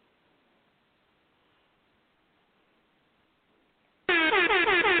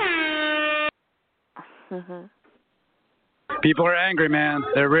 People are angry, man.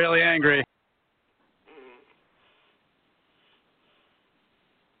 They're really angry.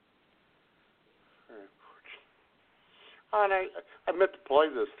 And I meant to play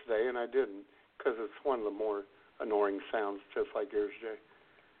this today, and I didn't, because it's one of the more annoying sounds, just like yours, Jay.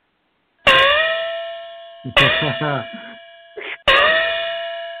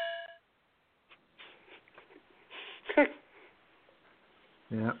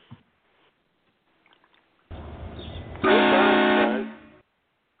 Yeah.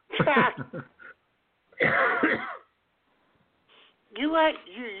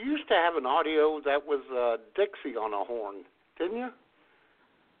 You used to have an audio that was Dixie on a horn, didn't you?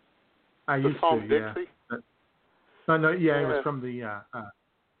 I used to, yeah. Dixie? No, yeah, it was from the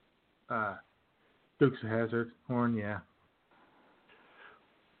Dukes of Hazzard horn, yeah.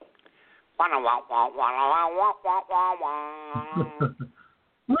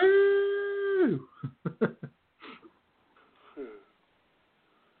 Woo!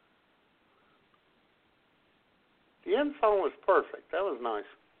 The end song was perfect. That was nice.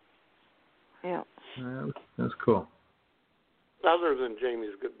 Yeah. That was cool. Other than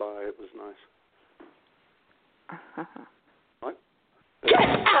Jamie's goodbye, it was nice. What?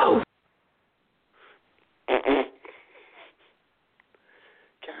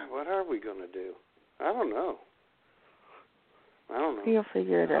 God, what are we going to do? I don't know. You'll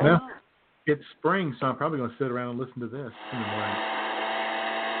figure it out. Well, it's spring, so I'm probably going to sit around and listen to this in the morning.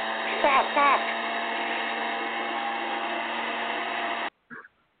 Stop.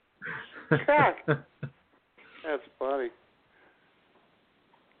 That's funny.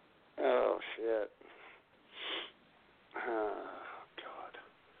 Oh, shit. Oh, God.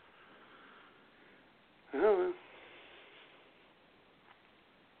 Oh,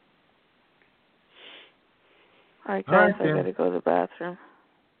 all right, guys, I got to go to the bathroom.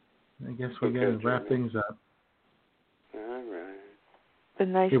 I guess we got to wrap things up. All right.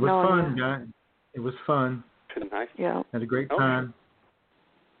 Been nice It was knowing fun, you. guys. It was fun. Been nice. Yeah. Had a great time.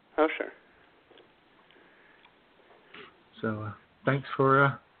 Oh, sure. So thanks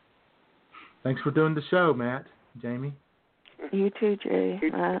for doing the show, Matt, Jamie. You too, Jay.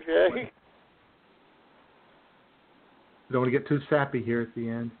 Matt. Jay. Don't want to get too sappy here at the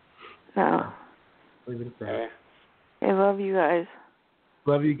end. No. Leave it at that. I love you guys.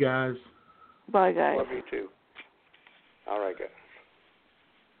 Love you guys. Bye, guys. Love you too. All right, guys.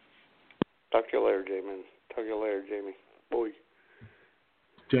 Talk to you later, J-Man. Talk to you later, Jamie. Boy.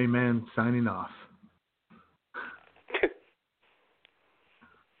 J-Man signing off.